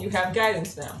stone. You have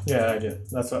guidance now. Yeah, I do.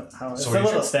 That's what. How, it's So a what are you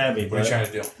little stabby, What are you but trying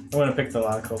to do? I'm gonna pick the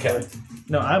lock. Hopefully. Okay.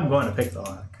 No, I'm going to pick the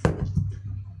lock.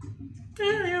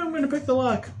 Yeah, I'm gonna pick the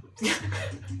lock.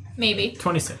 Maybe.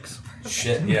 26.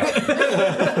 Shit, yeah.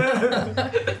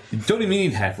 You don't even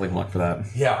need halfling luck for that.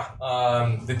 Yeah.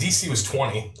 The DC was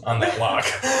 20 on that lock.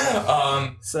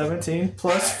 17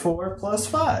 plus 4 plus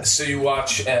 5. So you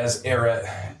watch as Eret,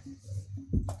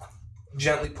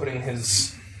 gently putting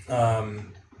his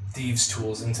thieves'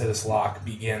 tools into this lock,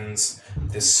 begins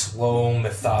this slow,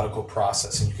 methodical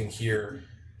process, and you can hear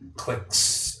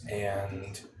clicks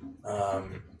and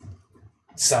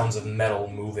sounds of metal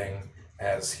moving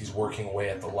as he's working away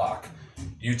at the lock.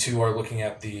 You two are looking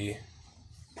at the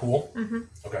pool? Mm-hmm.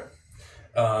 Okay.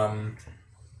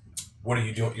 What are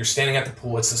you doing? You're standing at the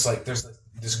pool. It's just like there's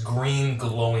this green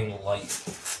glowing light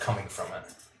coming from it.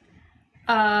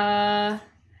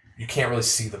 You can't really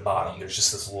see the bottom. There's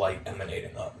just this light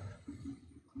emanating up.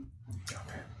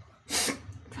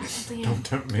 Don't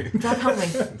tempt me, Don't help me.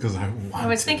 because I want I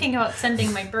was to. thinking about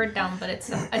sending my bird down, but it's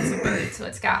a bird, so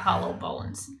it's got hollow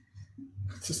bones.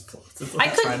 Just floats. It's I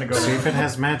like could- trying to go. See if it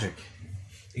has magic.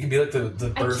 You can be like the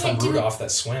bird from can't do it. Rudolph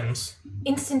that swims.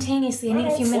 Instantaneously, I need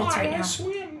a few minutes right now.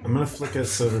 Swim. I'm gonna flick a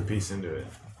silver piece into it.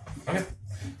 Okay.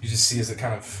 You just see as it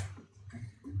kind of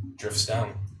drifts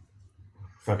down.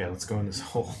 Fuck it, let's go in this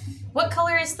hole. What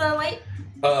color is the light?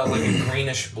 Like a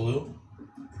greenish blue.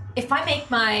 If I make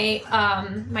my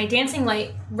my dancing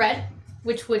light red,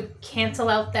 which would cancel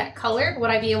out that color, would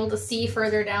I be able to see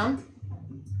further down?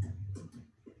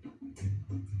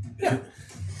 Yeah.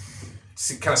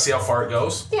 Kind of see how far it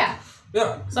goes. Yeah.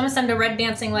 Yeah. So I'm gonna send a red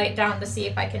dancing light down to see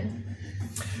if I can.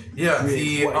 Yeah.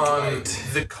 The White light.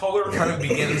 the color kind of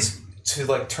begins to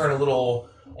like turn a little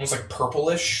almost like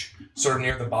purplish, sort of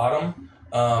near the bottom.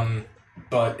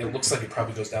 But it looks like it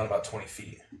probably goes down about 20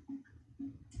 feet.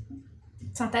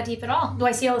 It's not that deep at all. Do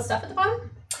I see all the stuff at the bottom?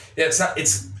 Yeah,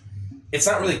 it's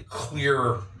not really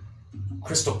clear,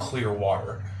 crystal clear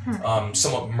water.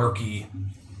 Somewhat murky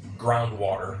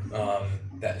groundwater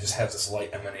that just has this light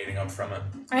emanating up from it.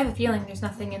 I have a feeling there's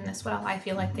nothing in this well. I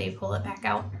feel like they pull it back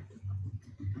out.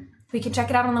 We can check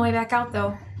it out on the way back out,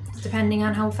 though, depending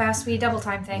on how fast we double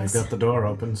time They've things. got the door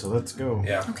open, so let's go.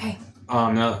 Yeah, Okay.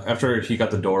 Now, after he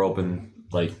got the door open,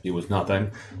 like it was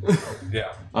nothing.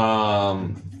 yeah.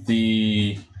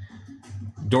 The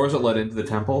doors that led into the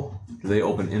temple, do they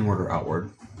open inward or outward?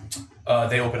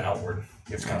 They open outward.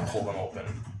 You have to kind of pull them open,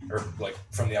 or like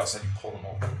from the outside, you pull them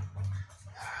open.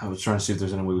 I was trying to see if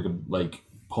there's any way we could like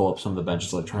pull up some of the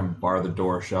benches, like try and bar the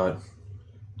door shut,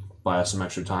 buy us some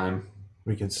extra time.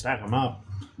 We could stack them up.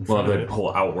 in Well, front if of they it.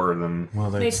 pull outward, then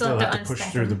Well, they They still still have have to to push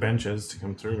unstack through the them. benches to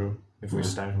come through. If we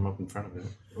stack them up in front of it,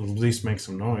 it'll at least make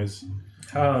some noise.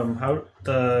 How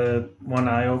the one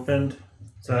I opened?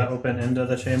 Does that open into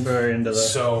the chamber or into the?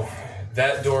 So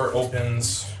that door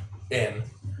opens in,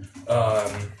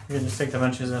 We can just take the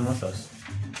benches in with us.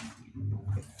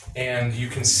 and you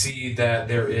can see that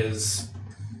there is.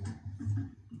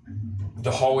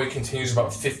 The hallway continues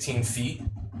about 15 feet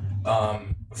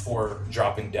before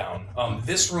dropping down.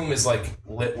 This room is like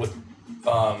lit with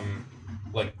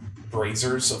like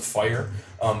braziers of fire,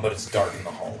 but it's dark in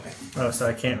the hallway. Oh, so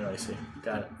I can't really see.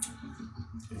 Got it.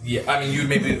 Yeah, I mean,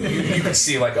 you can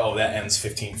see like, oh, that ends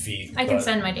 15 feet. I can but-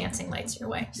 send my dancing lights your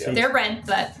way. Yeah. They're red,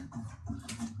 but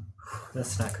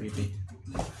That's not creepy.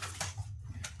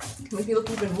 Make me look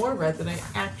even more red than I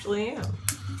actually am.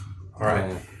 All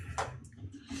right.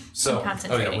 So, I'm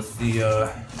concentrating. with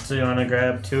the So you want to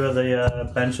grab 2 of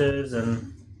the benches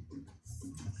and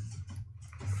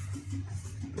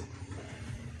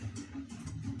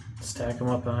stack them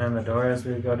up behind the door as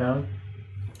we go down.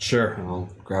 Sure. I'll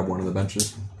grab one of the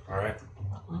benches. All right.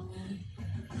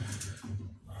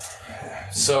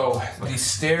 So these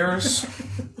stairs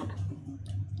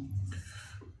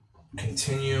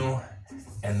continue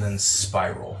and then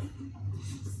spiral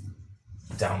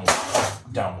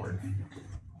downward.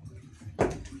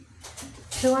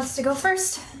 Who wants to go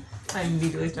first? I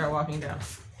immediately start walking down.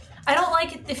 I don't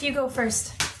like it if you go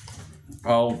first.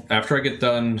 After I get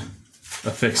done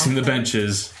affixing the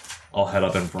benches, I'll head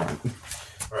up in front.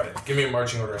 All right. Give me a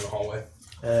marching order in the hallway.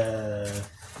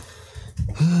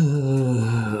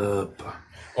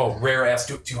 Oh, Rare asked,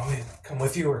 do you want me to come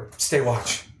with you or stay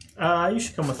watch? You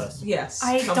should come with us. Yes.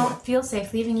 I come don't with- feel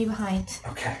safe leaving you behind.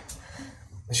 Okay.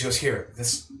 And she goes, here,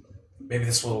 maybe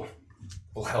this will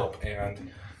help.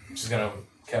 And she's going to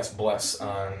cast Bless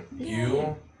on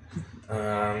you.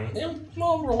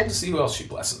 We'll roll to see who else she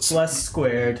blesses. Bless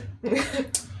squared.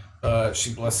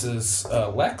 She blesses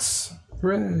Lex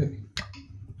Hooray.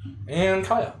 and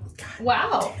Kaya.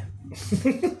 Wow.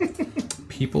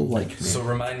 People like me. So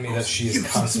remind me that she is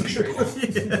concentrating.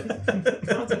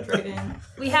 Concentrating.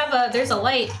 We have there's a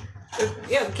light.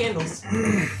 Yeah, the candles. All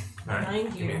right.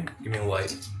 Behind Give you. me a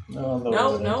light. No,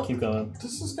 No. Keep going.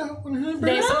 This is not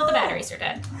 100. Some of the batteries are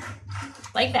dead.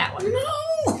 Like that one. No!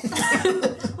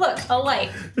 Look, a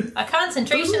light. A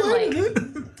concentration light.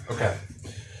 Okay.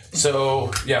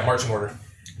 So, yeah, marching order.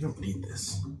 I don't need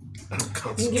this. I don't You can give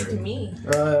concentrate. it to me.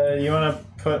 You want to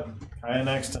put Kaya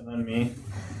next and then me?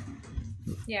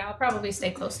 Yeah, I'll probably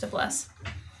stay close to Bless.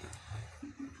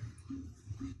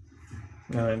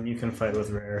 And then you can fight with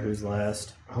Rare, who's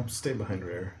last. I'll stay behind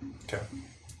Rare. Okay.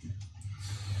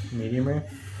 Medium Rare?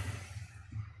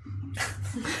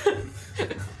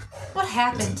 What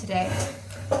happened today?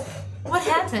 What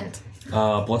happened?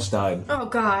 Bless died. Oh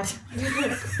God.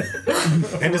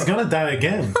 And is gonna die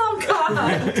again. Oh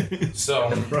God. So,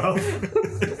 Bro.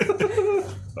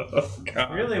 Oh,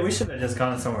 God. Really, we should have just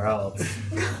gone somewhere else.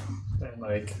 And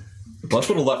like, Bless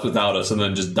would have left without us and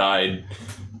then just died.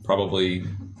 Probably.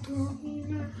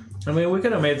 I mean, we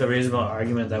could have made the reasonable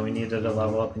argument that we needed to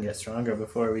level up and get stronger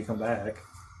before we come back.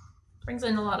 Brings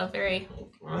in a lot of very.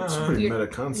 It's a pretty You're-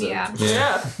 meta concept. Yeah.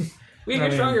 Yeah. We I get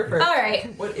mean- stronger first. All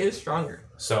right. What is stronger?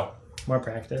 so More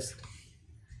practice.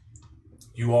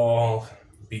 you all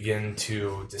begin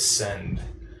to descend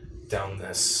down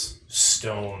this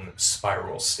stone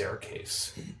spiral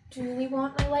staircase. Do we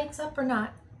want my lights up or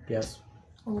not? Yes.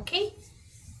 Okay.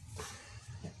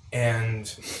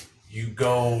 And you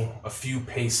go a few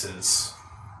paces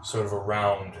sort of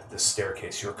around the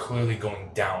staircase. You're clearly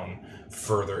going down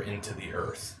further into the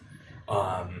earth.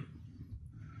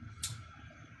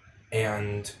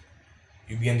 And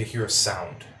you begin to hear a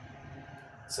sound.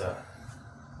 It's a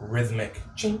rhythmic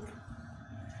chink,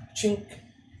 chink,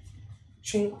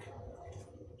 chink,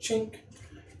 chink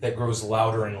that grows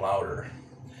louder and louder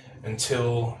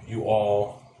until you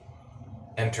all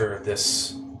enter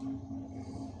this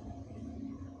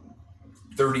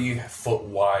 30-foot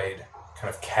wide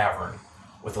kind of cavern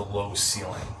with a low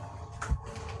ceiling.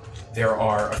 There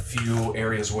are a few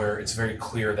areas where it's very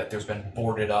clear that there's been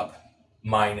boarded up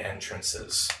mine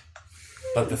entrances.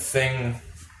 But the thing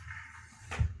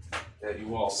that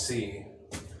you all see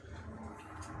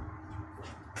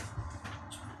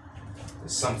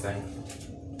is something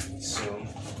soon.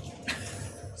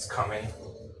 It's coming.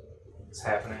 It's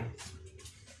happening.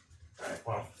 Alright,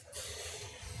 well.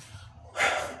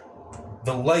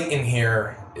 The light in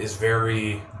here is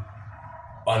very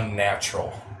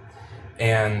unnatural.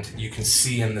 And you can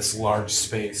see in this large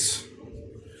space.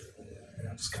 And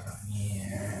I'm just kind of,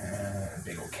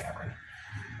 big old cavern.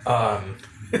 I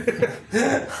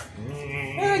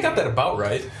got that about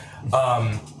right.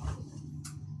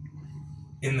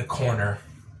 In the corner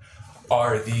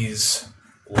are these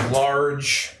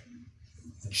large,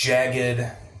 jagged,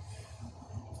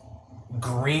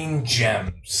 green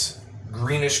gems,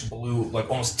 greenish blue, like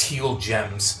almost teal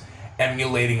gems,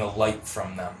 emulating a light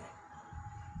from them.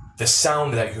 The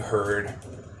sound that you heard,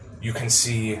 you can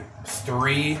see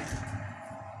 3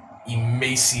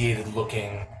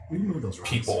 emaciated-looking We know those rocks.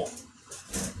 people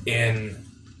in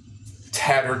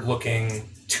tattered-looking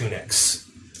tunics.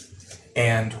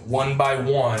 And one by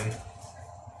one,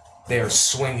 they are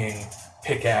swinging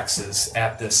pickaxes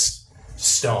at this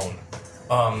stone,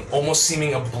 almost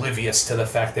seeming oblivious to the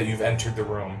fact that you've entered the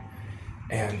room.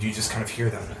 And you just kind of hear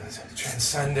them,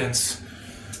 transcendence,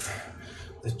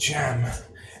 the gem.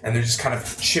 And they're just kind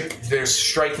of they're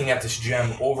striking at this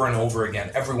gem over and over again,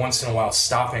 every once in a while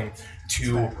stopping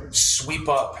to sweep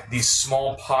up these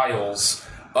small piles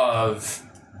of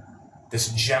this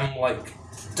gem-like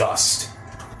dust.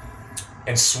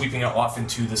 and sweeping it off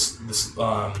into this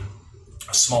a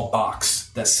small box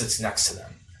that sits next to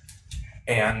them.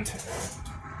 And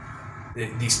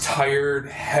these tired,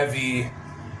 heavy,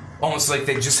 almost like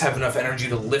they just have enough energy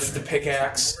to lift the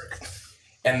pickaxe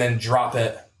and then drop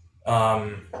it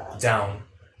down,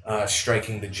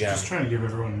 striking the gem. Just trying to give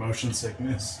everyone motion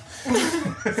sickness.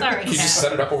 Sorry, Can you just Cat.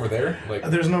 set it up over there? Like,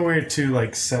 There's no way to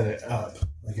like set it up.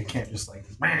 Like I can't just like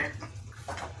try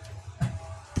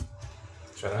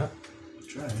that.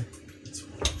 try. It's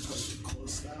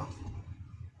close now.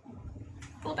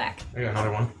 Pull back. I got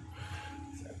another one.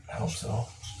 That helps at all.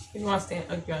 You want to stand?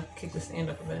 You want to kick the stand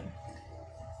up a bit.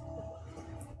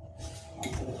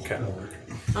 Okay.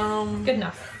 Good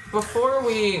enough. Before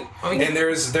we. And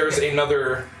there's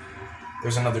another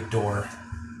door,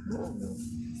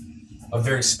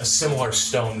 a similar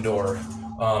stone door,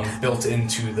 built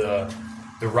into the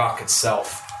rock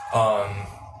itself,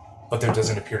 but there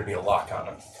doesn't appear to be a lock on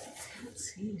it.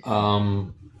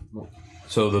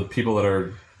 So the people that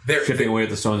are chipping away at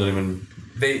the stones don't even.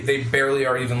 They barely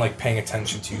are even like paying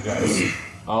attention to you guys.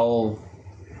 I'll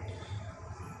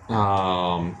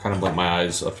kind of blink my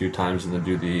eyes a few times and then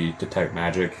do the detect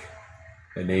magic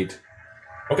innate.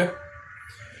 Okay.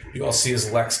 You all see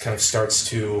as Lex kind of starts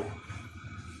to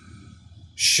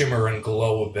shimmer and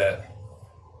glow a bit,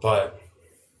 but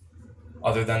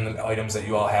other than the items that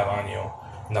you all have on you,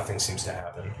 nothing seems to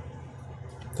happen.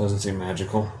 Doesn't seem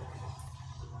magical.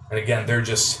 And again, they're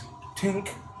just tink,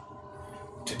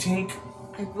 tink,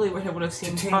 I really wish I would have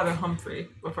seen Tink. Father Humphrey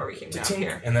before we came down tink,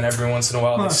 here. and then every once in a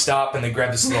while they stop and they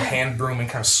grab this little hand broom and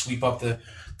kind of sweep up the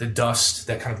dust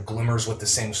that kind of glimmers with the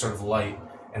same sort of light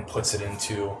and puts it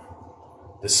into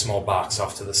this small box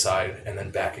off to the side and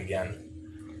then back again.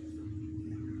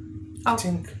 I'll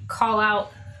Tink, call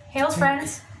out, "Hail,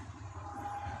 friends!"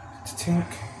 tink.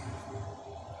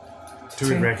 Do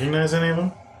we recognize any of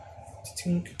them?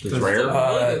 Tink. It's rare.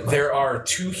 There are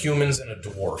 2 humans and a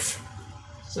dwarf.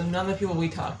 So none of the people we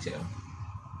talked to.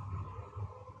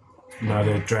 Not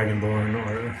a dragonborn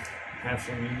or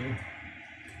halfling.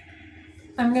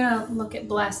 I'm gonna look at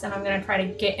Bless and I'm gonna try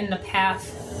to get in the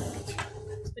path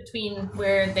between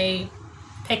where they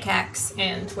pickaxe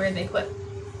and where they put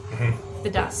the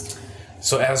dust.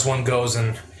 So as one goes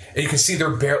and you can see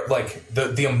they're like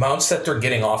the amounts that they're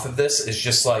getting off of this is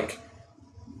just like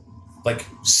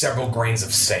several grains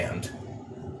of sand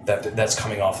that's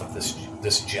coming off of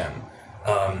this gem.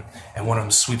 And one of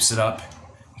them sweeps it up,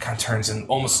 and kind of turns in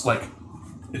almost like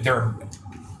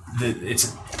it's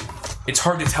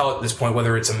hard to tell at this point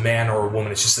whether it's a man or a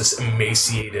woman. It's just this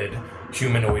emaciated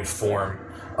humanoid form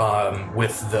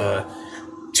with the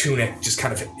tunic just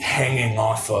kind of hanging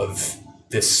off of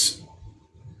this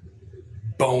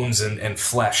bones and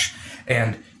flesh.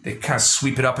 And they kind of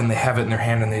sweep it up and they have it in their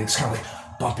hand and they just kind of like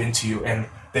bump into you and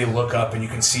they look up and you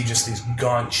can see just these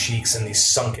gaunt cheeks and these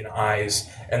sunken eyes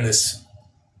and this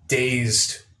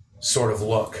dazed sort of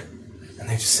look. And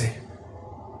they just say,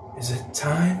 "Is it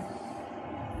time?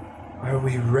 Are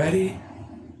we ready?"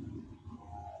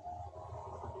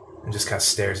 And just kind of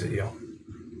stares at you.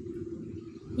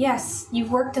 Yes,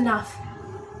 you've worked enough.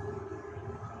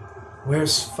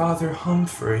 "Where's Father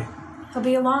Humphrey? He'll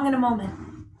be along in a moment."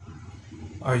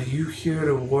 Are you here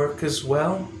to work as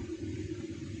well?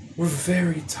 We're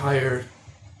very tired."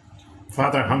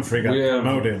 Father Humphrey got Yeah.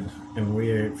 promoted, and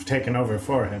we've taken over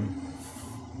for him.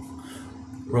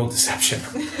 Roll deception.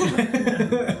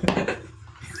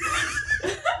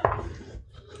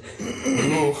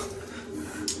 Ooh,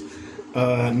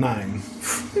 9.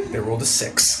 they rolled a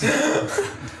 6.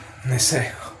 And they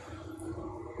say,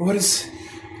 "What is...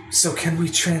 So can we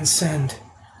transcend?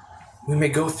 We may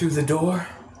go through the door?"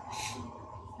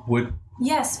 Would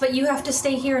Yes, but you have to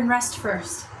stay here and rest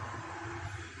first.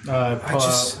 Pull I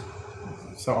just... out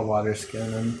salt water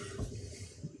skin and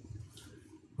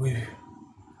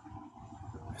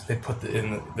They put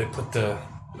the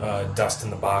dust in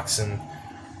the box, and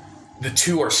the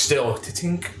 2 are still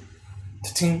ta-tink,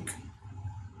 ta-tink,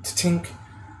 ta-tink.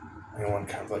 And one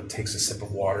kind of like takes a sip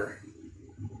of water.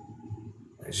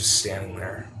 And he's just standing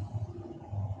there,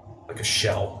 like a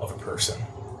shell of a person.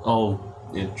 I'll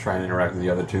try and interact with the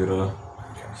other 2 to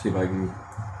see if I can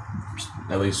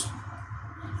at least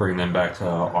bring them back to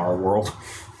our world.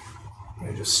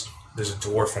 There's a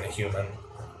dwarf and a human.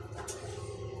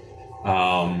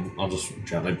 I'll just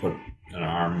gently put an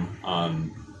arm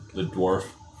on the dwarf.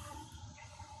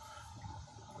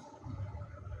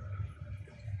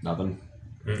 Nothing.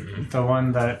 The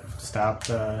one that stopped.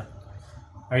 Are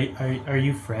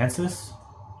you Francis?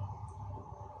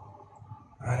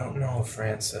 I don't know,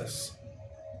 Francis.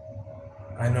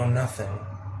 I know nothing.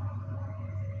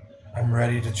 I'm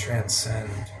ready to transcend.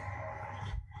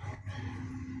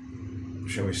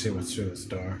 Shall we see what's through this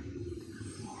door?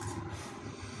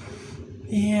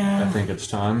 Yeah. I think it's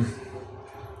time.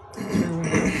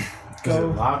 Is it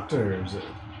locked or is it?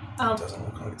 I'll Doesn't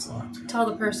look like it's locked. tell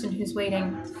the person who's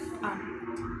waiting.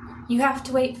 You have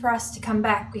to wait for us to come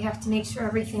back. We have to make sure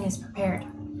everything is prepared.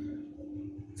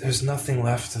 There's nothing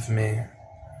left of me.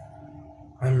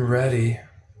 I'm ready.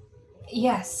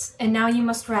 Yes, and now you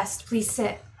must rest. Please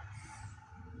sit.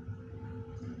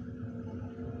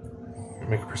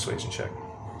 Make a persuasion check.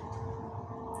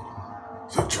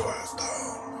 Sit your ass down.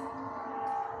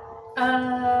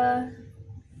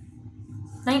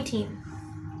 19.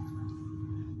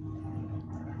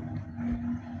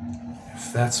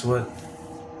 If that's what...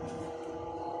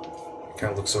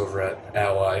 Kind of looks over at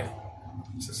Ally.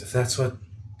 Says, if that's what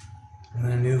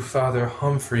the new Father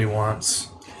Humphrey wants,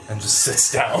 and just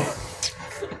sits down.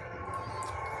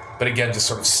 But again, just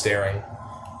sort of staring.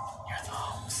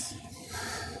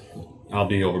 I'll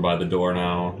be over by the door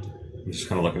now. I'm just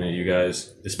kind of looking at you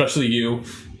guys, especially you.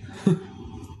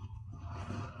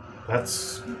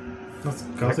 Let's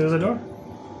Go through the door.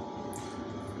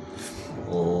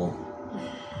 We'll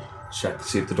check to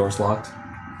see if the door's locked.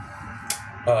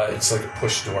 It's like a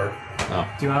push door. Oh,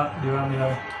 Do you want me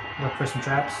to look for some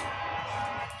traps?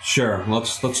 sure.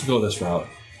 Let's go this route.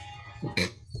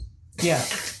 Yeah,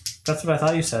 that's what I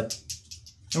thought you said.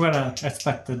 I'm gonna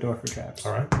inspect the door for traps.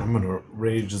 All right. I'm gonna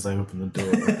rage as I open the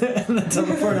door. And then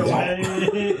teleport away.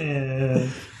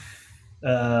 And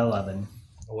 11.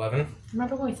 11.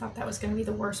 Remember when we thought that was going to be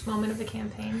the worst moment of the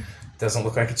campaign? Doesn't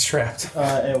look like it's trapped. It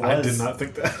was. I did not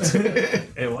think that.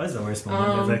 It was the worst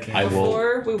moment of the campaign. I will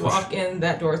Before we walk in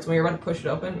that door, so when you're about to push it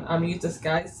open, I'm gonna use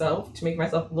disguise self to make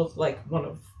myself look like one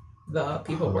of the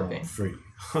people working. Free.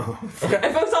 If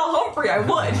I saw Humphrey, I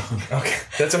would. Okay.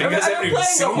 That's what you I've guys haven't been even playing the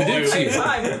seen whole the dude.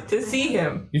 entire time to see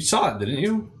him. You saw it, didn't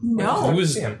you? No. It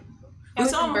was. See him. I was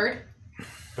saw in him. Bird.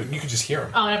 But you could just hear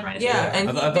him. Oh, never mind. Yeah, and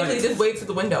he I thought- literally just waved through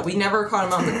the window. We never caught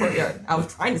him out in the courtyard. I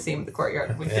was trying to see him in the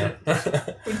courtyard. We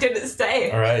didn't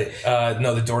stay. All right.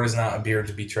 No, the door does not appear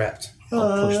to be trapped.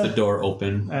 I'll push the door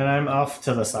open. And I'm off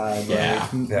to the side. Yeah.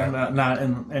 Like, Yeah. Not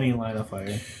in any line of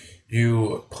fire.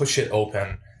 You push it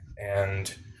open,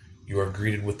 and you are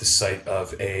greeted with the sight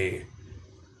of a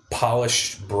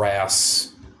polished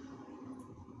brass,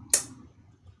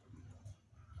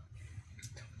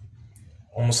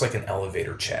 almost like an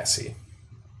elevator chassis.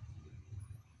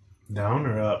 Down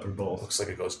or up or both? Looks like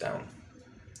it goes down.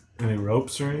 Any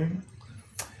ropes or anything?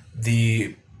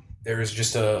 There is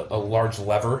just a large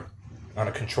lever on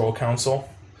a control console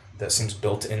that seems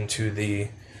built into the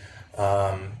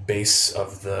base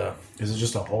of the. Is it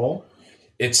just a hole?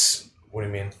 It's what do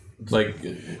you mean? Like,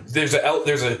 There's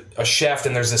a shaft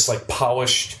and there's this like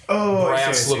polished Oh,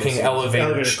 brass looking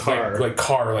elevator car.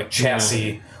 like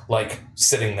chassis like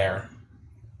sitting there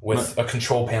with a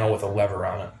control panel with a lever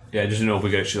on it. yeah, I just didn't know if we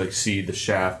could actually like see the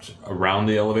shaft around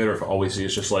the elevator. If all we see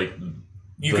is just like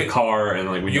You the can car and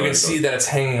like we you know can it see goes- that it's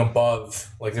hanging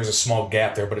above. Like there's a small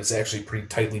gap there, but it's actually pretty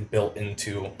tightly built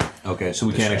into. Okay, so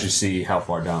we can't actually see how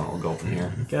far down it will go from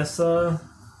here. Guess only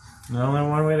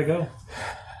one way to go.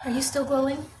 Are you still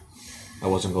glowing? I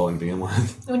wasn't going to begin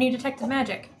with. When you detect the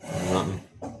magic. Nothing.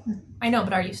 I know,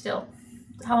 but are you still?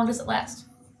 How long does it last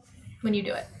when you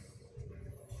do it?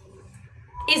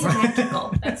 Is it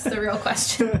magical? That's the real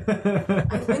question.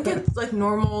 I think it's like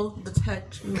normal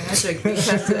detect magic because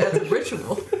it's a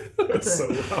ritual.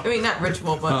 I mean, not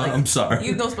ritual, but like I'm sorry.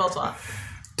 you know spell slot.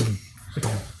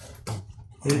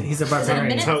 He's a Is it a barbarian.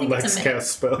 minute? How I think it's Lex a minute.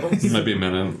 cast spells. It might be a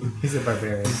minute. He's a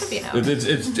barbarian. Could be an hour.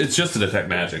 It's just to detect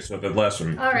magic. So if it lasts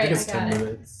from All right, I think it's I 10 got it.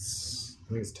 minutes. I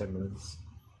think it's 10 minutes.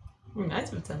 I mean, nice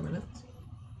for 10 minutes.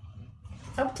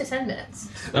 Up to 10 minutes.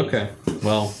 okay,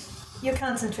 well, You're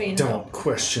concentrating. Don't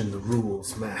question the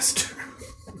rules, master.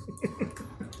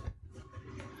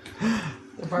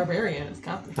 The barbarian is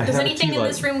confident. Does anything in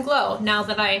this room glow now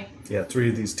that I... Yeah, 3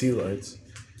 of these tea lights.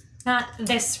 Not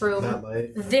this room. That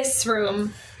light. This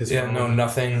room. His Yeah, phone. no,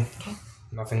 nothing. Okay.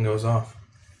 Nothing goes off.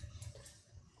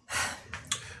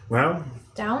 Well,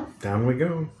 Down? down we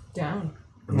go. Down.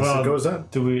 Unless Well, it goes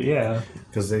up. Do we? Yeah.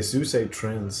 Because they do say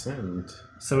transcend.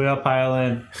 So we all pile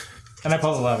in, and I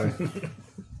pull the lever.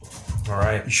 All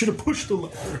right. You should have pushed the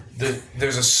lever.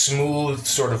 There's a smooth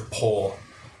sort of pull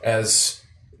as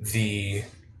the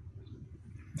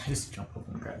I just jump over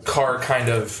and grab it. car kind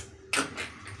of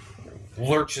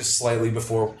lurches slightly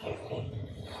before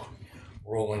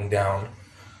rolling down.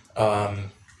 Uh-oh.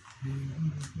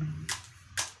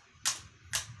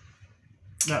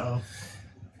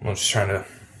 I'm just trying to.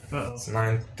 Uh-oh. It's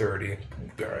 9:30.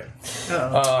 All right.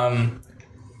 Uh-oh.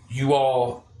 You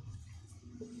all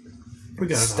We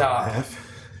got Stop. it.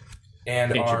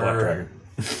 and ancient black are dragon.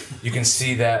 you can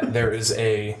see that there is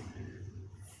a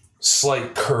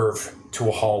slight curve to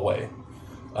a hallway,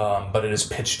 but it is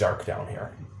pitch dark down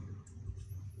here.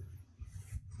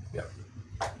 Yeah.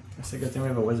 That's a good thing we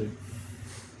have a wizard.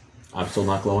 I'm still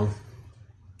not glowing?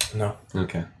 No.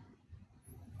 Okay.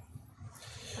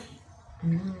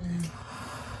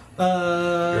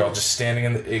 You're all just standing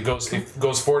in the, it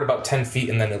goes forward about 10 feet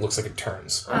and then it looks like it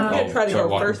turns. I'm gonna try to start go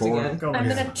walking first forward? again. I'm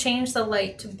gonna change the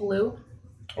light to blue.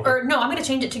 Okay. Or no, I'm gonna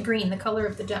change it to green, the color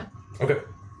of the gem. Okay.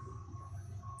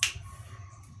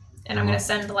 And I'm gonna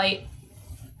send light.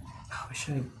 Oh, we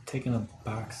should have taken a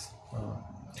box. Oh.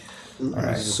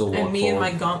 Alright. So And walk me and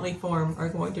forward. my gauntlet form are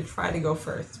going to try to go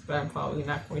first, but I'm probably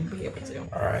not going to be able to.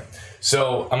 Alright.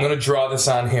 So I'm going to draw this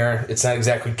on here. It's not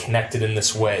exactly connected in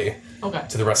this way Okay.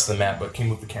 to the rest of the map, but can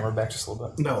you move the camera back just a little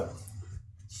bit? No.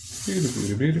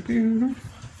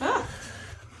 Ah.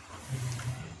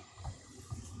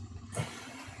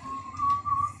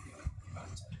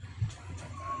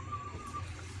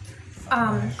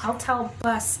 I'll tell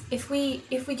Bus if we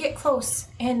get close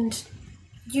and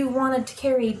you wanted to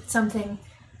carry something,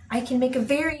 I can make a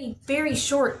very, very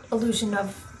short illusion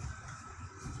of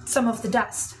some of the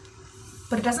dust.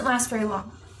 But it doesn't last very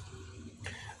long.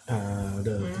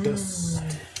 Dust.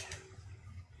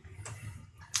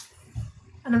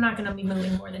 And I'm not gonna be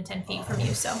moving more than 10 feet from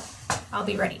you, so I'll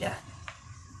be ready to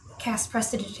cast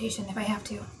prestidigitation if I have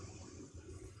to.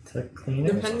 To clean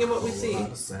it? Depending on what we see,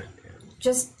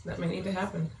 Just that may need to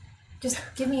happen.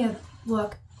 give me a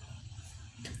look.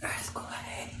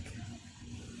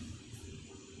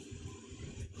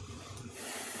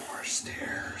 More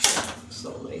stairs.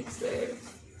 So many stairs.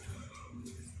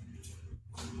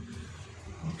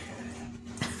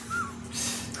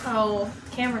 Oh,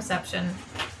 cam reception.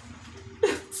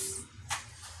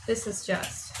 This is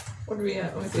just. What are we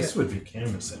at? Let me see This it. would be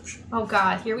cam reception. Oh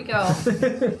God, here we go.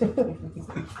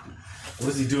 What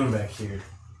is he doing back here?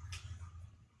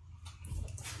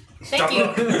 Thank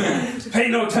you. Pay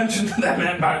no attention to that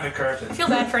man behind the I curtain. feel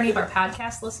bad for any of our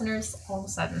podcast listeners all of a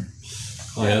sudden.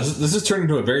 Oh yeah, this has turned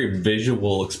into a very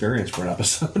visual experience for an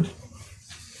episode.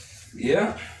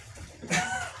 Yeah.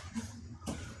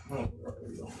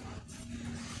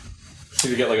 Need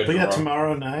to get like a But yeah, draw.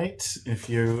 tomorrow night, if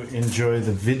you enjoy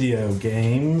the video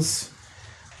games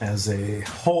as a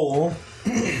whole,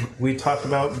 we talk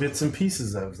about bits and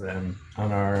pieces of them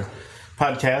on our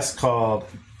podcast called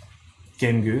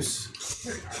Game Goose.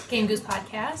 Game Goose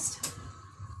Podcast.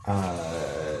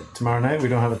 Tomorrow night, we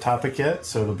don't have a topic yet,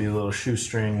 so it'll be a little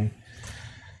shoestring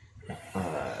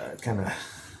kind of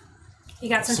You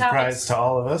got some surprise topics? to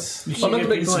all of us. You I'm should going get to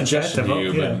make a people in chat suggestion to to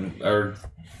you, vote, but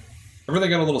everything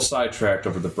got a little sidetracked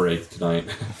over the break tonight.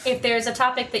 If there's a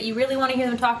topic that you really want to hear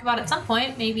them talk about at some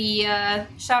point, maybe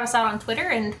shout us out on Twitter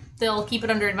and they'll keep it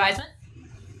under advisement.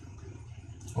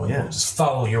 Well, Yeah. just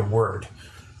follow your word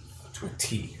to a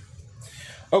T.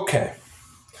 Okay.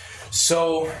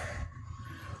 So,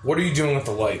 what are you doing with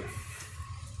the light?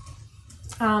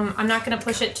 I'm not going to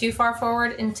push it too far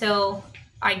forward until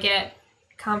I get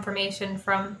confirmation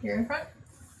from. You're in front?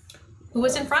 Who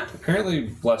was in front? Apparently,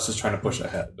 Bless is trying to push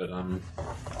ahead, but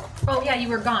Oh, yeah, you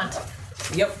were gaunt.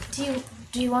 Yep. Do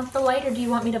you want the light or do you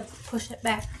want me to push it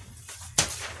back?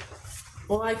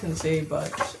 Well, I can see,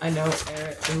 but I know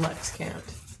Eric and Lex can't.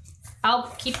 I'll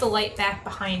keep the light back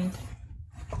behind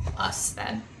us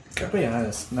then. To be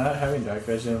honest, not having dark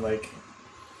vision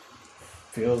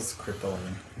feels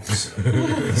crippling. This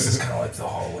is kind of like the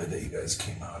hallway that you guys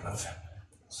came out of.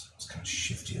 So it's kind of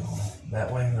shifty along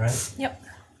that way, right? Yep.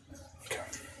 Okay.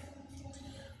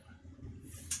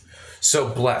 So,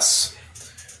 Bless,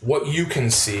 what you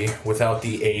can see without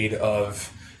the aid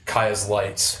of Kaya's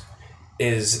lights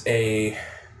is a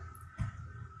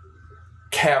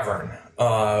cavern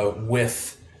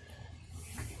with.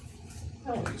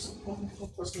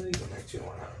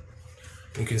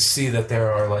 You can see that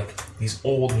there are like these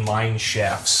old mine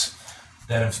shafts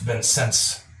that have been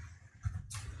since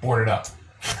boarded up.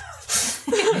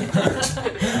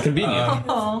 convenient.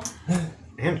 Oh,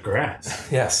 And grass.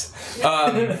 Yes.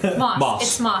 moss. Moss.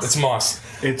 It's moss.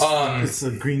 It's moss. It's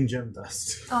a green gem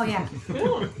dust. Oh, yeah.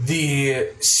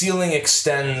 The ceiling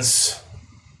extends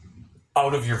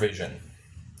out of your vision,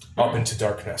 up into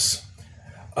darkness.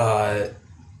 The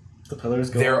pillars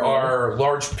go There all are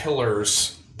large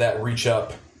pillars that reach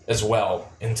up as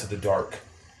well into the dark.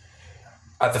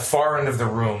 At the far end of the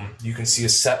room, you can see a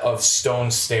set of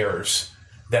stone stairs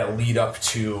that lead up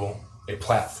to a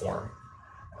platform,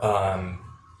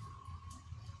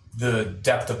 the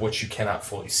depth of which you cannot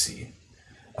fully see,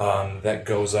 that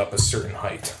goes up a certain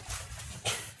height.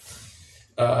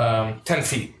 10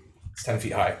 feet. It's 10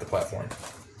 feet high, the platform.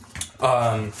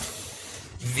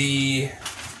 The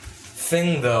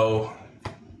thing, though,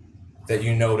 that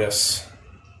you notice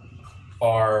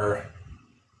are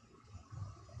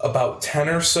about 10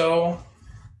 or so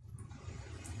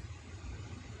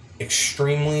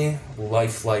extremely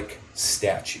lifelike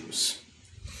statues.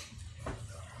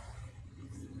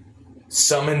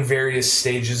 Some in various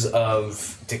stages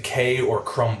of decay or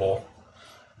crumble.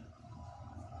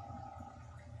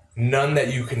 None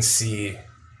that you can see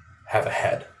have a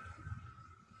head.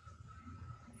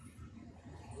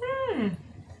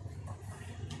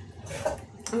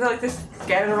 Is that like this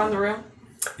scattered around the room?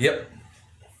 Yep.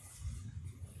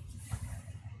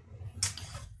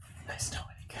 Nice knowing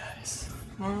you guys.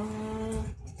 When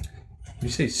you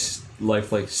say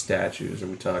lifelike statues, are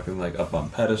we talking like up on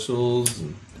pedestals?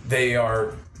 And... They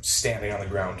are standing on the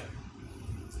ground.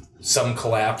 Some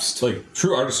collapsed. It's like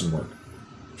true artisan work.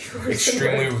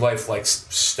 Extremely lifelike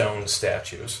stone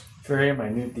statues. Very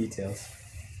minute details.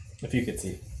 If you could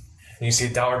see. And you see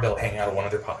a dollar bill hanging out of one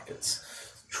of their pockets.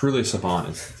 Truly savant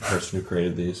is the person who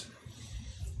created these.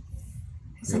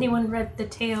 Has anyone read the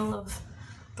tale of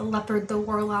the leopard, the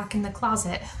warlock, and the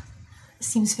closet? It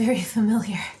seems very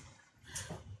familiar.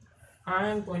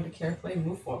 I'm going to carefully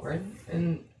move forward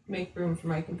and make room for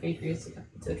my compatriots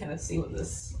to kind of see what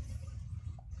this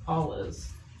hall is.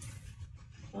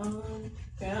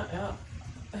 Yeah.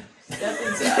 Step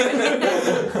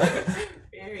inside.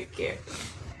 Very careful.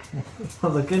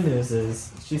 Well, the good news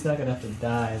is she's not gonna have to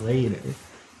die later.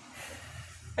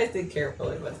 I think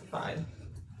carefully, but fine.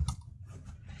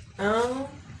 I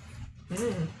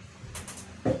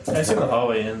assume the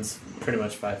hallway ends pretty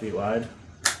much 5 feet wide.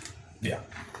 Yeah.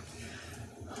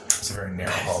 It's a very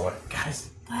narrow hallway. Guys,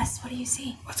 Bless, what do you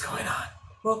see? what's going on?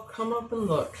 Well, come up and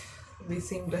look. We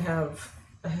seem to have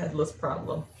a headless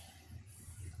problem.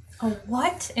 A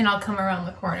what? And I'll come around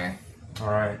the corner.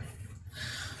 Alright.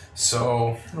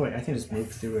 So, Oh wait, I can just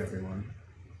move through everyone.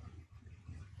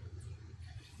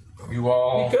 you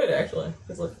all We could, actually.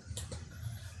 'Cause look.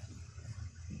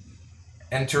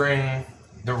 entering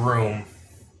the room,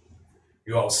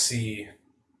 you all see,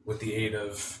 with the aid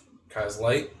of Kai's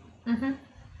light,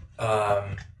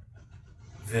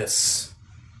 this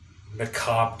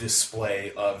macabre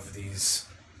display of these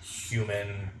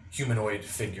humanoid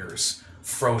figures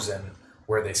frozen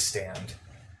where they stand.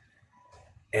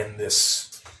 And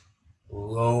this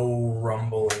low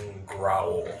rumbling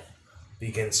growl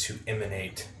begins to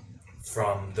emanate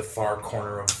from the far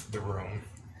corner of the room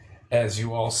as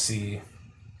you all see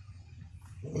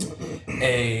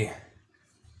a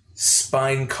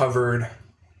spine-covered,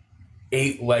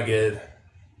 8-legged,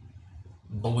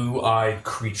 blue-eyed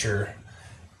creature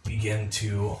begin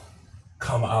to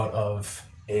come out of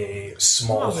a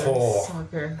small hole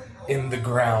Sucker. in the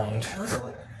ground.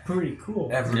 Pretty cool.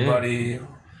 Everybody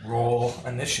roll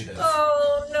initiative.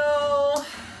 Oh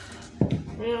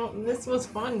Well, this was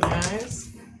fun, guys.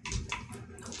 no!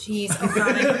 Jeez, I'm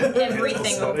running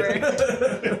everything over.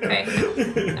 Okay.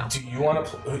 No. Do you want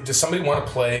to? Does somebody want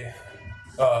to play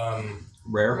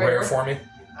Rare? Rare for me?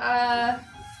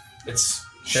 It's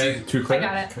Two I clear?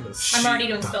 got it. I'm already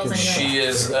doing spells anyway. She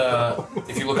is.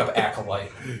 If you look up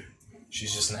acolyte,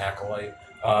 she's just an acolyte.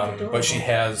 But she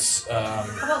has. How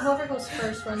about whoever goes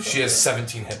first runs She has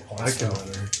 17 hit I points. can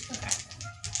let her.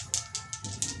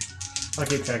 I'll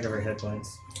keep track of her hit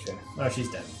points. Okay. Oh, she's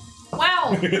dead.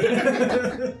 Wow!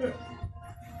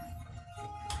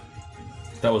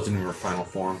 That wasn't even her final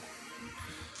form.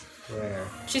 Rare.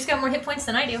 She's got more hit points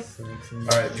than I do. All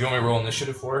right. Do you want me to roll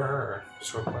initiative for her, or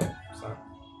just roll play? So,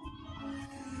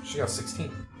 she got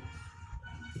 16.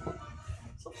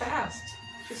 So fast.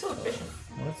 She's so efficient.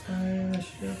 What's my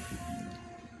initiative?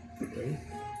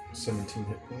 17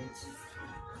 hit points.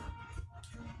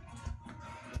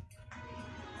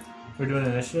 We're doing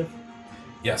initiative?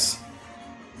 Yes.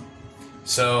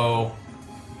 So,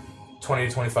 20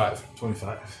 to 25.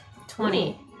 25.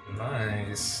 20.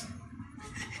 Nice.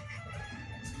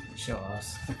 Show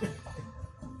us.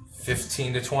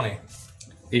 15 to 20.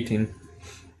 18.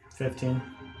 15.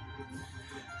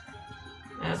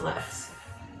 And less.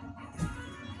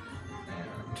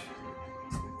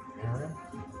 And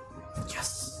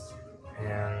Yes!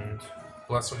 And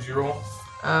Bless, what did you roll?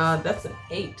 That's an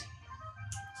 8.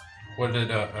 What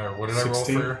did I roll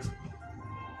 16. for?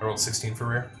 I rolled 16 for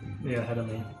rare. Yeah, ahead of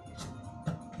me.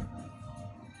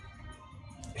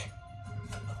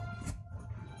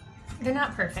 They're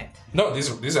not perfect. No,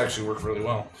 these actually work really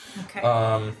well. Okay.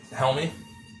 Helmy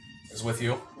is with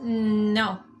you.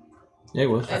 No. Yeah, it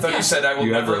was. I thought you said I will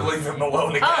You have never a- leave him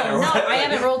alone again. Oh, or no, whatever. I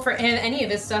haven't rolled for any of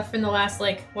his stuff in the last,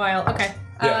 while. Okay.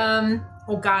 Yeah.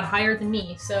 Oh god, higher than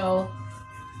me, so...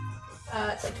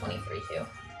 it's like 23, too.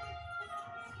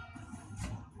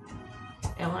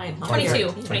 Allied. 22.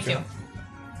 22.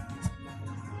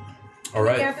 All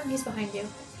right. Grab him, he's behind you.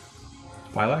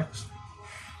 Lilacs?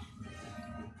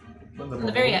 On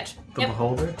the very edge. The Yep.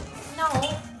 beholder?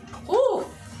 No. Ooh!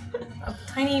 A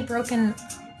tiny broken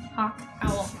hawk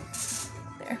owl.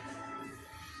 There.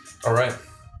 All right.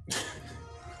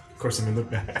 Of course, I'm in the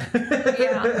back.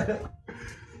 Yeah.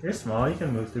 You're small, you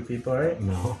can move through people, right?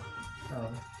 No. Oh.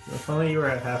 If only you were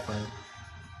at half range.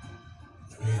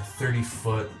 I mean, 30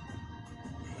 foot.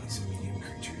 These medium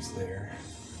creatures there.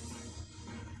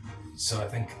 So I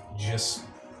think just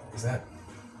is that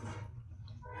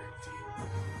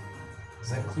does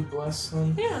that include bless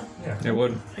then? Yeah. Yeah. It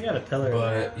would. I got a pillar.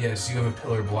 But yes, you have a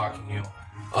pillar blocking you.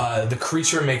 The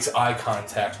creature makes eye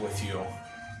contact with you,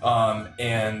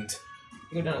 and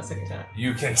Go down a second time.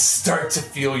 you can start to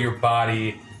feel your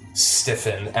body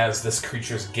stiffen as this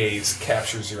creature's gaze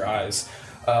captures your eyes.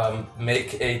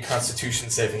 Make a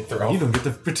Constitution saving throw. You don't get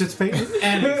to participate in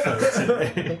anything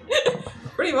today.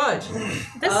 Pretty much.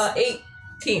 This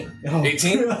 18.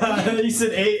 18? You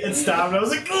said 8 and stopped. I was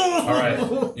like, oh! All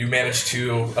right, you managed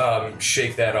to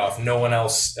shake that off. Everyone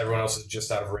else is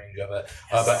just out of range of it.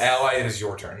 But Ally, it is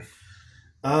your turn.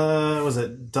 Was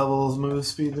it double move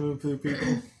speed to move through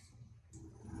people?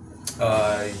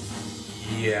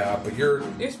 Yeah, but you're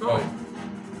small.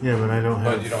 Yeah, but I don't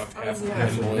have. but you don't have yeah.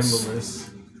 nimbleness.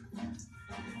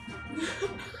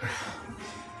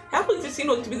 Halflings just seem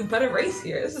like to be the better race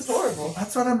here. This is horrible.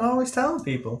 That's what I'm always telling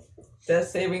people. Death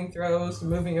saving throws,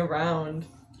 moving around.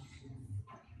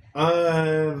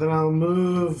 Then I'll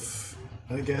move,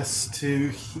 I guess, to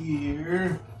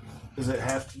here. Does it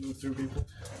have to move through people?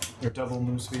 Or double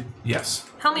move speed? Yes.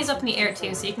 Helmy's up in the air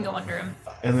too, so you can go under him.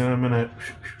 And then I'm gonna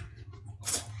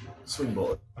swing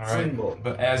bullet. All Swing right. bullet.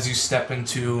 But as you step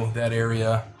into that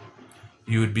area,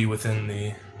 you would be within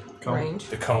the Range.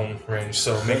 cone range.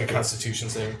 So make a Constitution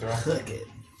saving throw. Click it.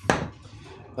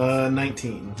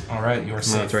 19. All right, you're No,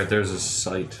 safe. that's right. There's a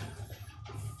sight.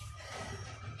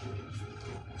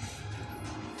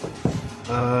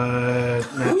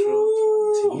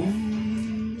 Natural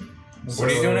 20. What are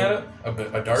you doing at it?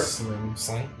 A dart? Sling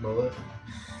Sling? bullet.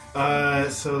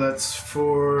 So that's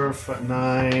 4, 5,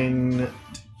 9,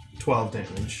 12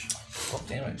 damage. 12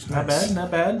 damage. Not Nice. bad,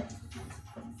 not bad.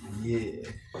 Yeah.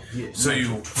 So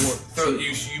you throw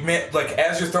you like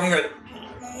as you're throwing it,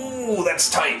 ooh, that's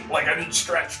tight. Like I didn't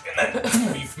stretch, and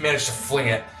then you've managed to fling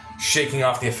it, shaking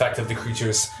off the effect of the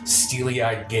creature's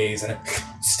steely-eyed gaze, and it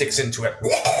sticks into it.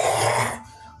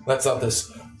 Lets out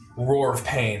this roar of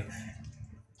pain,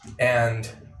 and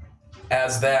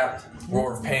as that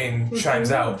roar of pain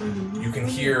chimes out, you can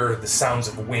hear the sounds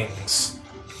of wings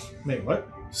Wait, what?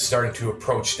 starting to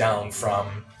approach down from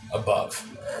above.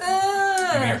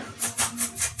 You hear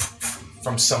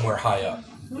from somewhere high up.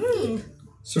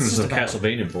 Some just about-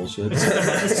 Castlevania bullshit.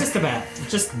 It's just a bat.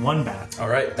 Just one bat. All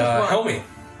right, one. Helmy.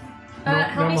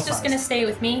 Helmy's normal just size. gonna stay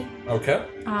with me. Okay.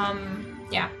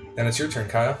 Yeah. Then it's your turn,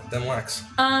 Kaya. Then Lex.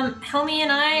 Helmy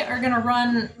and I are gonna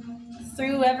run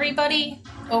through everybody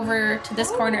over to this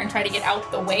corner and try to get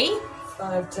out the way.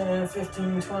 5, 10,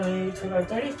 15, 20, 25,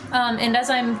 30. And as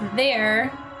I'm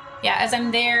there,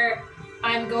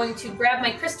 I'm going to grab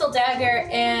my crystal dagger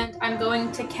and I'm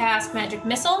going to cast magic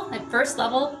missile at first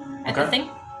level at the Okay. thing.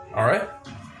 All right.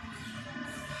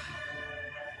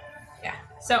 Yeah.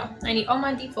 So I need all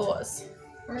my d4s.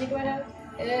 How many do I have?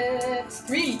 It's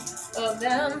 3 of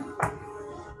them.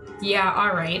 Yeah.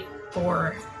 All right.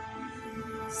 4,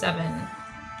 7,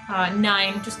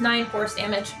 9. Just 9 force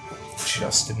damage.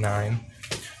 Just a 9.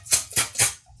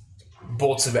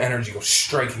 Bolts of energy go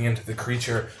striking into the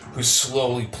creature, who's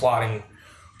slowly plodding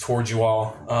towards you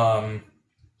all,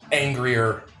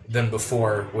 angrier than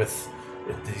before with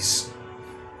these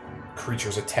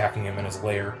creatures attacking him in his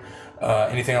lair.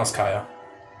 Anything else, Kaya?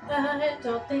 I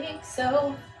don't think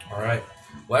so. All right,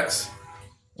 Lex.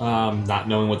 Not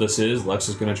knowing what this is, Lex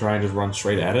is gonna try and just run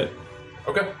straight at it.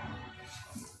 Okay.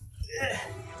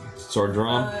 Sword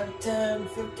drawn. 5, 10,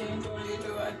 15, 20,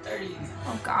 25, 30.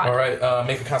 Oh God. All right.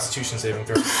 Make a Constitution saving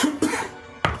throw.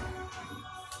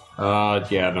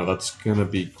 Yeah, no, that's gonna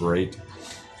be great.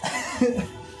 I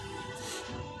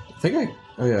think I.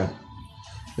 Oh yeah.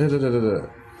 Da-da-da-da-da.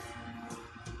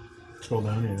 Scroll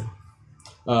down,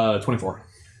 yeah. 24.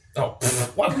 Oh,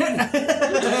 what?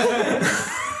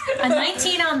 A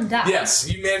 19 on the dot. Yes,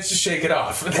 you managed to shake it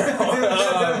off.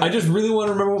 I just really want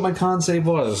to remember what my con save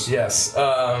was. Yes.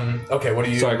 Okay. What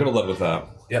do you? So I could have lived with that.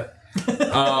 Yep.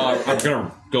 I'm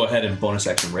gonna go ahead and bonus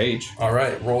action rage. All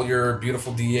right. Roll your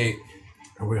beautiful D8.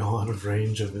 Are we all out of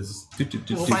range of his...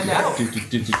 We'll find out.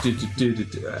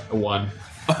 1.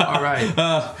 All right.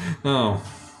 Oh.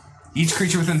 Each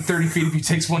creature within 30 feet of you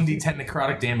takes 1d10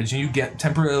 necrotic damage, and you get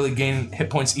temporarily gain hit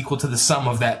points equal to the sum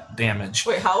of that damage.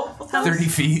 Wait, how? 30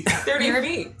 feet. 30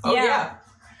 feet. Oh, Yeah. yeah.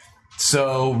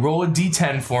 So roll a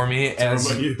d10 for me What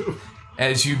as about you?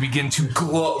 as you begin to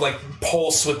glow, like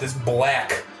pulse with this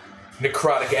black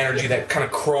necrotic energy that kind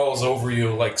of crawls over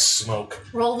you like smoke.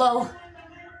 Roll low.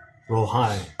 Roll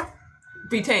high.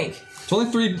 Be tank. It's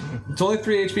only 3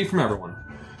 HP from everyone.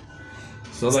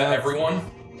 So Is that everyone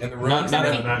in the room? Not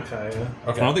everyone. Not Kaya.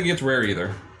 Okay. I don't think it gets rare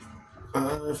either.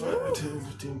 5, 10,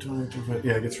 15, 20, 25.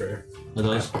 Yeah, it gets rare. It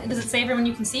does. Does it say everyone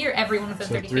you can see or everyone within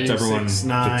So 30 3, feet? It's everyone 6,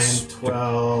 9, that's-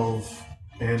 12,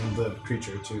 and the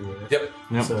creature too. Right? Yep.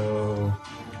 Yep. So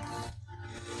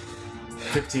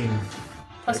 15.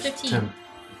 Plus 15. 10.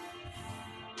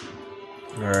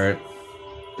 All right.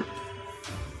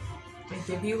 I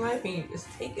give you life and you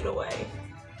just take it away.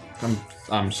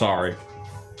 I'm sorry.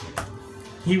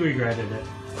 He regretted it.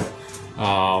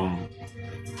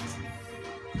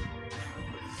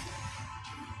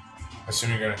 I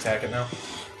assume you're gonna attack it now.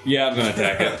 Yeah, I'm gonna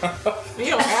attack it.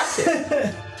 You don't have to.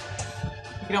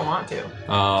 If you don't want to.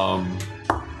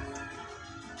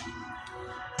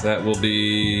 That will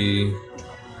be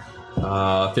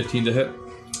 15 to hit.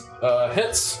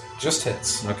 Hits. Just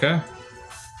hits. Okay.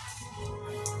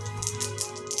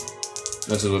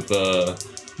 This is with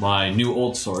my new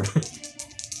old sword.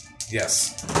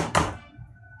 Yes.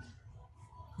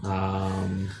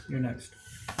 You're next.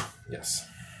 Yes.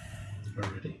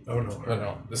 Already. Oh no. Oh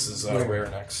no, this is rare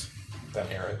next. Then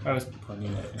Arid. I was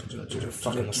plugging it. You're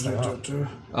fucking this thing up.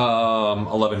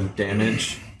 11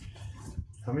 damage.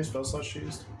 How many spell slots you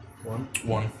used? 1.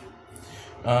 1.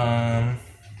 Are we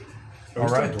still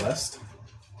Alright. blessed?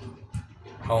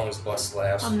 How long does Blessed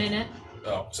last? A minute.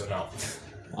 Oh, so no.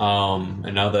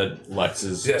 And now that Lex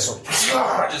is Yeah, so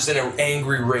just in an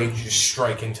angry rage, you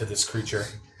strike into this creature.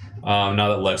 now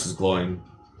that Lex is glowing,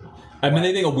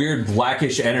 emanating a weird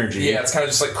blackish energy. Yeah, it's kind of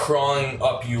just like crawling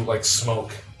up you like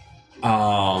smoke.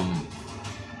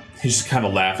 He's just kind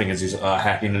of laughing as he's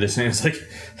hacking into this thing. It's like,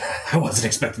 I wasn't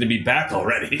expecting to be back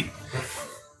already.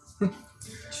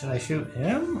 Should I shoot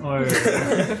him or?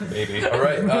 Maybe. All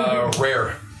right,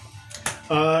 rare.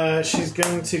 She's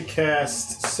going to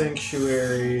cast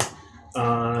Sanctuary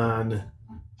on.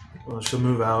 Well, she'll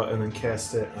move out and then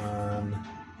cast it on.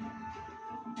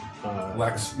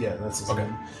 Lex? Yeah, that's his Okay.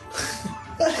 name.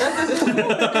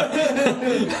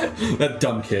 That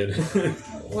dumb kid.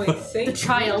 Wait, say The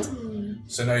child.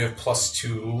 So now you have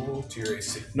 +2 to your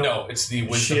AC. No, it's the She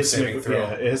Wisdom has to saving make, throw.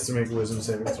 Yeah, it has to make a Wisdom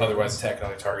saving throw. Otherwise, attack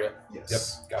another target. Yes. Yep,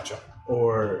 gotcha.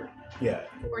 Or yeah.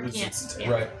 Or it's can't. just- Yeah.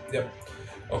 Right. Yep.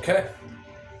 Okay.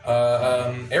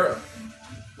 Arrow.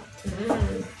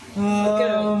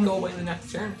 gonna go away the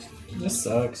next turn. This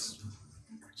sucks.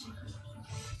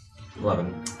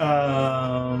 11.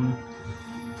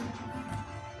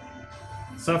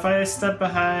 So if I step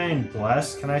behind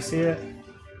Bless, can I see it?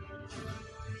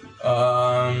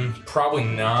 Probably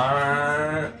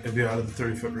not. It'd be out of the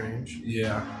 30-foot range.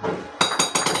 Yeah.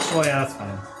 Well, yeah, that's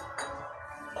fine.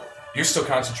 You're still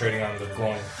concentrating on the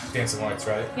glowing dancing lights,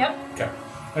 right? Yep. Okay.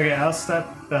 Okay, I'll step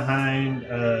behind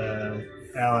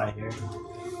ally here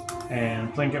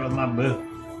and blink it with my bow.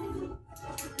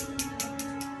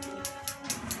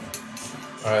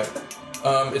 All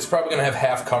right. It's probably gonna have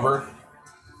half cover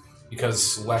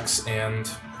because Lex and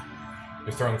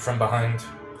you're throwing from behind.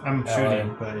 I'm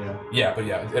shooting, but yeah. Yeah, but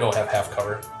yeah, it'll have half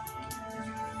cover.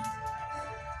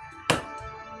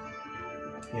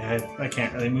 Yeah, I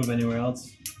can't really move anywhere else.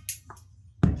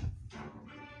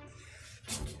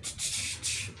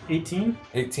 18?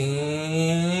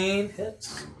 18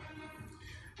 hits.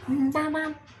 And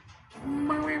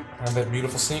that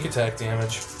beautiful sneak attack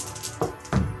damage.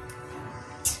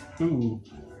 Ooh,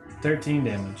 13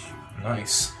 damage.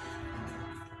 Nice.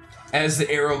 As the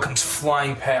arrow comes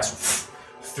flying past,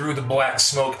 through the black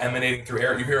smoke emanating through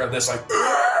air, you hear this like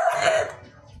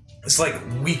this like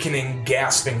weakening,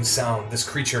 gasping sound. This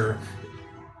creature,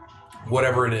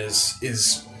 whatever it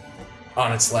is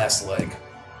on its last leg.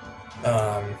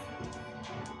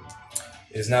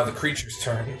 It is now the creature's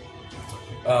turn.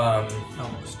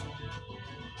 Almost.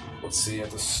 Let's see if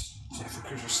the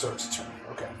creature starts its turn.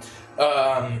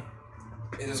 Okay.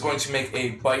 It is going to make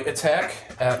a bite attack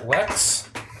at Lex.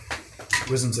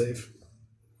 Wisdom save.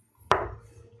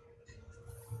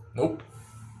 Nope.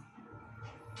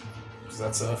 So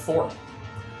that's a 4.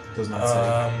 Does not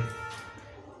save.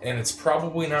 And it's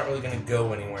probably not really going to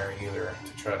go anywhere either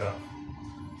to try to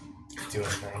do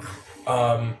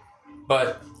anything.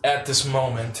 But at this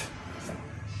moment,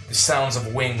 the sounds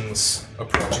of wings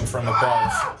approaching from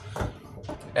above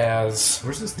as...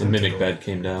 Where's this The mimic tentacle? bed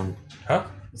came down. Huh?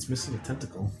 It's missing a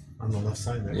tentacle. on the left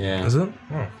side there. Yeah. Is it?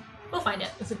 Oh. We'll find it.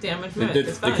 It's a damaged They, mech. they,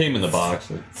 It's they fine. came in the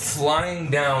box. Flying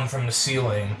down from the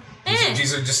ceiling.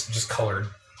 These are just colored,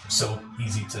 so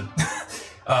easy to.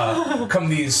 Come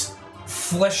these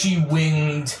fleshy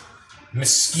winged,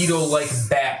 mosquito-like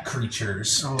bat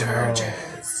creatures.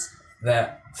 Dirges.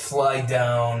 That fly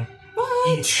down.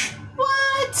 What? Each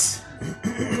What?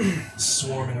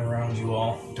 swarming around you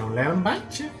all. Don't let them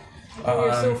bite you. Oh,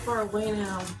 you're so far away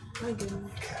now. My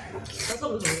goodness. That's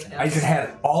what was going to I happen. just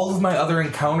had all of my other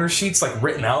encounter sheets like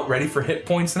written out, ready for hit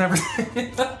points and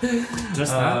everything.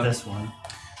 Just not this one.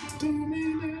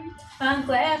 I'm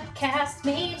glad to cast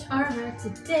mage armor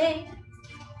today.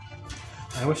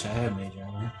 I wish I had mage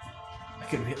armor. I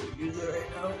could really use it right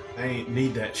now. I ain't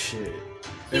need that shit.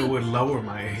 It would lower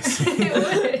my AC. It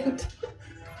would.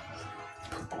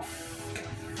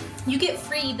 You get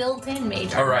free built-in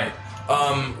mage All armor.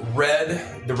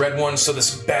 right. The red one. So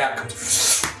this back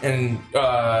and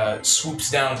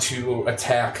swoops down to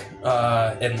attack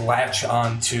and latch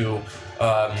onto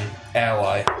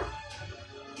ally.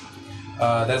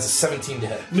 That's a 17 to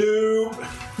hit. Nope.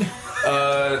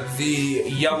 The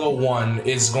yellow one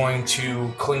is going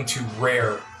to cling to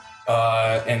Rare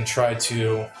and try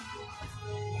to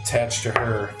attach to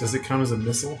her. Does it count as a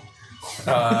missile?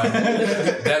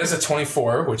 That is a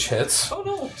 24, which hits. Oh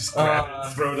no. Just grab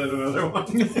it, throw it at another one.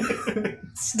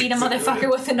 Beat a motherfucker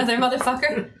with another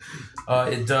motherfucker.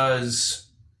 It does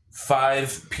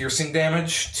 5 piercing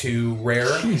damage to Rare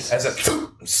as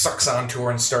it sucks onto her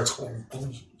and starts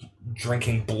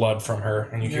drinking blood from her,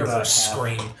 and you hear her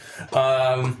scream.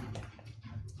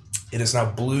 It is now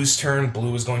Blue's turn.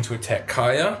 Blue is going to attack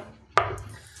Kaya.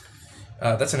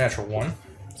 That's a natural 1.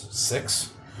 So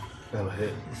 6. That'll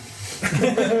hit.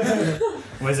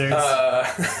 Wizards.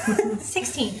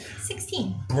 16.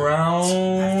 16.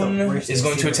 Brown worst is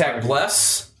going AC to of attack the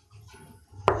Bless.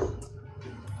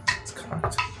 It's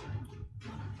cocked.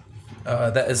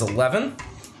 That is 11.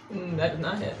 That did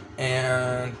not hit.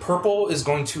 And Purple is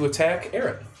going to attack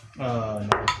Aaron. No.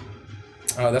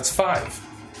 That's 5.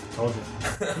 Told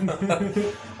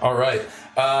you. All right.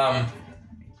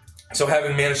 So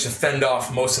having managed to fend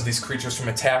off most of these creatures from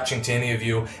attaching to any of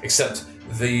you, except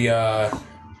the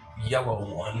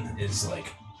yellow one is like...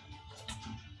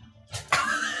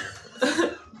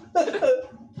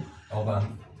 Hold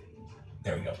on.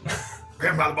 There we go.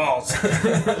 Grab by the balls.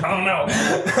 Oh no.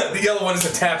 The yellow one is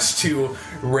attached to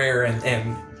Rare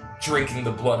and drinking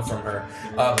the blood from her.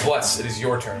 Bless, it is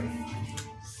your turn.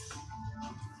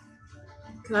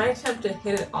 Can I attempt to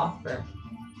hit it off her?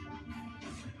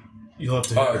 You'll have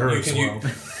to hit her You as can,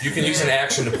 well. you can use an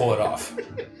action to pull it off.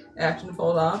 Action to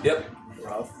fold off? Yep.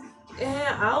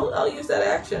 Yeah, I'll use that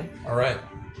action. All right.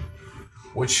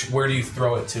 Where do you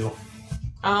throw it to?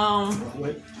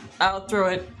 I'll throw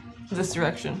it this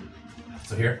direction.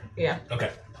 So here? Yeah.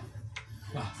 Okay.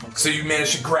 So you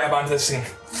manage to grab onto this thing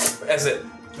as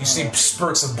you see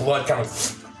spurts of blood kind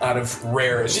of out of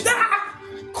Rare as she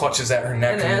clutches at her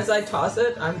neck. And as I toss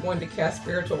it, I'm going to cast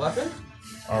Spiritual Weapon.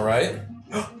 All right.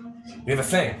 We have a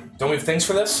thing. Don't we have things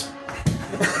for this?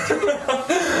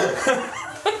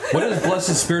 What does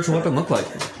Blessed Spiritual Weapon look like?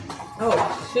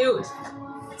 Oh, shoot.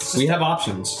 We have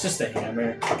options. It's just a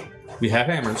hammer. We have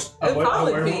hammers. It'd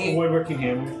probably be- woodworking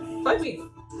hammer. Might be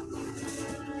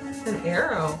an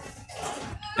arrow.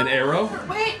 An arrow?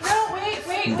 Wait,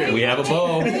 We have a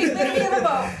bow. We have a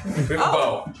bow. We have a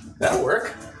bow. That'll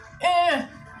work.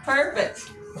 Perfect.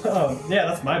 Oh, yeah,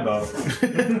 that's my bow.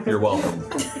 You're welcome.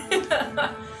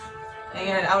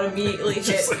 And I would immediately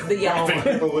hit the yellow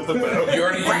one. With the bow. You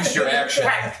already used your action.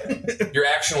 Your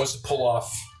action was to pull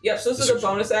off, Yep, so this is a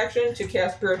bonus action to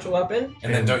cast Spiritual Weapon.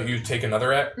 and then don't you take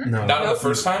another act? No. Not on the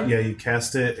first time? Yeah, you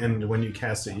cast it, and when you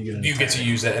cast it, you get an You get to attack.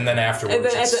 use it, and then afterwards, And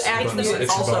then as it's an action, bonus- you it's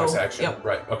your also- bonus action. yep.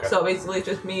 Right, okay. So basically, it's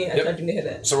just me attempting to hit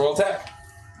it. So roll attack.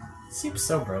 It seems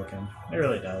so broken. It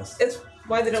really does. It's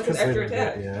why they don't get 'Cause they extra don't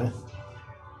attack. get- Yeah.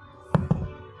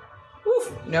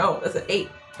 Woof. No, that's an 8.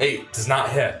 8 does not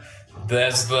hit.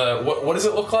 That's the what does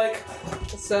it look like?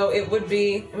 So it would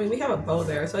be. I mean, we have a bow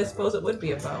there, so I suppose it would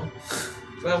be a bow.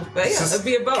 So, but yeah, it'd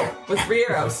be a bow with 3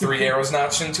 arrows. 3 arrows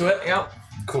notched into it. Yep.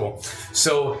 Cool.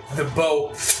 So the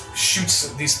bow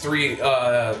shoots these 3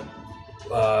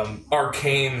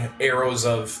 arcane arrows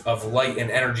of light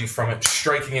and energy from it,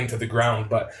 striking into the ground,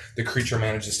 but the creature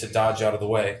manages to dodge out of the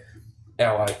way.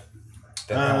 Ally.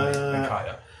 Then Helmet and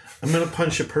Kaya. I'm gonna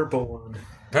punch a purple one.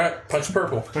 Alright, punch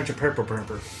purple. Punch a purple.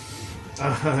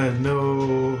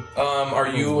 No. Are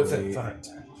you within Wait.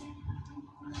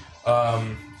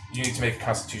 5? You need to make a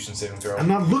Constitution saving throw. I'm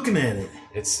not looking at it.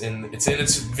 It's in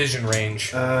its vision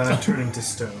range. Turn into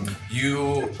stone.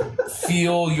 You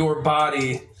feel your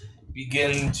body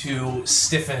begin to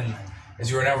stiffen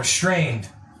as you are now restrained.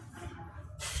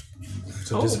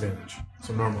 So disadvantage.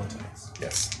 So normal attacks.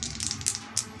 Yes.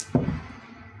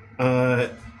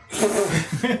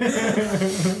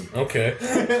 Okay.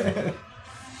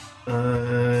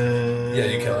 Yeah,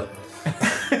 you kill it.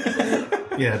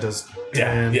 Yeah, it does.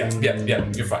 Yeah.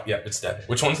 You're fine. Yeah, it's dead.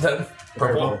 Which one's dead?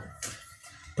 Purple.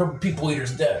 Purple people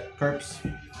eater's dead. Perps.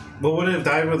 But would it have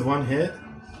died with one hit?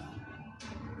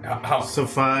 How? So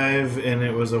 5, and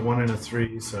it was a 1 and a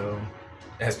 3, so...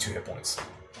 It has 2 hit points.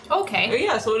 Oh, Okay.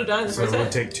 yeah, so it would have died in the So it first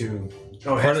would hit. take 2.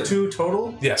 Oh, it has 2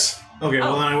 total? Yes. Okay,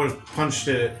 well Oh. then I would have punched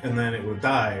it, and then it would have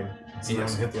died. So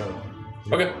Yes. then hit the other one.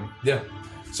 Okay. Yeah.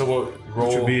 So we'll roll.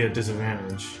 Which would be a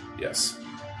disadvantage. Yes.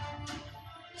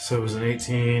 So it was an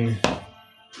 18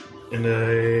 and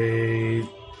a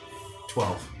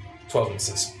 12. 12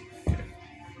 misses.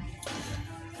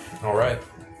 All right.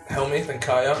 Helmi, then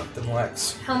Kaya, then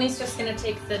Lex. Helmi's just gonna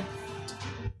take the.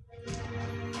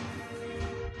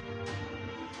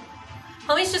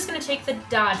 Helmi's just gonna take the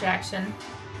dodge action.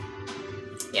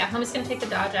 Yeah, Helmi's gonna take the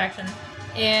dodge action,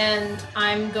 and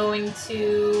I'm going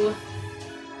to.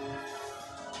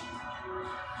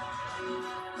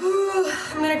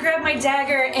 I'm gonna grab my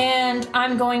dagger and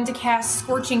I'm going to cast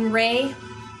Scorching Ray.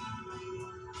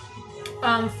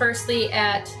 Firstly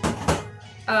at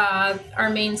our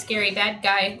main scary bad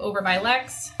guy over by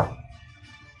Lex.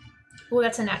 Oh,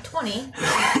 that's a nat 20.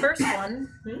 First one.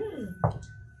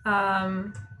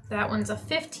 That one's a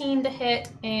 15 to hit,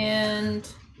 and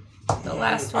the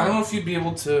last I one. don't know if you'd be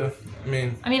able to. I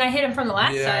mean, I hit him from the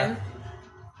last Yeah. time.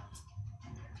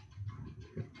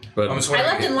 But I'm just I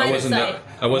left in line of wasn't sight.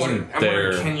 I wasn't I'm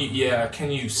there. wondering,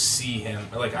 can you see him?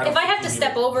 Like, I don't If I have to think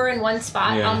step over in one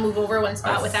spot, Yeah. I'll move over one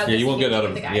spot without Yeah, you won't get disengaging out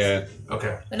with of. the guys. Yeah.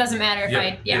 Okay. It doesn't matter if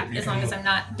Yep, you as can long as move- I'm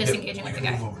not disengaging with the You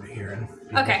can guy. move over to here.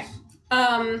 Okay.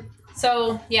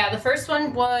 So yeah, the first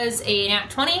one was a nat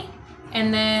 20,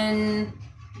 and then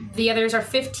the others are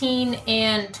 15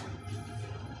 and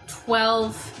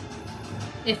 12.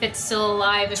 If it's still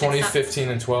alive. If 20, it's not, 15,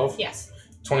 and 12? Yes.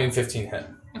 20 and 15 hit.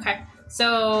 Okay.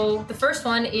 So the first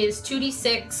one is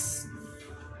 2d6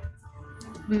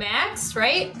 max,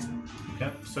 right?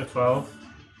 Yep, so 12.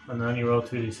 And then you roll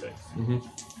 2d6.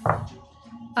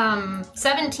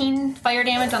 17 fire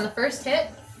damage on the first hit.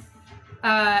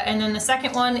 And then the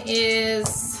second one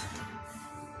is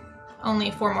only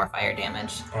 4 more fire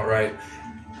damage. All right.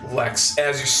 Lex,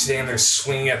 as you're standing there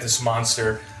swinging at this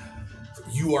monster,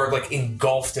 you are like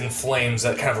engulfed in flames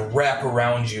that kind of wrap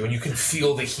around you, and you can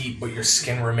feel the heat, but your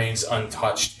skin remains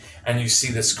untouched. And you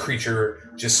see this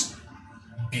creature just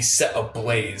be set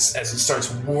ablaze as it starts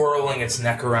whirling its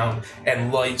neck around,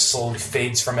 and light slowly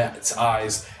fades from its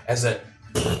eyes as it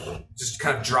just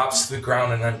kind of drops to the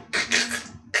ground and then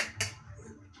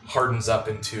hardens up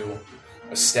into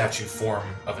a statue form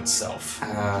of itself.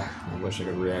 I wish I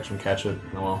could reaction catch it.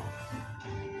 Oh well.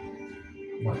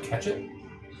 You want to catch it?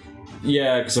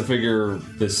 Yeah, because I figure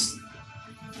this.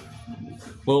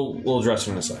 We'll address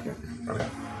it in a second. Okay.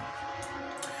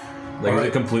 Like, is Alright.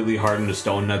 it completely hardened to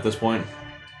stone at this point?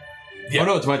 Yeah. Oh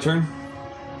no, it's my turn.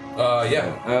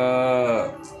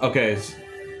 Yeah. Okay.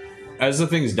 As the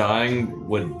thing's dying,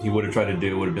 what he would have tried to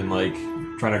do would have been like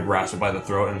trying to grasp it by the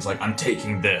throat, and it's like, I'm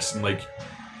taking this, and like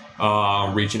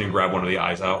reaching and grab one of the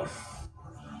eyes out.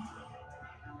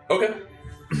 Okay.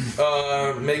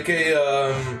 Make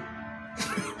a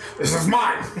This is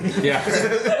mine! Yeah.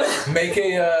 make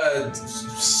a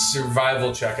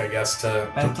survival check, I guess,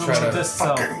 to try to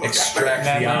extract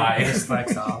the eye. Piss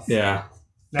Lex off. Yeah.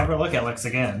 Never look at Lex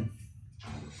again.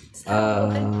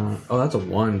 Oh, that's a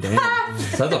 1. Damn.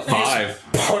 So that's a 5.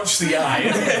 Punch the eye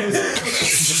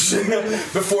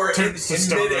before in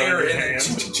midair, and it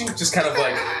just kind of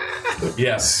like,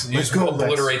 yes, you just go, Lex.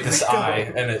 obliterate this Let go.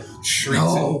 eye, and it shrieks in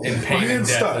my pain and hand's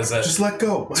death stuck. as it Just let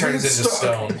go. My turns hand's into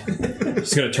stuck. stone.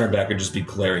 He's gonna turn back and just be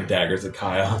glaring daggers at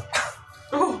Kaya.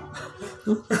 All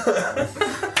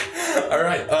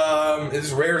right,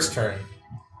 it's Rare's turn.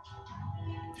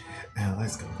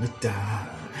 Alex gonna die.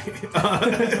 Can't take it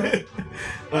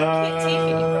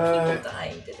when people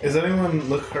die. Does anyone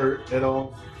look hurt at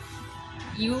all?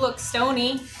 You look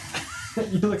stony.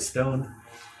 You look stoned.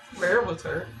 Rare was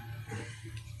hurt.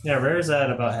 Yeah, Rare's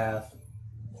at about half.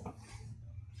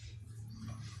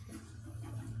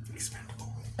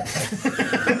 Expendable.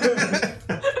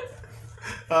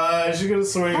 She's gonna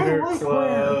swing her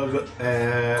club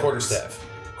at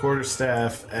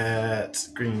quarterstaff at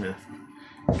green.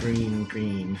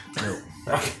 No.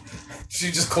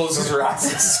 She just closes her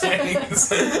eyes and swings.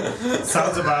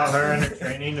 Sounds about her and her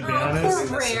training, to be honest.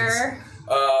 Poor Rare.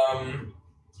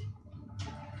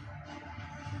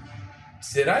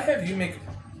 Did I have you make?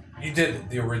 You did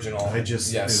the original. I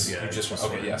just- yes. yeah, you just just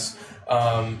okay. went. Yes.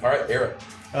 All right, Eric.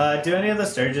 Do any of the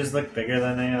Sturges look bigger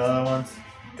than any of the other ones?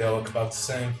 They look about the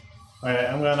same. Alright,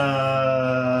 I'm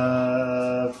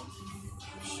gonna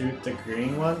shoot the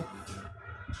green one.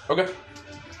 Okay.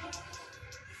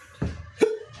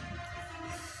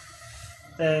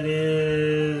 That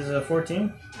is a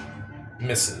 14.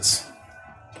 Misses.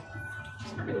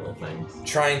 Pretty little things.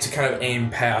 Trying to kind of aim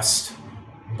past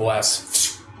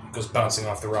Bless. Goes bouncing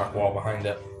off the rock wall behind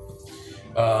it.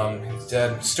 He's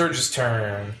dead. Sturge's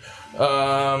turn.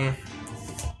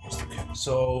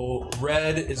 So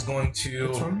Red is going What's to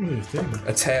wrong with your thing?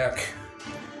 attack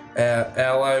at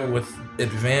ally with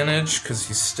advantage because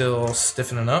he's still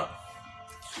stiffening up.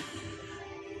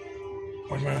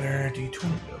 Where'd my other D20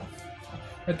 go?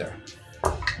 Right there.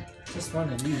 Just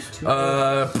want to use 2.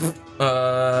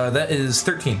 That is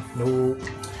 13. No.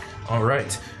 All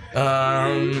right.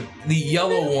 The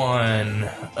yellow one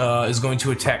is going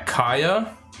to attack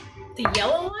Kaya. The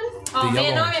yellow one? Oh The man,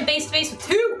 yellow now one. I'm in base to base with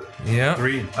 2. Yeah.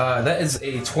 3. That is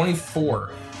a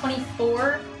 24.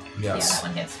 24. Yeah, Yes. that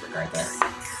one hits regardless.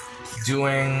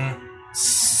 Doing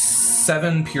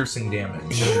 7 piercing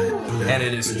damage. And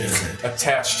it is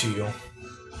attached to you.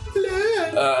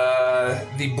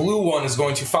 The blue one is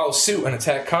going to follow suit and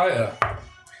attack Kaya.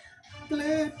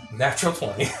 Natural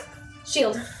 20.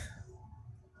 Shield.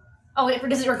 Oh wait,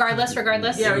 does it regardless?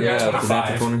 Regardless? Yeah, Yeah, It's the 25.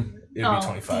 natural 20. It'll Oh, be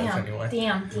 25 damn, anyway.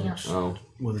 Damn. Oh.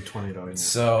 With a $20.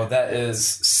 So that is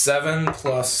 7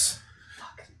 plus.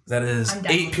 That is I'm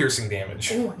down. 8 piercing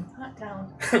damage. Ooh, I'm not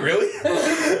down. Really?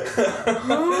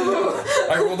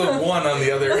 I rolled a 1 on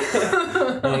the other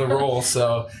on the roll,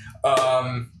 so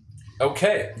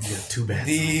okay. Yeah, too bad.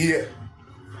 The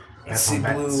let's see,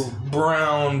 Bats on blue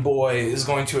brown boy is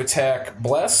going to attack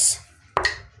Bless.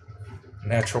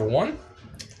 Natural 1.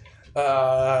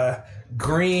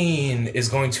 Green is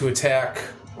going to attack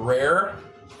Rare.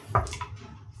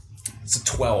 It's a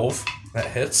 12. That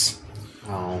hits.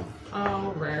 Oh.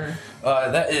 Oh, rare.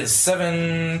 That is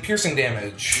 7 piercing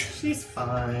damage. She's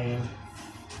fine.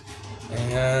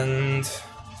 And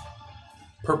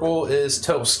purple is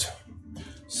toast.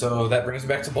 So that brings me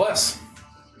back to Bless.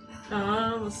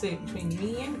 Let's see. Between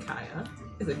me and Kaya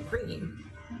is it green?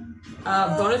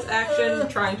 Bonus action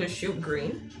trying to shoot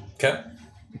green. Okay.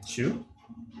 Shoot?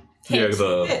 Yeah, Hit.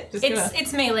 the Hit. Just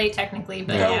It's melee technically,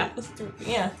 but Yeah. yeah. Let's do it.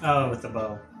 Yeah. Oh, with the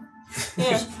bow.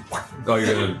 Yeah. oh,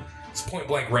 you're gonna. It's point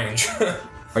blank range.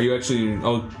 Are you actually?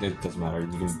 Oh, it doesn't matter. You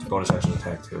can bonus action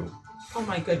attack too. Oh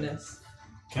my goodness.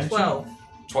 Can 12.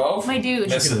 12? My dude.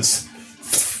 Misses.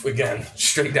 Again,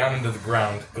 straight down into the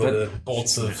ground. Go the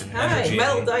bolts of Hi, energy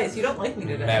metal and dice. You don't like me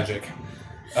today. magic.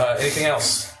 Anything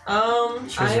else? I'm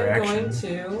Choose your going action.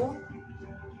 to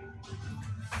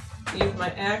use my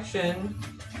action.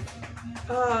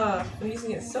 I'm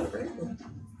using it so early.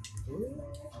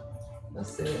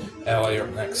 Let's see. Ally, you're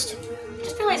up next.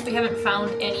 Just realized we haven't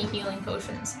found any healing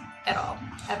potions at all,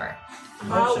 ever.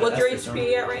 What's your That's the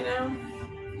HP at right now,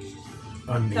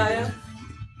 Unneeded. Kaya?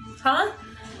 Huh?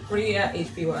 What are you at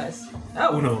HP wise?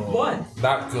 Oh, Uno. 1.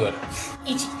 Not good.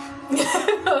 Ichi.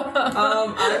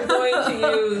 I'm going to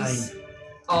use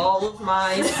all of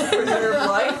my preserved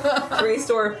life to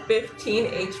restore 15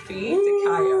 HP to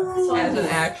Kaya as an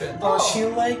action. Oh, she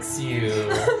likes you.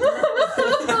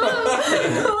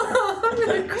 I'm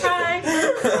gonna cry.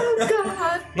 Oh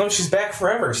god. No, she's back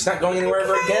forever. She's not going anywhere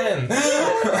ever again.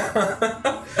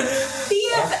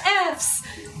 BFFs.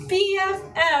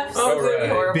 BFFs. Oh, All good, right.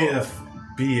 horrible. BF.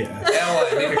 BF.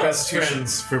 Ally, make a constitution.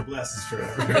 Friends for blesses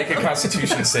forever. Make a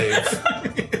constitution save.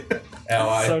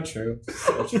 Ally. So true.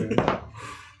 So true.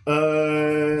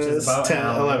 It's about 10, an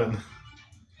hour. 11.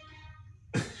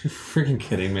 You're freaking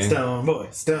kidding me. Stone boy.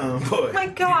 Stone boy. Oh my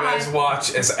You guys god.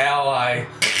 watch as Ally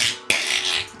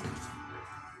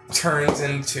turns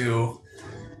into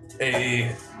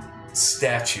a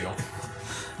statue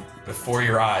before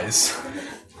your eyes.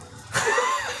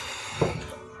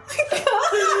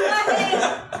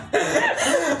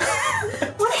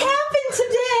 What happened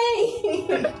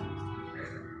today?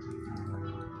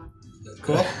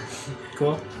 Cool.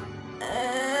 Cool.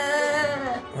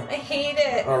 I hate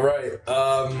it. All right.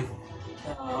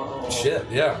 Shit.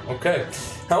 Yeah. Okay.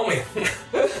 Helmy.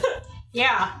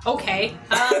 Yeah, okay.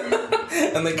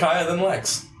 And then Kaya, then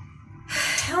Lex.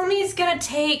 Helmy's gonna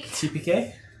take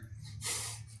TPK?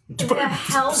 the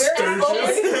help.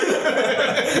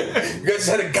 You guys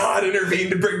had a god intervene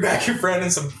to bring back your friend,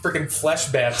 and some freaking flesh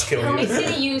bats kill Helmy's you.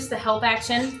 gonna use the help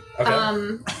action.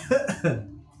 Okay.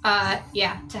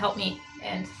 Yeah, to help me.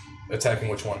 And Attacking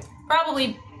which one?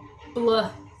 probably blue.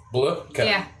 Blue? Okay.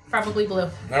 Yeah, probably blue.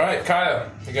 Alright, Kaya.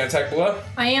 You gonna attack Blue?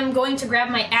 I am going to grab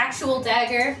my actual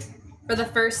dagger for the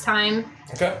first time,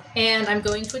 Okay. and I'm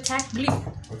going to attack blue.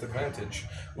 With advantage.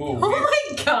 Ooh. Oh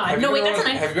my god! No, wait, that's a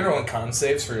 9. Have you been rolling con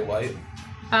saves for your light?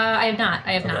 I have not.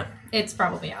 I have Okay. not. It's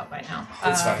probably out by now.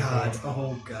 It's fine. God.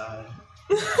 Oh God.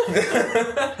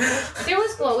 There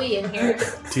was glowy in here.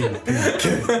 TPK.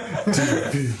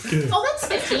 Oh, that's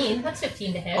 15. That's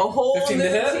 15 to hit. A whole 15 to new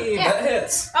hit? team. Yeah. That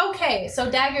hits. Okay,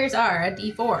 so daggers are a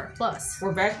D4 plus.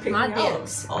 We're back picking My out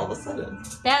dibs. all of a sudden.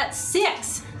 That's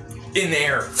 6. In the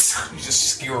air. You just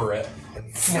skewer it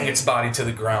and fling its body to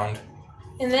the ground.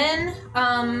 And then,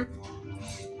 oh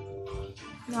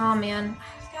man.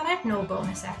 God, I have no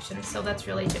bonus actions, so that's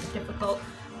really difficult.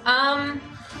 I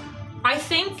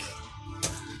think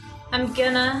I'm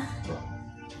gonna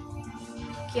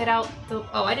get out the...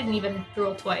 Oh, I didn't even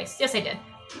roll twice. Yes, I did.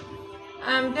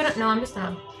 I'm just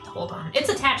gonna hold on. It's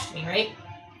attached to me, right?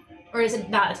 Or is it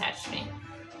not attached to me?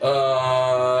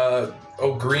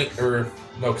 Green,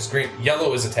 because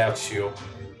yellow is attached to you,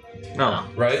 No.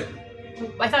 right?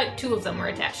 I thought 2 of them were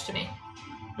attached to me.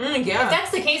 If Yeah.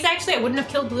 that's the case, actually, I wouldn't have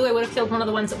killed blue. I would have killed one of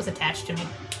the ones that was attached to me.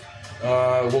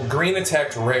 Well, green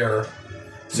attacked rare,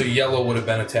 so yellow would have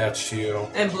been attached to you,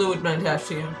 And blue would have been attached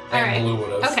to you. and Alright. blue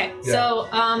would have. Okay, Yeah. so,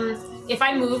 if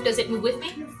I move, does it move with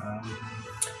me?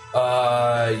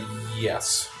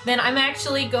 Yes. Then I'm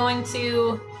actually going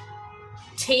to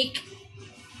take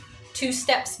 2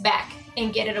 steps back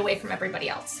and get it away from everybody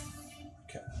else.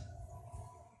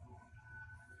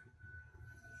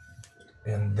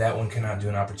 And that one cannot do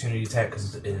an opportunity attack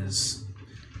because it is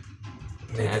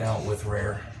making out with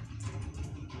rare.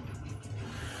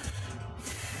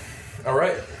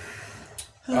 Alright.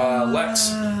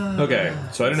 Lex. Okay,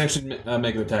 so I didn't actually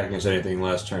make an attack against anything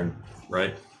last turn,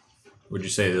 right? Would you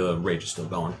say the rage is still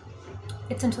going?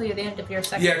 It's until you're the end of your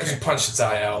second. Yeah, because you punched its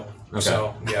eye out. Okay.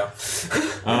 So, yeah.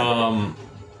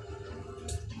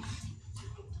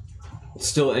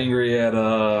 Still angry at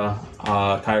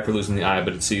Kai for losing the eye,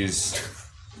 but it sees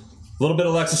a little bit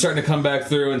of Lexa starting to come back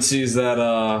through and sees that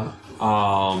Your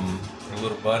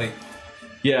little buddy.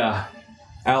 yeah,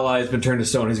 ally has been turned to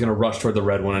stone. He's gonna rush toward the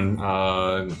red one and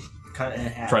Cut it in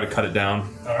half. try to cut it down.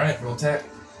 Alright, roll attack.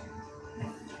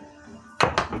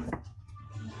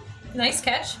 Nice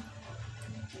catch.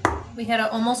 We had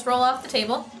to almost roll off the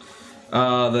table.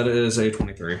 That is a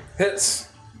 23. Hits.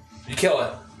 You kill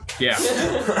it. Yeah.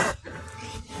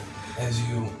 As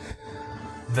you...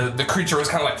 The creature was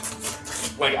kind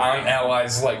of like on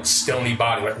Ally's like stony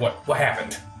body. Like, what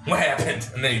happened? What happened?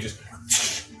 And then you just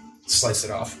slice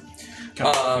it off.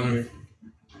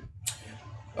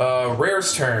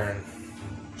 Rare's turn.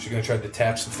 She gonna try to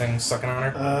detach the thing sucking on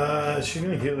her? She's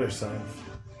gonna heal herself.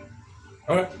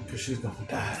 Okay. Because she's gonna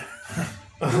die.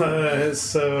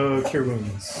 So, Cure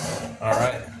Wounds.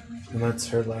 Alright. And that's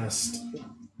her last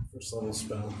first level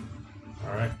spell.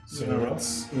 Alright. So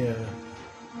it's, yeah.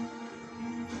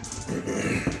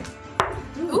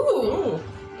 Ooh!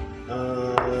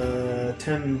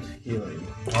 10 healing.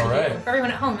 Alright. For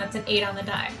everyone at home, that's an 8 on the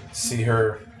die. See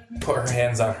her put her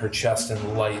hands on her chest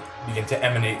and light begin to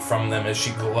emanate from them as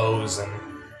she glows and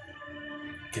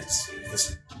gets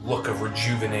this look of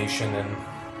rejuvenation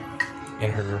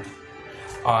in her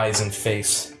eyes and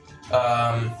face.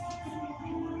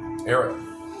 Eric.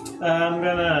 I'm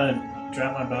gonna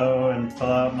drop my bow and pull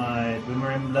out my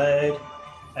boomerang blade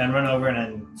and run over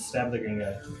and stab the green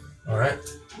guy. Alright.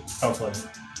 Hopefully.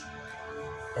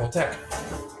 Roll attack.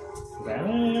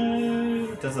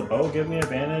 Advantage? Does the bow give me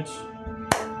advantage?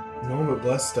 No, but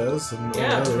Bless does. And all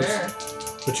Yeah, others. fair.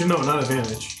 But not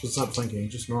advantage. It's not flanking,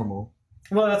 just normal.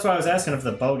 Well, that's why I was asking if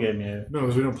the bow gave me it. No,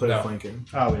 because we don't play No. flanking.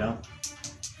 Oh, we don't?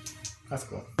 That's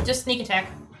cool. Just sneak attack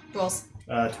rolls.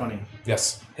 20.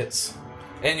 Yes. Hits.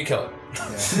 And you kill it.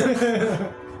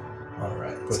 Yeah.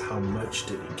 Alright. But how much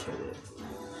did he kill it?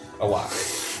 A lot.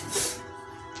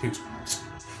 He was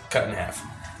cut in half.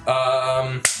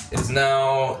 It is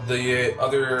now the Pretty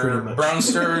other much. brown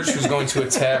sturge who's going to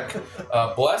attack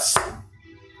Bless.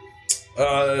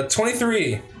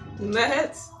 23. That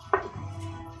hits.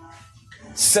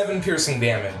 7 piercing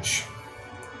damage.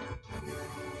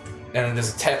 And it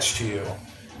is attached to you.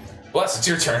 Bless, it's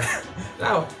your turn.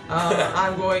 Oh,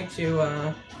 I'm going to,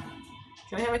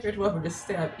 can I have my character weapon just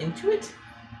stab into it?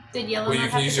 Did yellow Well, not you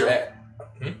have can use to your... go?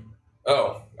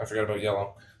 Oh, I forgot about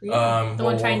yellow. Yeah. The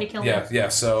one trying to kill me. Yeah,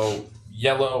 so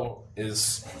yellow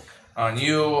is on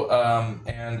you,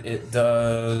 and it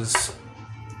does...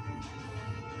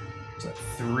 Is that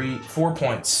 4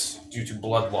 points due to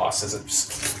blood loss as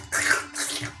it's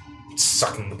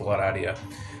sucking the blood out of you.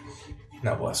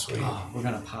 Now, Bless, what do you... Oh, we're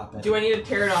gonna pop it. Do I need to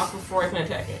tear it off before I can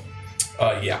attack it?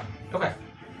 Yeah. Okay.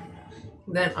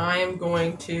 Then I'm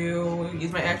going to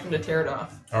use my action to tear it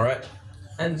off. Alright.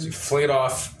 And So you fling it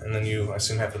off, and then you, I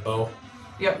assume, have the bow.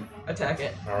 yep, attack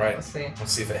it. All right. Let's see.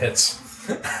 Let's see if it hits.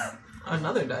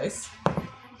 Another dice.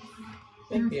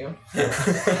 Thank you.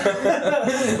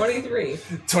 23.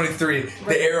 23.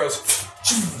 The arrows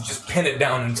just pin it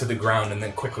down into the ground and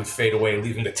then quickly fade away,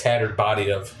 leaving the tattered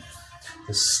body of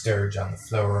the Sturge on the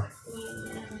floor.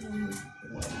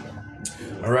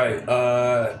 All right.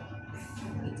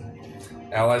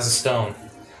 Allies of Stone.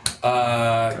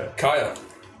 Kaya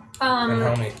and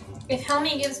Helmi. If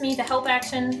Helmi gives me the help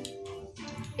action,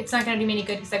 it's not going to do me any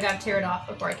good because I got to tear it off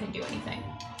before I can do anything.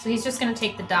 So he's just going to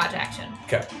take the dodge action.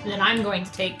 Okay. And then I'm going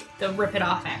to take the rip it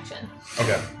off action.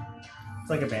 Okay. It's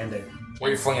like a band-aid. Where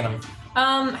are you flinging him?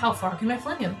 How far can I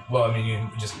fling him? Well, I mean,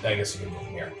 I guess you can move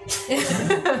him here.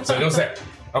 So don't say.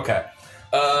 Okay.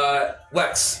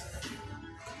 Lex.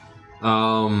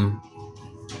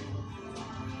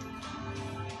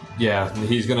 Yeah,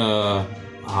 he's gonna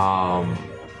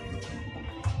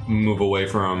move away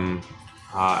from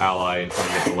ally and try to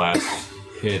get the last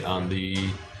hit on the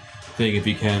thing if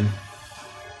he can.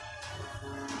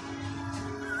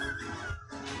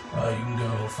 You can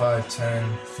go 5,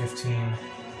 10, 15,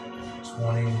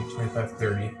 20, 25,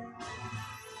 30.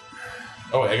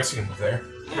 Oh, I guess you can move there.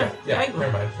 Yeah, I can.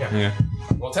 never mind. Yeah. Yeah,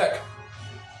 Well, attack.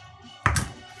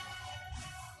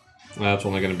 that's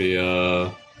only gonna be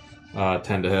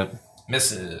 10 to hit.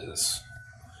 Misses.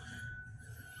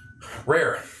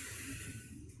 Rare.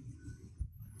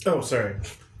 Oh, sorry.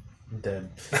 I'm dead.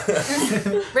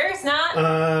 Rare's not.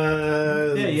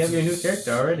 Yeah, you have your new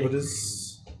character already. What is...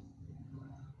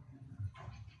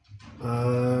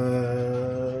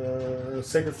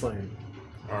 Sacred Flame.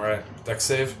 All right. Dex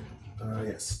save.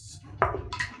 Yes.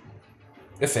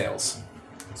 It fails.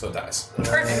 So it dies.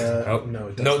 Perfect. Oh, No,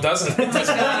 it doesn't. No, it doesn't. It does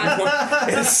not.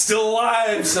 It's still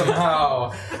alive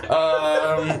somehow.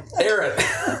 Aaron.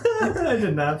 I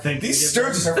did not think These to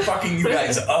get Sturges are fucking you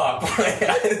guys up.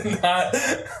 I did not.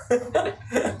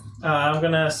 I'm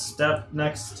gonna step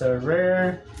next to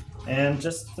Rare and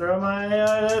just throw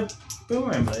my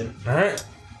boomerang blade. All right.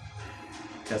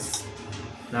 Because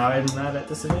now I'm not at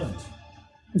disadvantage.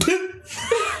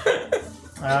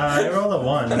 I rolled a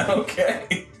 1.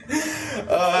 Okay.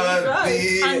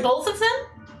 On both of them?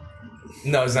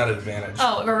 No, it's not an advantage.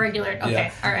 Oh, a regular. Okay,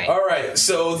 Yeah. all right. All right,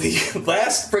 so the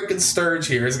last freaking Sturge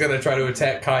here is going to try to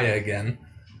attack Kaya again.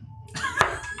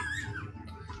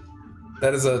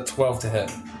 That is a 12 to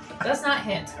hit. Does not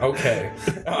hit. Okay.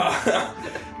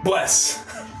 Bless.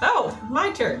 Oh,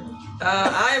 my turn.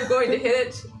 I am going to hit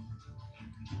it.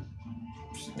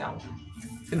 No.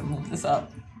 I'm gonna move this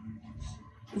up.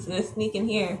 It's gonna sneak in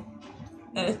here.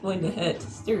 And it's going to hit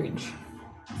Sturge.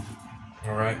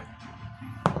 All right.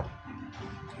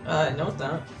 No, it's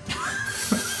not.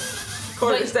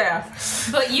 Quarterstaff.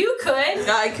 But you could.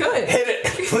 I could. Hit it,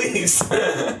 please.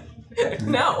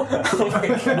 No.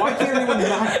 Why can't anyone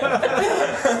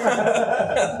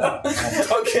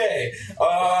Okay.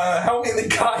 Help me, the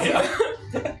Kaya.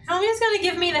 Helmi's going to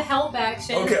give me the help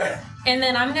action. Okay. And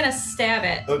then I'm going to stab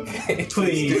it. Okay.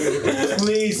 Please.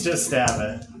 Please just stab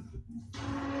it.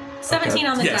 17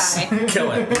 on the Yes. die.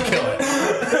 Kill it. Kill it.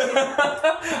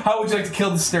 How would you like to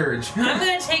kill the Sturge? I'm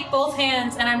going to take both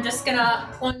hands and I'm just going to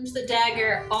plunge the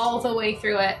dagger all the way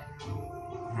through it.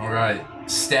 All right.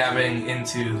 Stabbing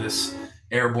into this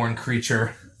airborne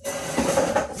creature.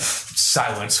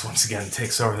 Silence once again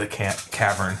takes over the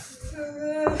cavern.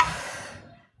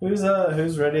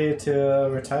 Who's ready to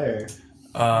retire?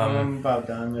 Um, I'm about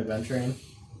done adventuring.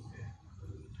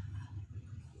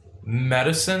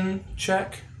 Medicine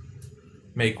check.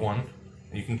 Make one.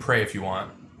 You can pray if you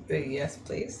want. Yes,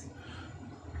 please.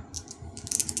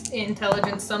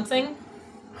 Intelligence something.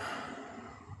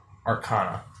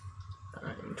 Arcana.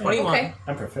 21. Okay.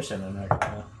 I'm proficient in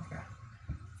that.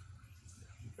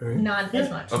 Not as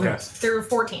much. Okay. Through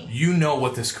 14. You know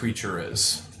what this creature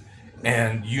is.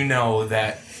 And you know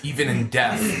that even in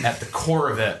death, at the core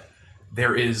of it,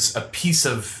 there is a piece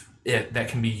of it that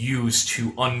can be used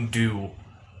to undo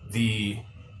the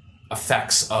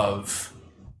effects of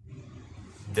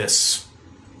this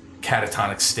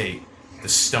catatonic state, the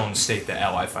stone state that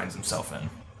Ally finds himself in.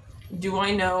 Do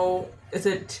I know? Is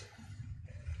it?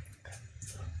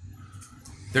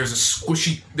 There's a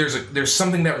squishy. There's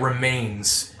something that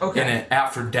remains Okay. in it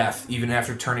after death, even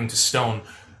after turning to stone.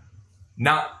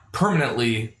 Not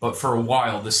permanently, but for a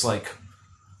while. This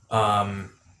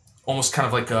almost kind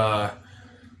of like a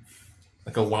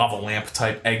lava lamp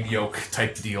type egg yolk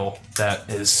type deal that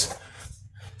is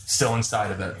still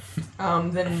inside of it.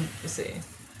 Then let's see.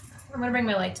 I'm going to bring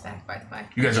my lights back, by the way.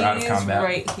 You guys are out of He is combat.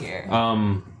 right here.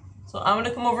 Um, So I'm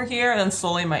gonna come over here, and then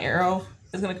slowly my arrow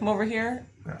is gonna come over here.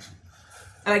 Yes.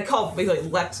 And I call basically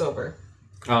Lex over.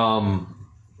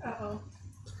 Uh-oh.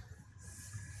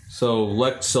 So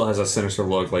Lex still has a sinister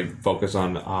look, like focus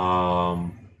on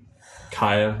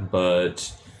Kaya,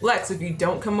 but Lex, if you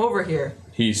don't come over here,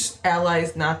 he's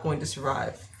Ally's not going to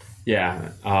survive. yeah.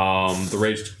 The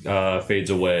rage fades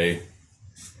away.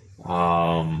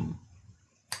 And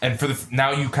for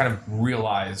now, you kind of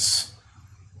realize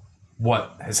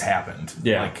what has happened.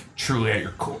 Yeah. Like truly at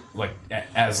your core, like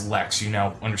as Lex, you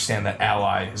now understand that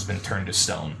Ally has been turned to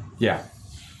stone. Yeah.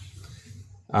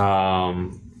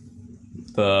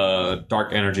 The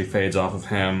dark energy fades off of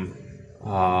him.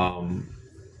 And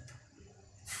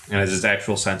as his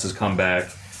actual senses come back,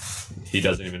 he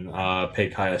doesn't even pay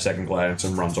Kaya a second glance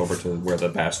and runs over to where the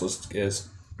basilisk is.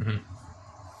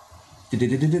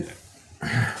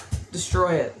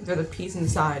 Destroy it. They're the piece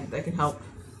inside that can help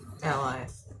Ally.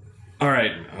 All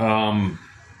right.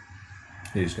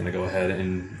 He's gonna go ahead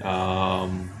and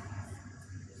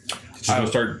he's gonna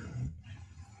start.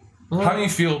 How do you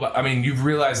feel about? I mean, you've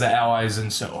realized that Ally is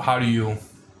in. So how do you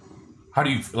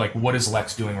like? What is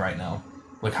Lex doing right now?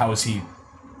 Like, how does he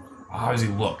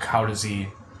look? How does he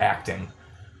acting?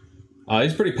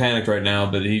 He's pretty panicked right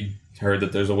now, but he heard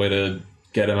that there's a way to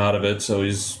get him out of it, so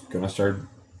he's gonna start.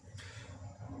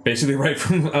 Basically, right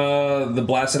from the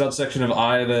blasted out section of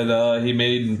eye that he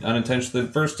made unintentionally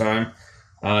the first time,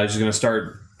 he's just gonna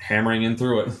start hammering in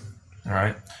through it. All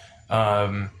right.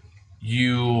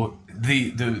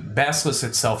 The basilisk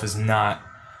itself is not.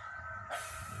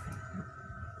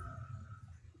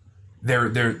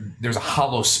 There's a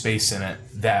hollow space in it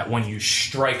that when you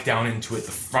strike down into it,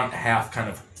 the front half kind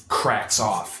of cracks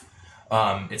off.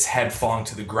 Its head falling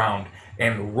to the ground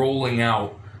and rolling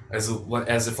out as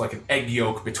if like an egg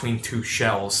yolk between two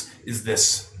shells is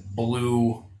this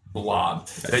blue blob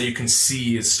that you can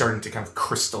see is starting to kind of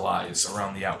crystallize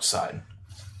around the outside.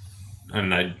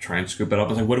 And I try and scoop it up. I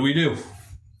was like, what do we do?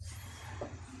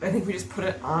 I think we just put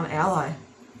it on Ally.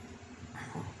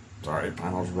 Alright,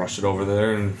 I'll rush it over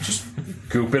there and just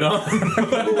goop it up.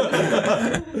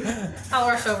 I'll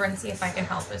rush over and see if I can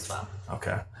help as well.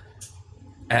 Okay.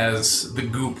 As the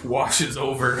goop washes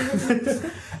over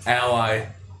Ally,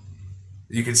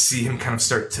 you can see him kind of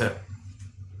start to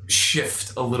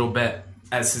shift a little bit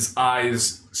as his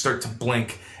eyes start to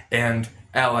blink. And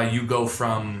Ally, you go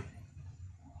from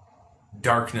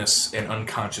darkness and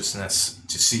unconsciousness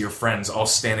to see your friends all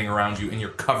standing around you, and you're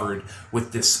covered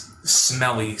with this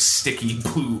smelly, sticky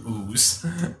blue ooze.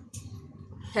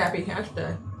 Happy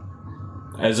hashtag.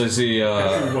 As I see,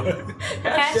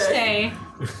 Hashtag.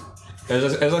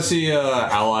 as I see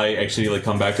Ally actually like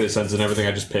come back to his senses and everything,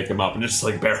 I just pick him up and just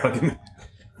like bear hug him.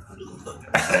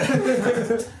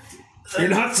 You're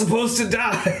not supposed to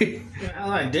die.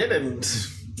 Well, I didn't.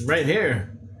 Right here.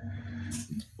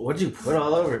 What'd you put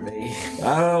all over me?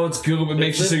 Oh, it's goop. It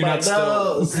makes you so you're not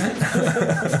still.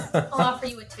 I'll offer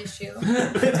you a tissue.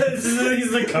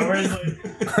 He's like covered. Like...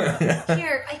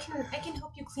 Here, I can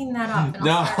help you clean that up. And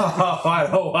No, I'll I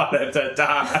don't want him to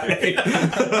die. I like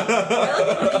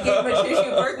when you gave him a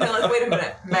tissue first, and I'm like, wait a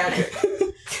minute, magic.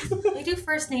 We do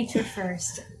first nature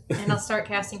first, and I'll start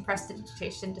casting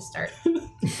prestidigitation to start.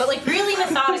 But like really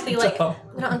methodically, like I'm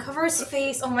gonna uncover his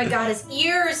face. Oh my god, his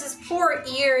ears, his poor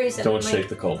ears. And Don't like, shake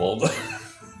the kobold.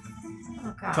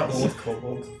 Oh god. Couple with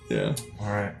kobold. Yeah.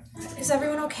 All right. Is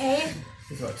everyone okay?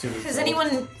 He's about 2 weeks Is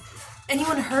old.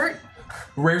 anyone hurt?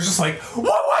 Rare's just like, what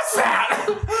was that?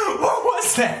 What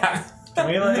was that? Can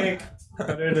we like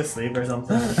put her to sleep or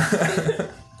something?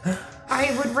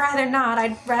 I would rather not.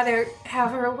 I'd rather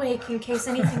have her awake in case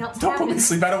anything else Don't put me to happens.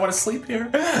 sleep. I don't want to sleep here.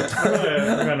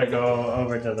 We're gonna go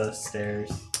over to the stairs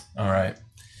All right.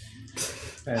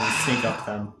 and sneak up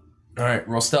them. All right.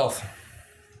 Roll stealth.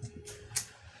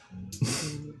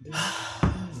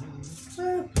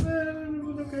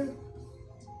 Okay.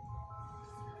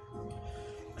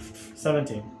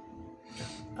 17.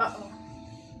 Uh-oh.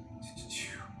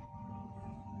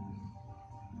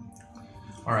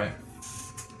 All right.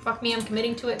 Fuck me, I'm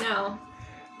committing to it now.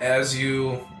 As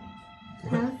you.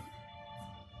 Hmm?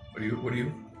 What do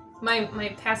you?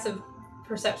 My passive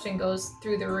perception goes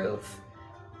through the roof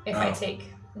if I Oh.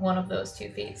 take one of those 2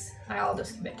 feats. I'll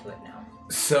just commit to it now.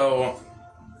 So.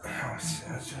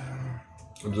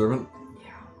 Observant?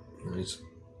 Yeah. Nice.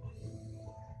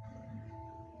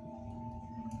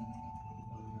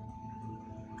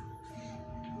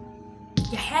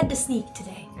 You had to sneak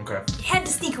today. Okay. You had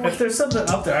to sneak away. If there's something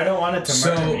up there, I don't want it to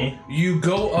murder So me. you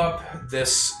go up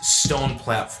this stone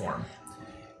platform,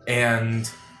 and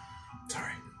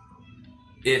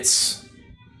it's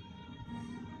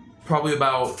probably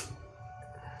about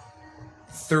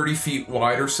 30 feet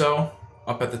wide or so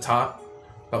up at the top,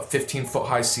 about 15-foot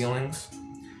high ceilings,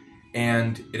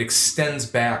 and it extends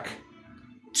back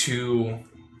to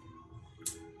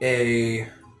a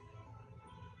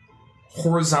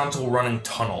horizontal running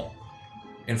tunnel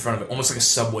in front of it, almost like a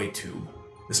subway tube.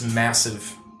 This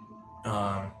massive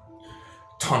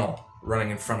tunnel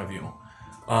running in front of you.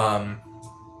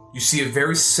 You see a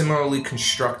very similarly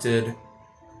constructed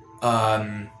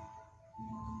kind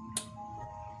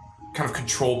of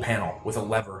control panel with a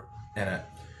lever in it.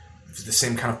 It's the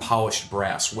same kind of polished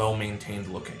brass, well-maintained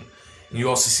looking. And you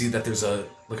also see that there's a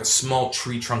small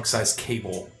tree trunk-sized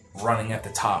cable running at the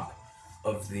top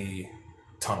of the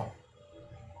tunnel.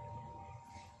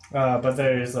 But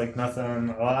there's like nothing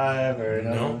alive or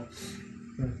nothing.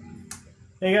 No.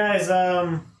 Hey guys,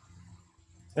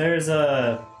 there's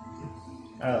a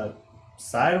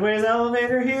sideways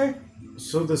elevator here.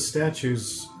 So the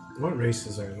statues, what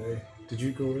races are they? Did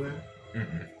you go over that?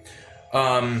 Mm-mm.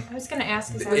 I was going to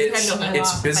ask.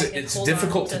 It's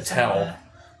difficult to tell.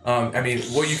 I mean,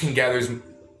 what you can gather is,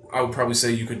 I would probably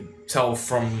say you could tell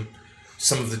from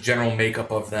some of the general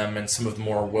makeup of them and some of the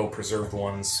more well-preserved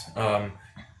ones.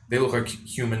 They look like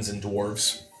humans and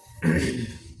dwarves. Okay.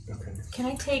 Can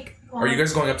I take... Are you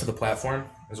guys going up to the platform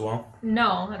as well?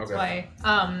 No, that's Okay.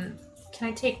 why. Can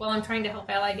I take, while I'm trying to help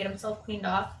Ally get himself cleaned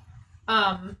off,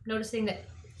 noticing that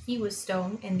he was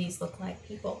stone and these look like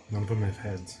people. None of them have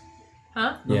heads.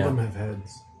 Huh? None Yeah. of them have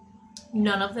heads.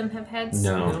 None of them have heads?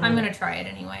 No. I'm going to try it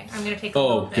anyway. I'm going to take a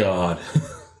little Oh bit. god.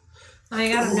 I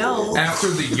gotta know. After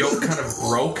the yoke kind of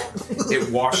broke,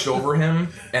 it washed over him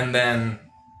and then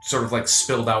sort of like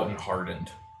spilled out and hardened.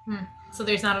 So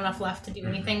there's not enough left to do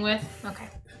anything with? Okay.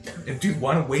 And do you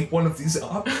want to wake one of these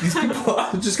up? These people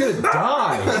up? They're just gonna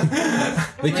die.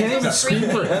 They can't even scream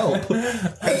for help. Pretty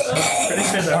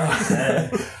sure they're already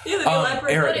dead. Yeah, the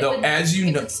elaborate. Eric, But though, it would, as you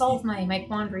it know, would solve my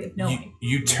quandary of knowing.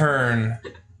 you turn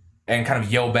and kind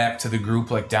of yell back to the group,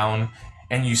 like down,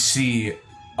 and you see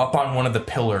up on one of the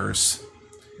pillars,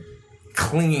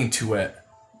 clinging to it,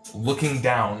 looking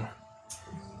down,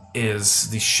 is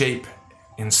the shape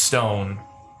in stone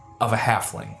of a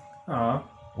halfling Aw.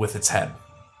 with its head.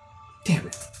 Damn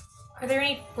it.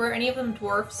 Were any of them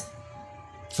dwarfs?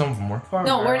 Some of them were. Poor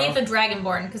No, were Meryl. any of them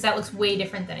dragonborn? Because that looks way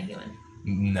different than a human.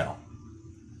 No.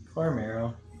 Poor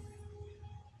Meryl.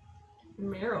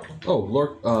 Meryl. Oh,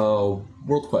 Lord,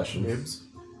 world question. Dibs?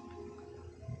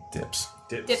 Dips.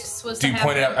 Dips was Do you the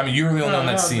point it out? I mean, you were the only one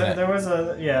that's seen it. There was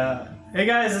a, yeah. Hey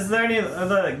guys, is there any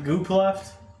other goop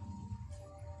left?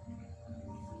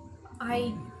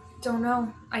 I don't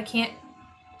know. I can't,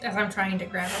 as I'm trying to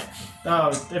grab it. Oh,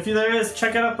 if there is,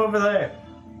 check it up over there.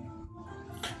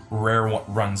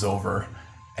 Runs over,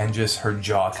 and just her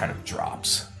jaw kind of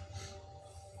drops.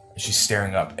 She's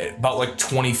staring up. About like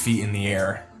 20 feet in the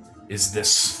air is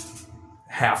this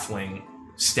halfling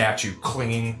statue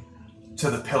clinging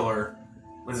to the pillar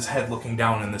with his head looking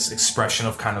down and this expression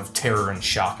of kind of terror and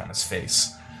shock on his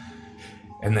face.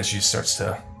 And then she starts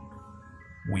to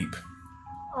weep.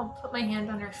 I'll put my hand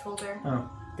on her shoulder. Oh,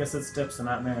 guess it's Dips and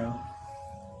not Meryl.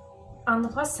 On the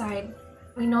plus side,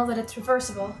 we know that it's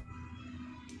reversible.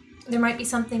 There might be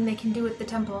something they can do at the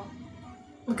temple.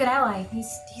 Look at Ally.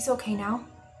 He's okay now.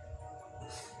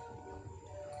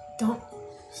 Don't.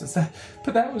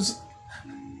 But that was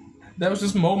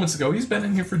just moments ago. He's been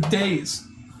in here for days.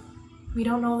 We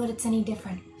don't know that it's any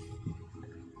different.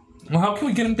 Well, how can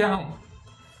we get him down?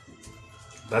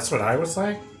 That's what I was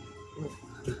like?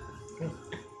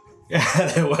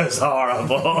 It was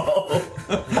horrible.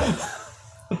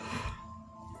 I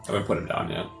haven't put him down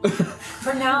yet.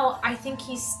 For now, I think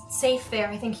he's safe there.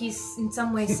 I think he's in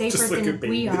some ways safer Just like a than baby.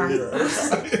 we are.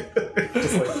 Just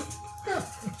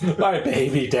like, My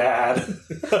baby dad.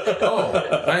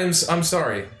 Oh, I'm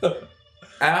sorry.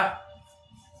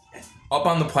 Up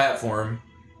on the platform,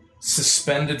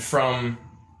 suspended from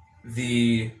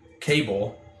the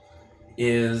cable,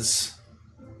 is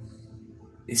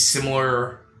a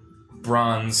similar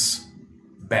bronze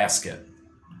basket,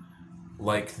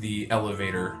 like the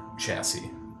elevator chassis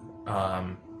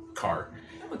car.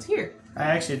 Oh, it's here. I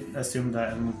actually assumed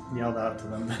that and yelled out to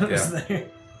them that it was there.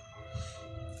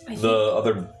 I think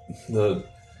The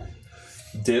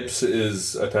Dips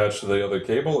is attached to the other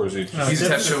cable, or is he? No, He's Dips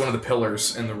attached to is- one of the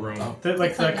pillars in the room. The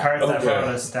cart that Okay. brought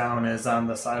us down is on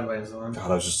the sideways one.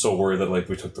 God, I was just so worried that like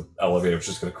we took the elevator, it was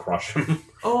just gonna crush him.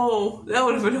 Oh, that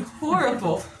would have been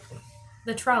horrible.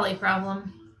 the trolley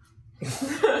problem.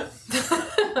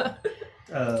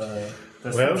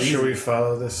 well, should we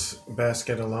follow this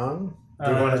basket along? Do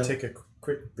you want to take a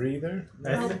quick breather?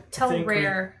 Tell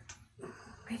Rare.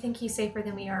 I think he's safer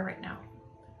than we are right now.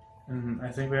 I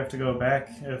think we have to go back.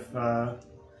 If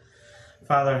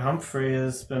Father Humphrey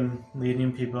has been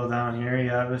leading people down here, he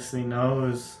obviously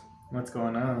knows what's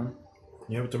going on.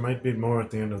 Yeah, but there might be more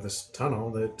at the end of this tunnel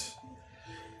that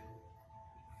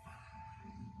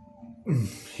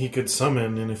he could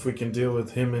summon, and if we can deal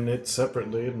with him and it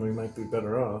separately, then we might be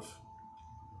better off.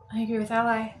 I agree with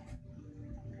Ally.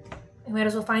 We might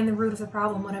as well find the root of the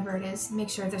problem, whatever it is. Make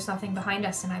sure there's nothing behind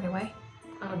us in either way.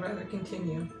 I would rather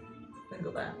continue than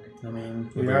go back. I mean,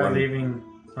 If we we are run- leaving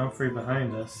Humphrey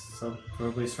behind us, so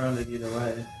probably surrounded either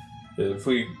way. If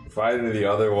we fight any of the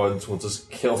other ones, we'll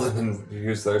just kill them and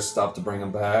use their stuff to bring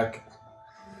them back.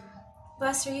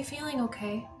 Bless, are you feeling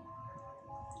okay?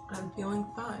 I'm feeling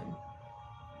fine.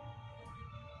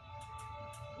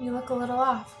 You look a little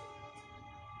off.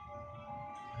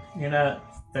 You're not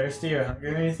thirsty or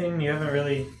hungry or anything? You haven't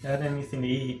really had anything to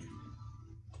eat.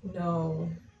 No,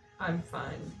 I'm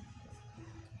fine.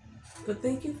 But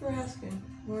thank you for asking,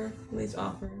 or at least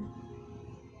offering.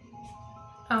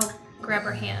 I'll grab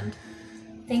her hand.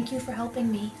 Thank you for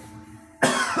helping me.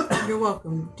 You're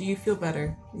welcome. Do you feel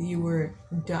better? You were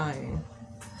dying.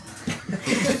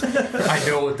 I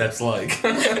know what that's like.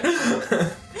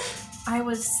 I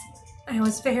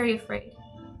was very afraid.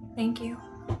 Thank you.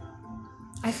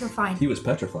 I feel fine. He was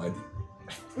petrified.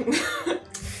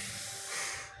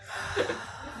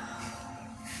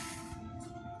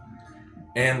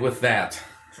 And with that,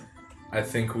 I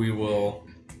think we will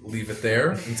leave it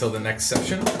there until the next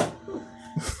session.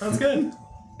 Sounds good.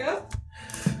 Yeah.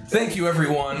 Thank you,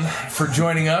 everyone, for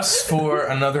joining us for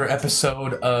another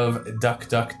episode of Duck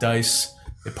Duck Dice,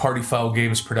 a Party Foul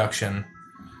Games production.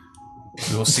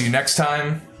 We will see you next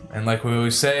time, and like we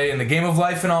always say, in the game of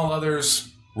life and all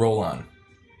others, roll on.